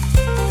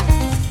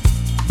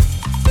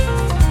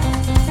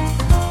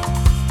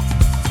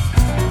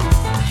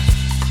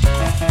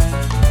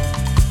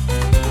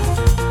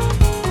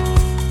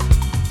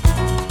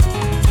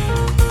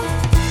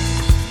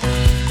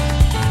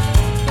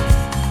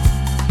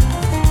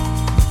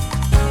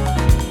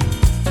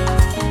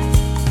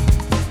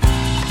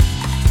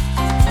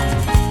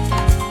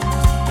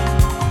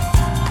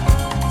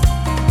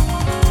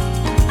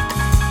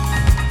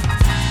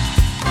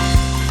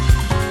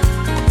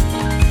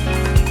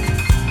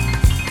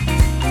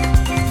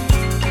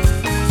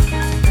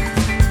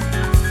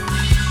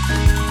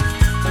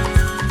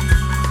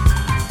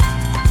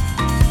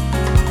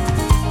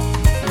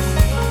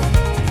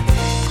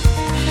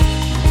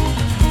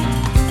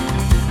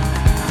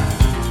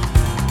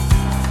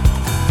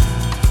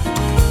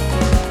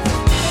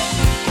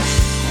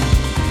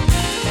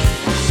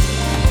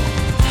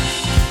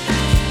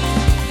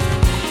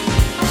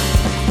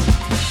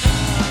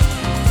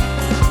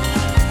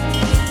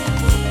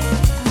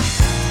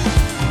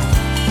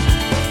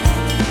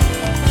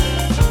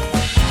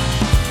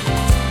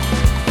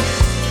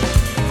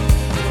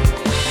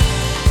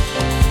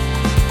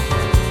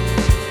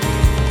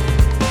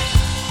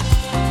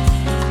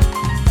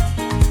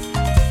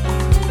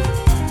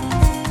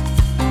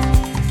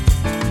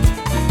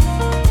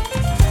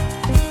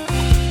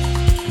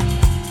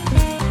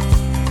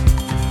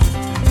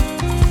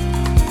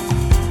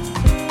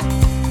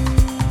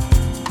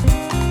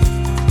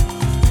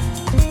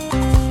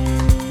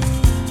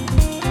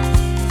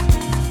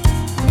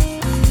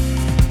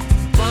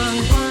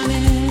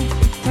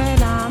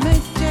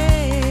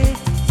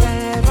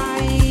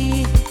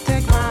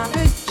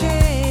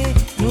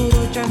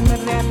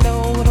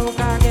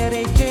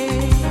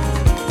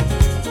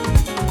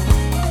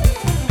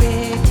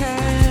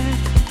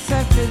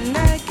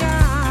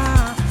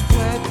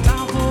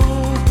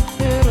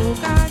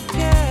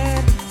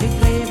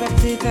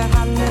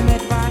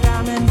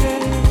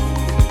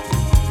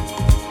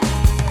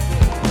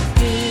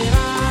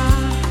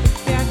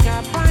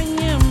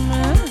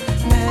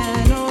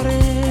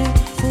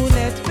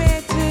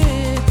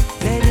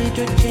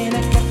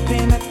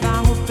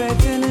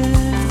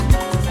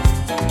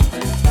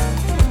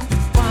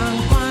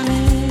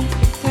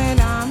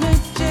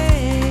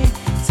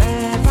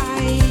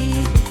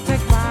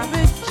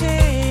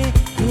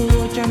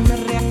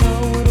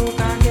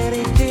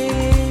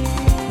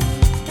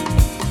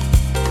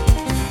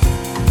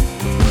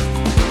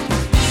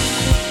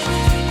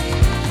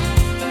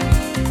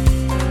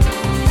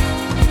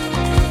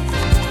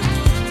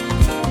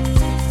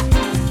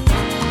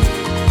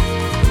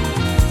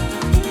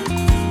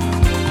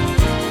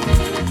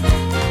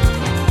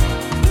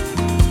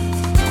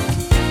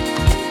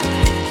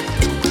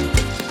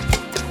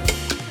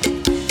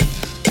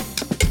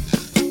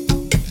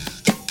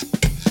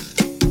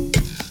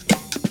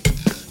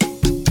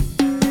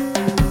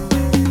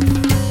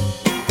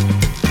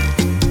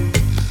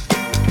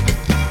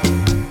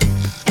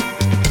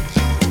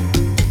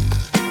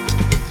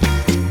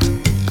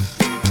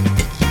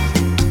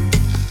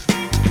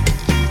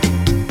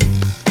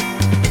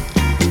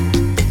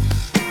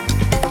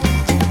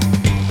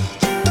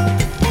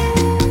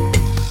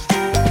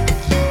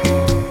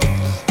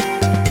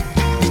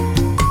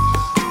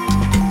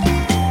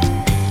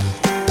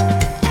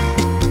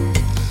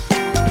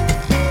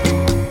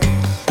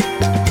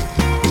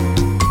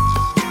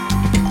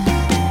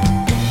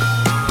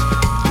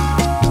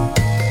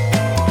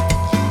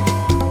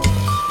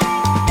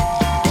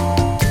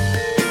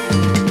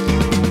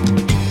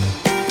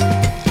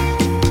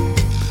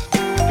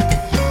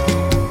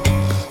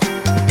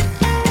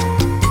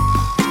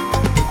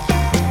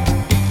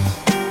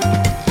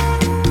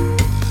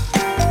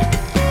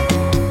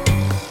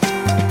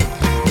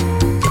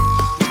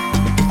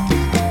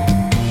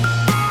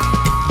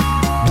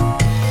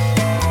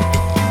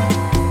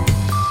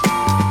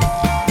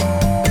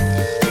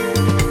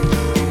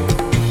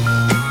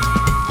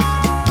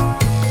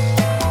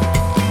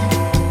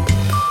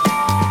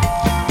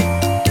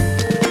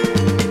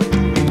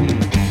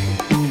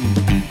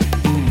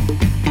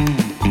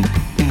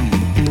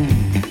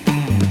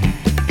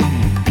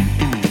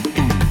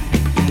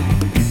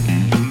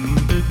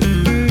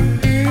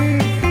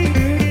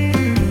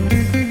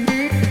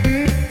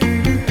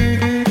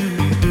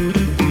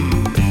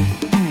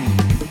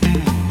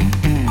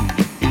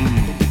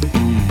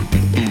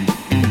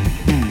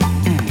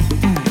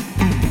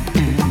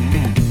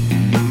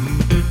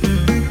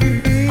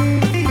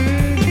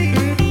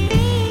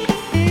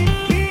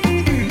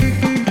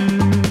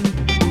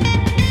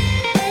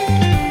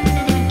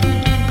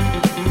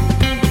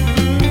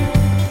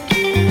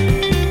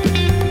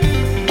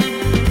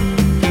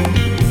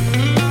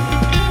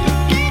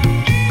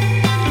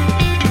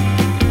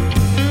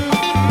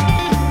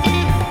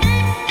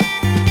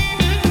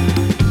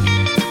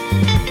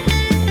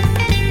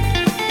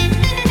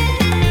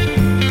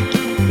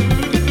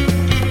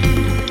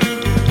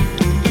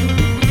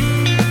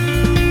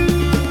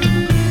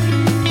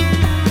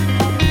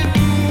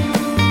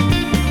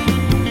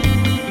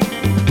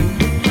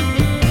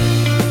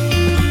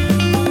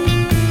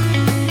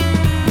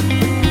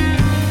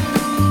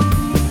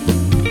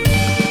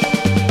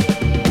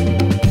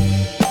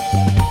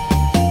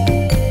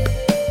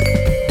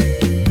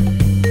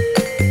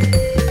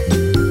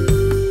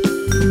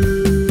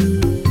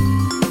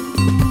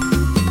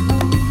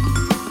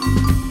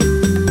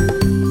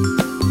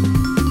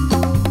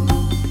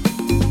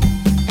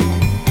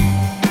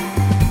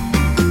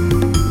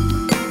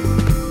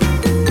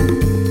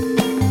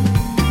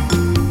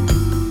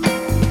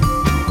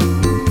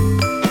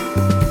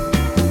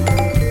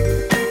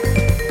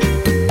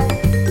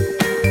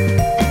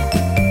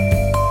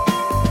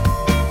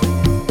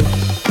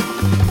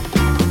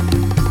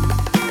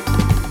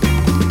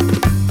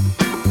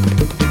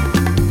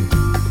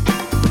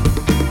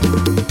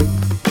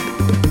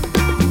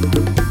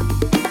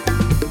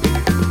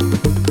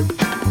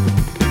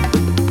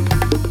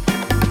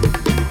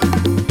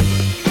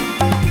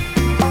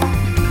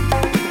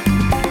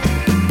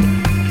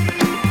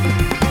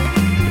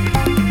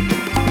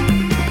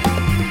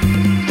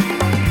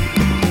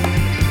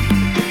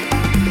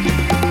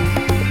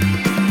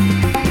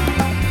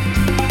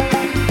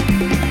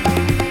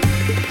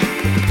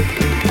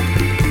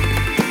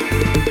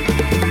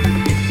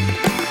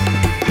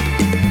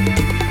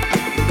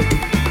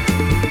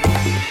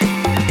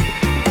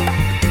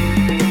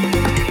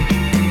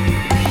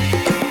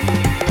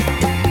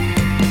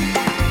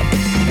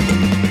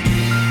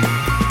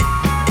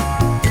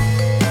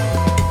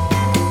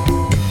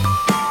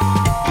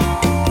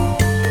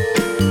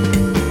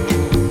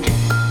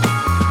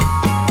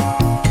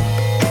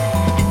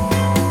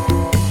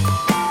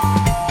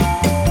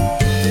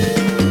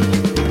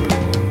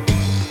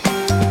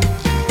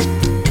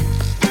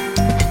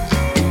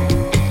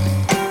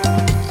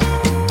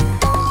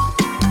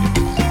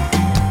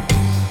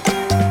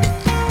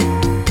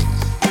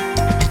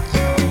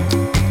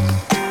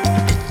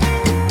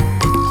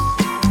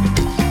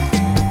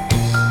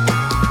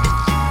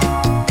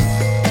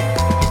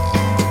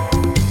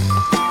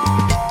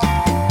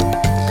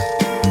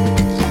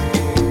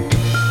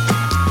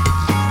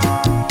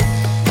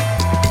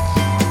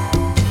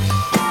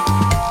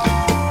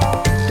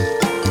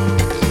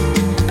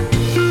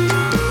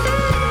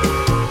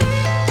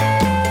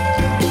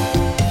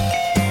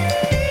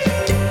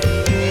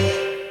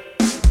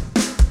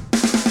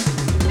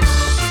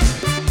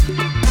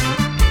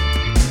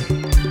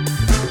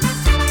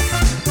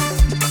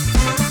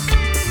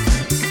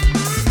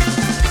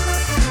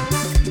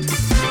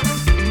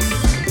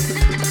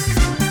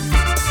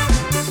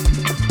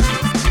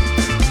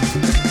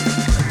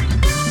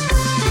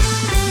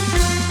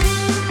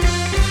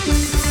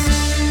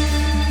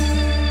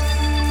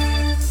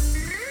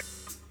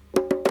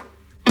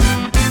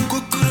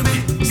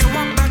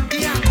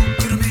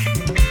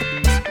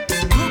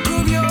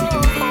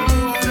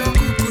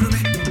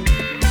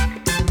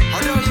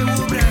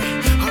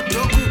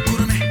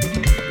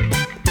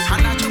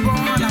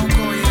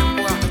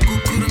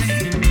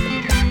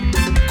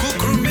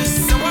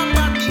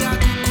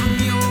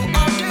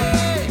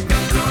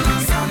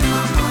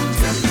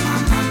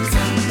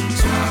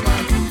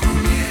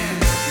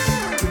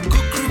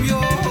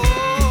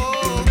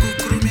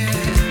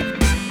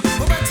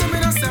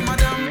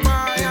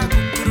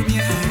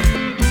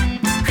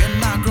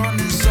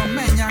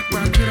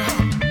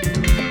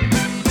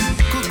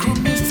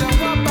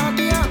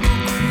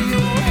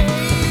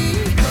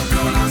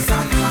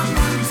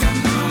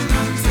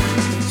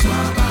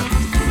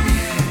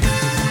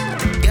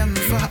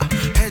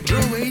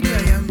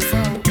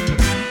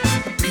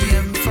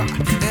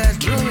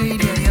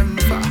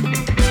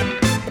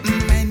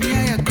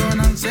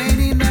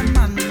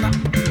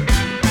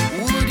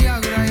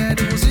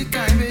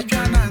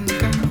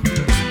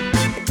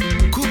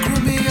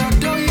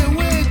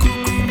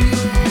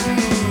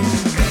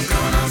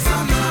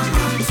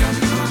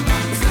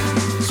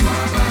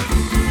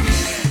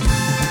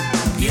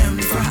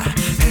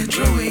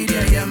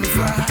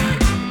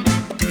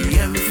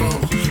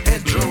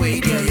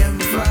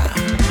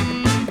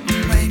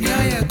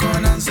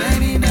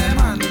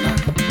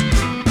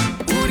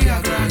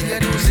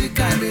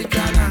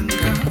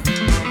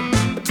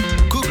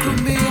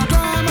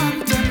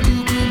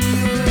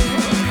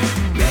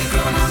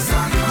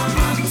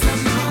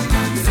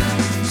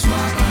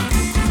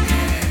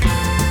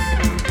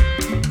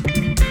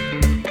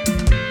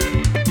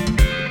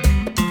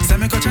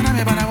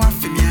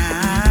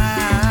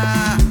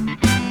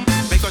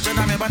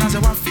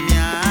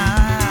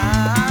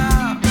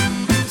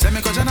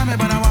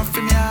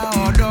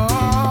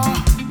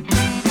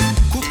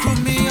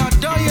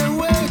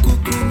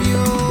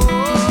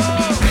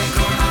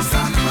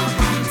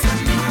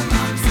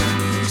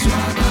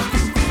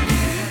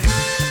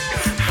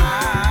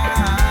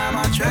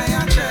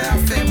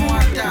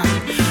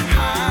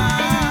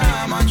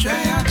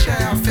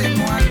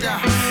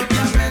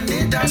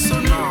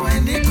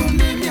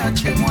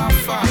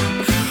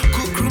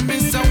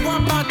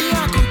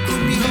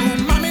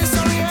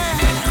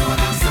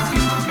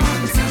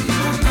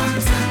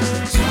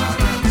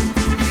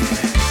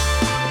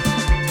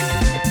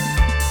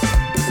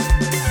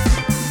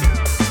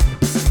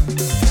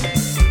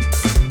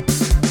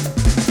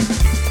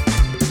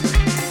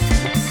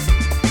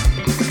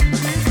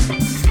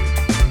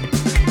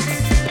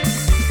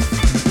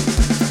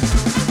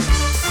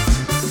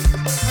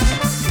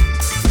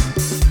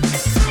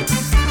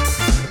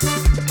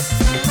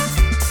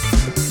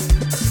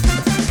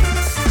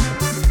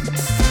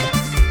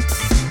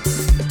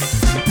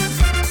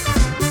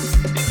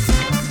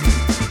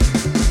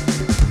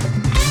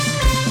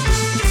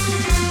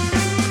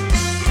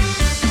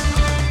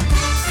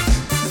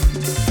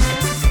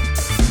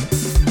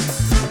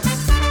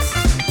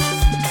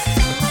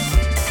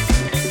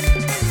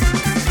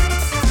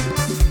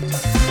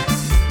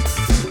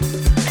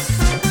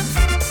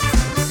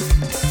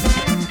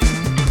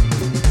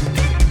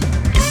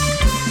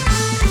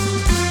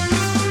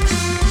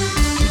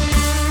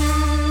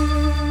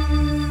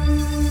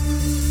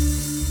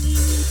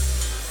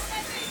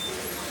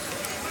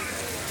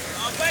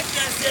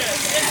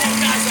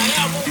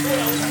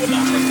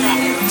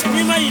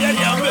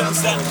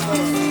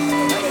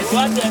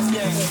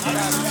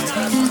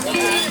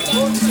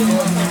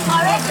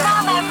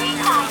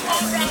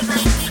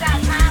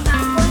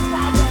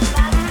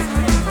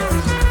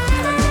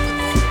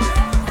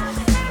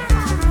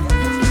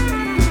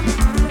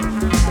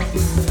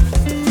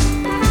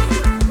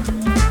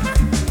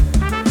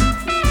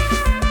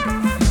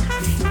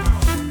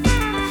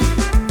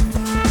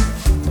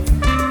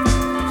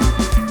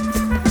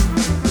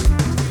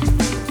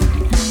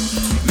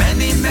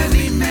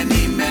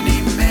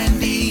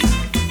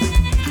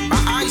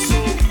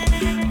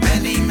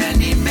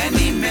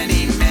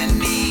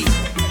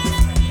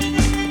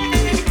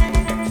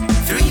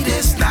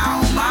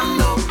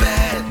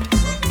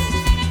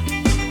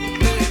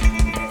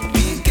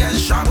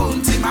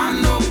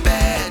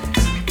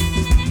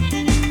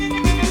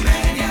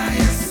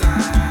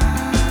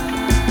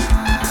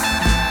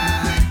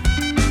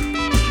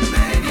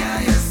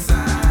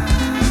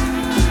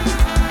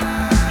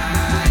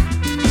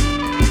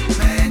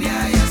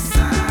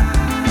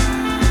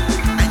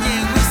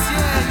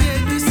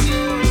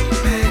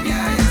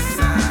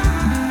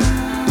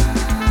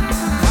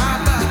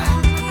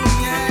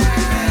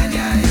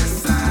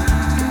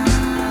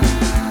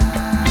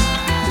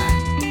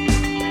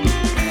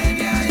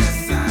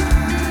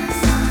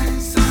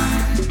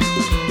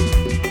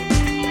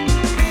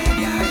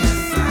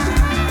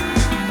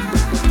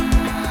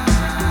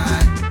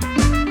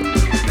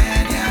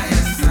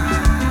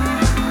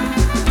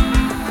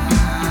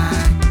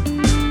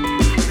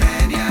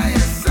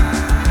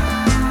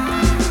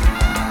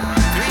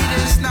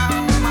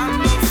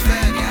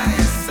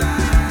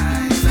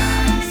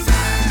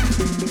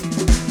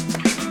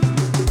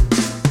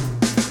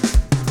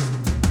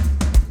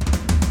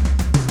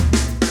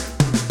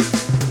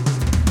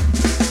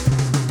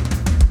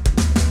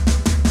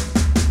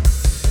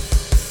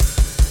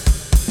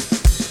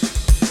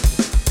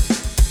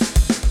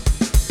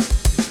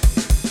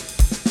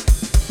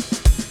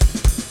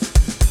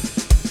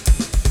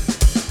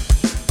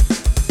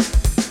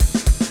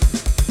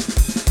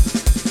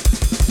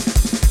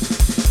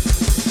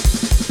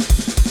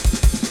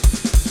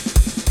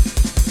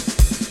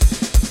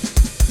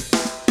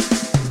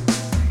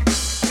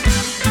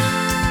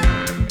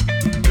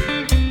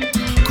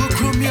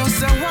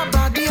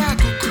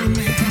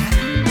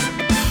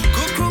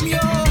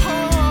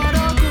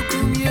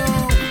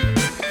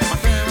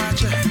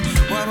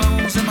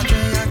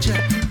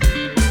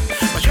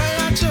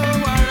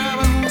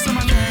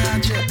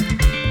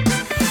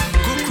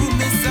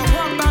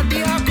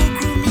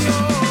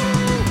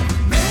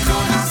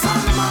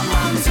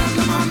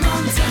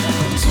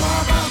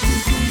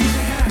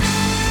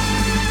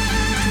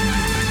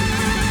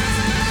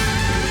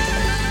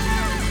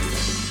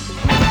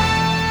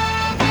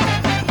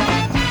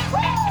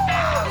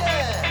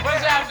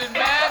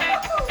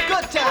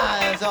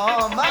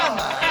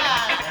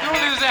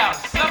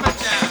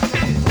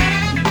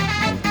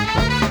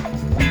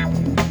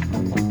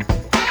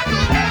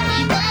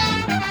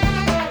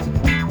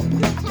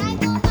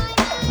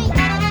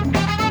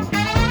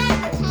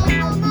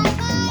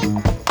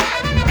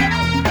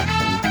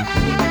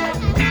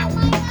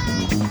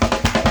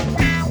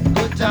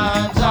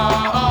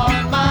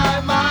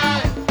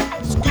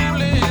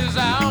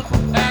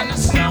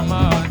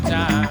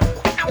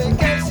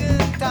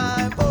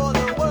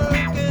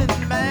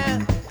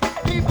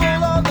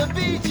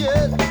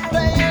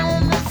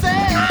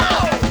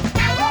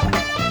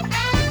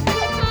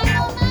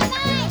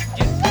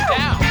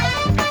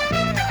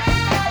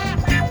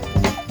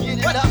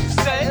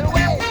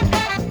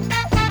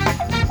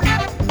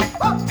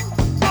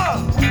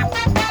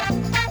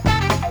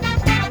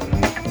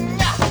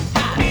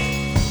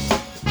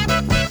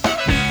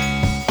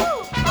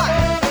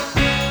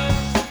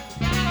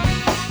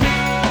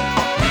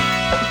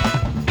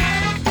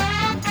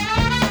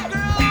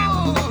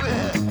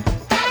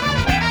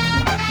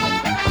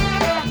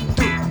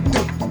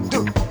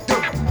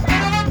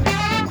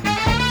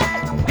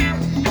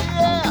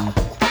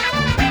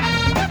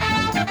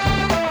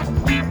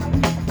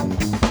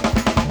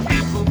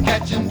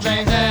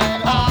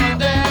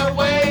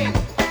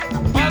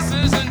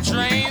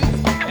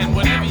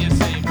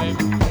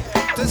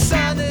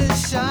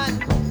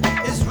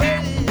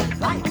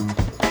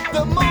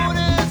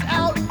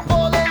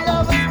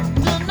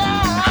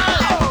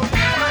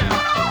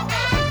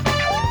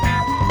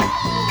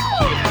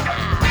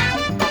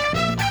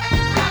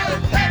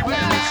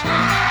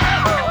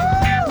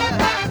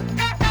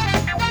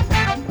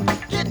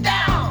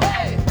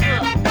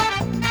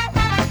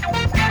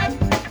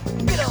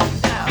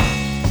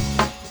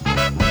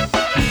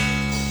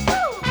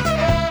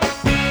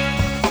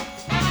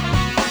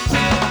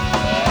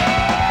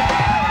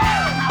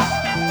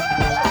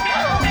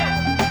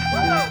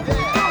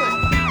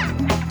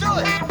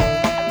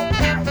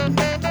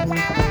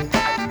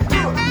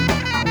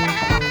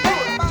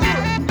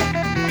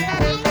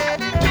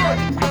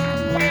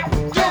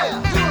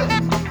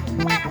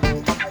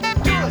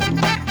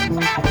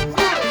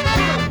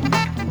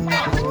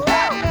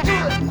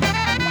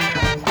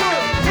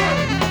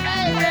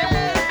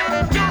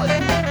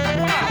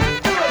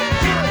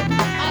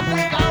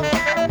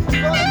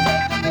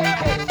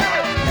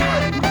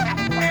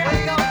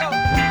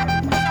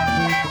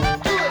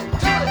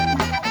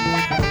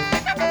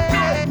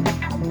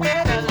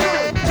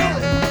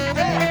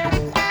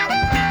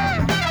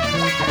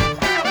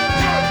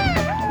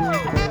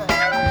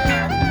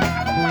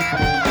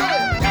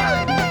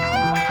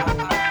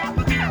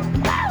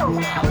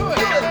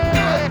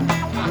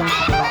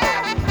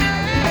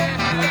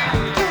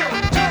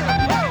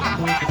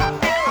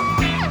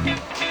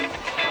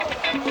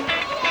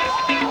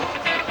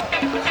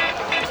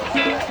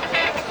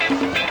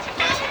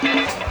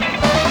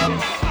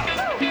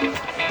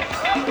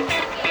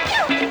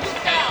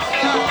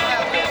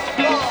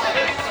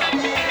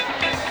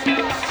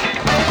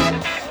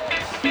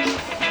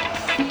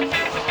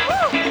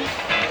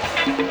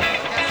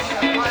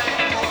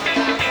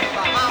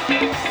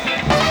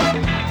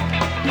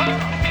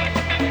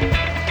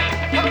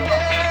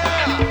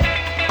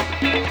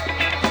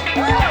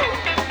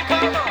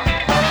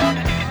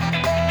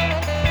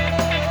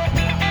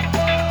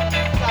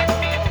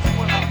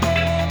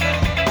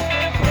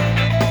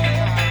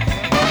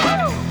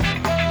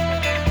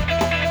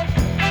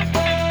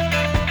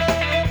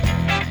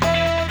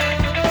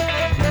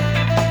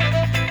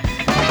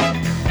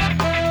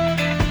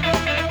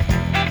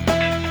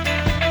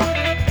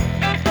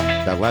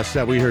 last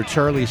set we heard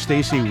Charlie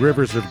Stacy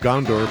Rivers of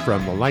Gondor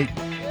from The Light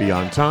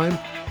Beyond Time.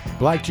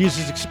 Black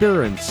Jesus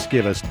Experience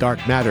give us Dark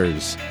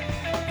Matters.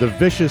 The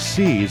Vicious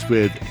Seas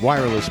with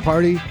Wireless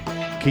Party.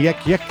 Kiek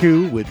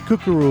Yeku with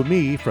Kukuru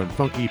Me from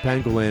Funky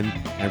Pangolin.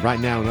 And right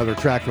now another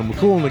track from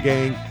Kool and the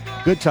Gang,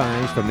 Good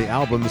Times from the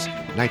albums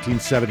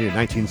 1970 and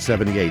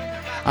 1978.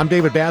 I'm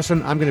David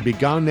Basson. I'm going to be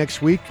gone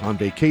next week on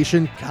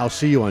vacation. I'll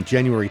see you on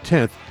January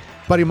 10th.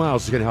 Buddy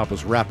Miles is going to help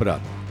us wrap it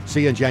up.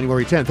 See you on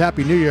January 10th.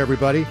 Happy New Year,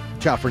 everybody.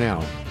 Ciao for now.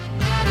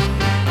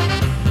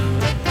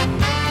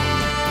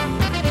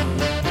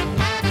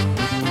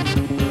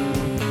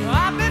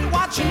 I've been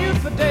watching you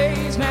for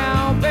days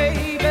now,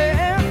 baby.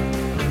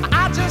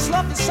 I just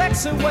love the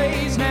sexy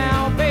ways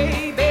now,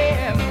 baby.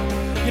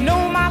 You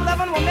know my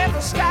loving will never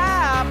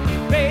stop,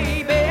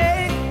 baby.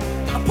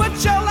 I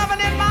put your loving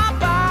in my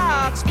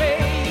box,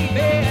 baby.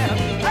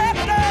 Wrap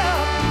it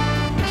up,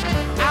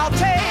 I'll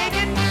take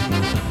it.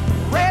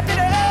 Wrap it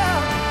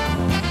up,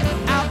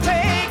 I'll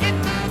take it.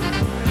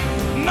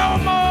 No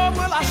more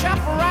will I shop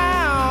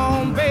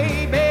around,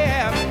 baby.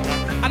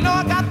 I know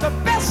I got the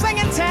best thing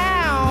in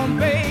town,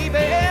 baby.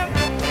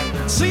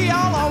 See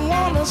all I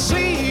wanna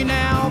see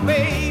now,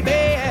 baby.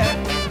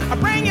 I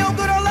bring your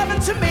good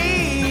loving to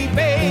me,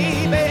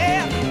 baby.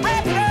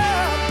 Wrap it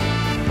up,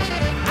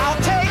 I'll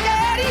take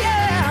it,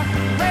 yeah.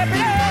 Wrap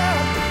it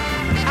up,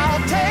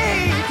 I'll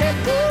take it,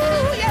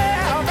 ooh,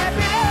 yeah. Wrap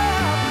it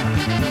up,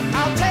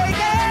 I'll take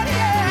it,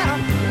 yeah.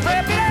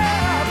 Wrap it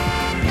up,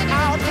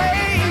 I'll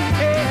take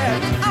it,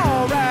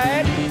 all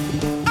right.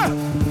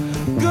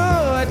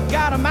 Good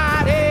God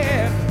Almighty,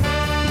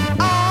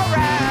 all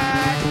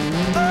right.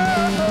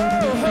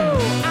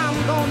 I'm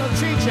gonna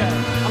treat you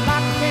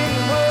like a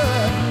candy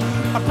word.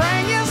 I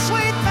bring you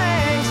sweet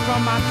things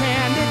from my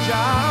candy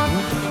jar.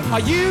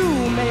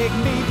 You make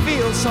me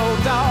feel so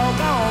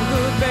doggone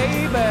good,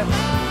 baby.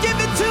 Give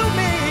it to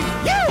me,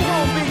 you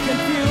won't be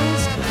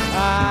confused.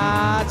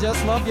 I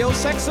just love your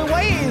sexy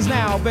ways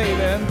now,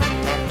 baby.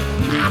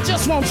 I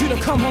just want you to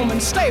come home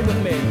and stay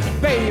with me,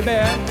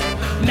 baby.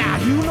 Now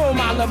you know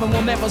my loving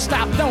will never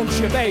stop, don't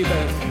you, baby?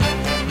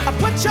 I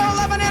put your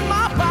loving in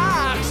my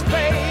box,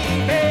 baby.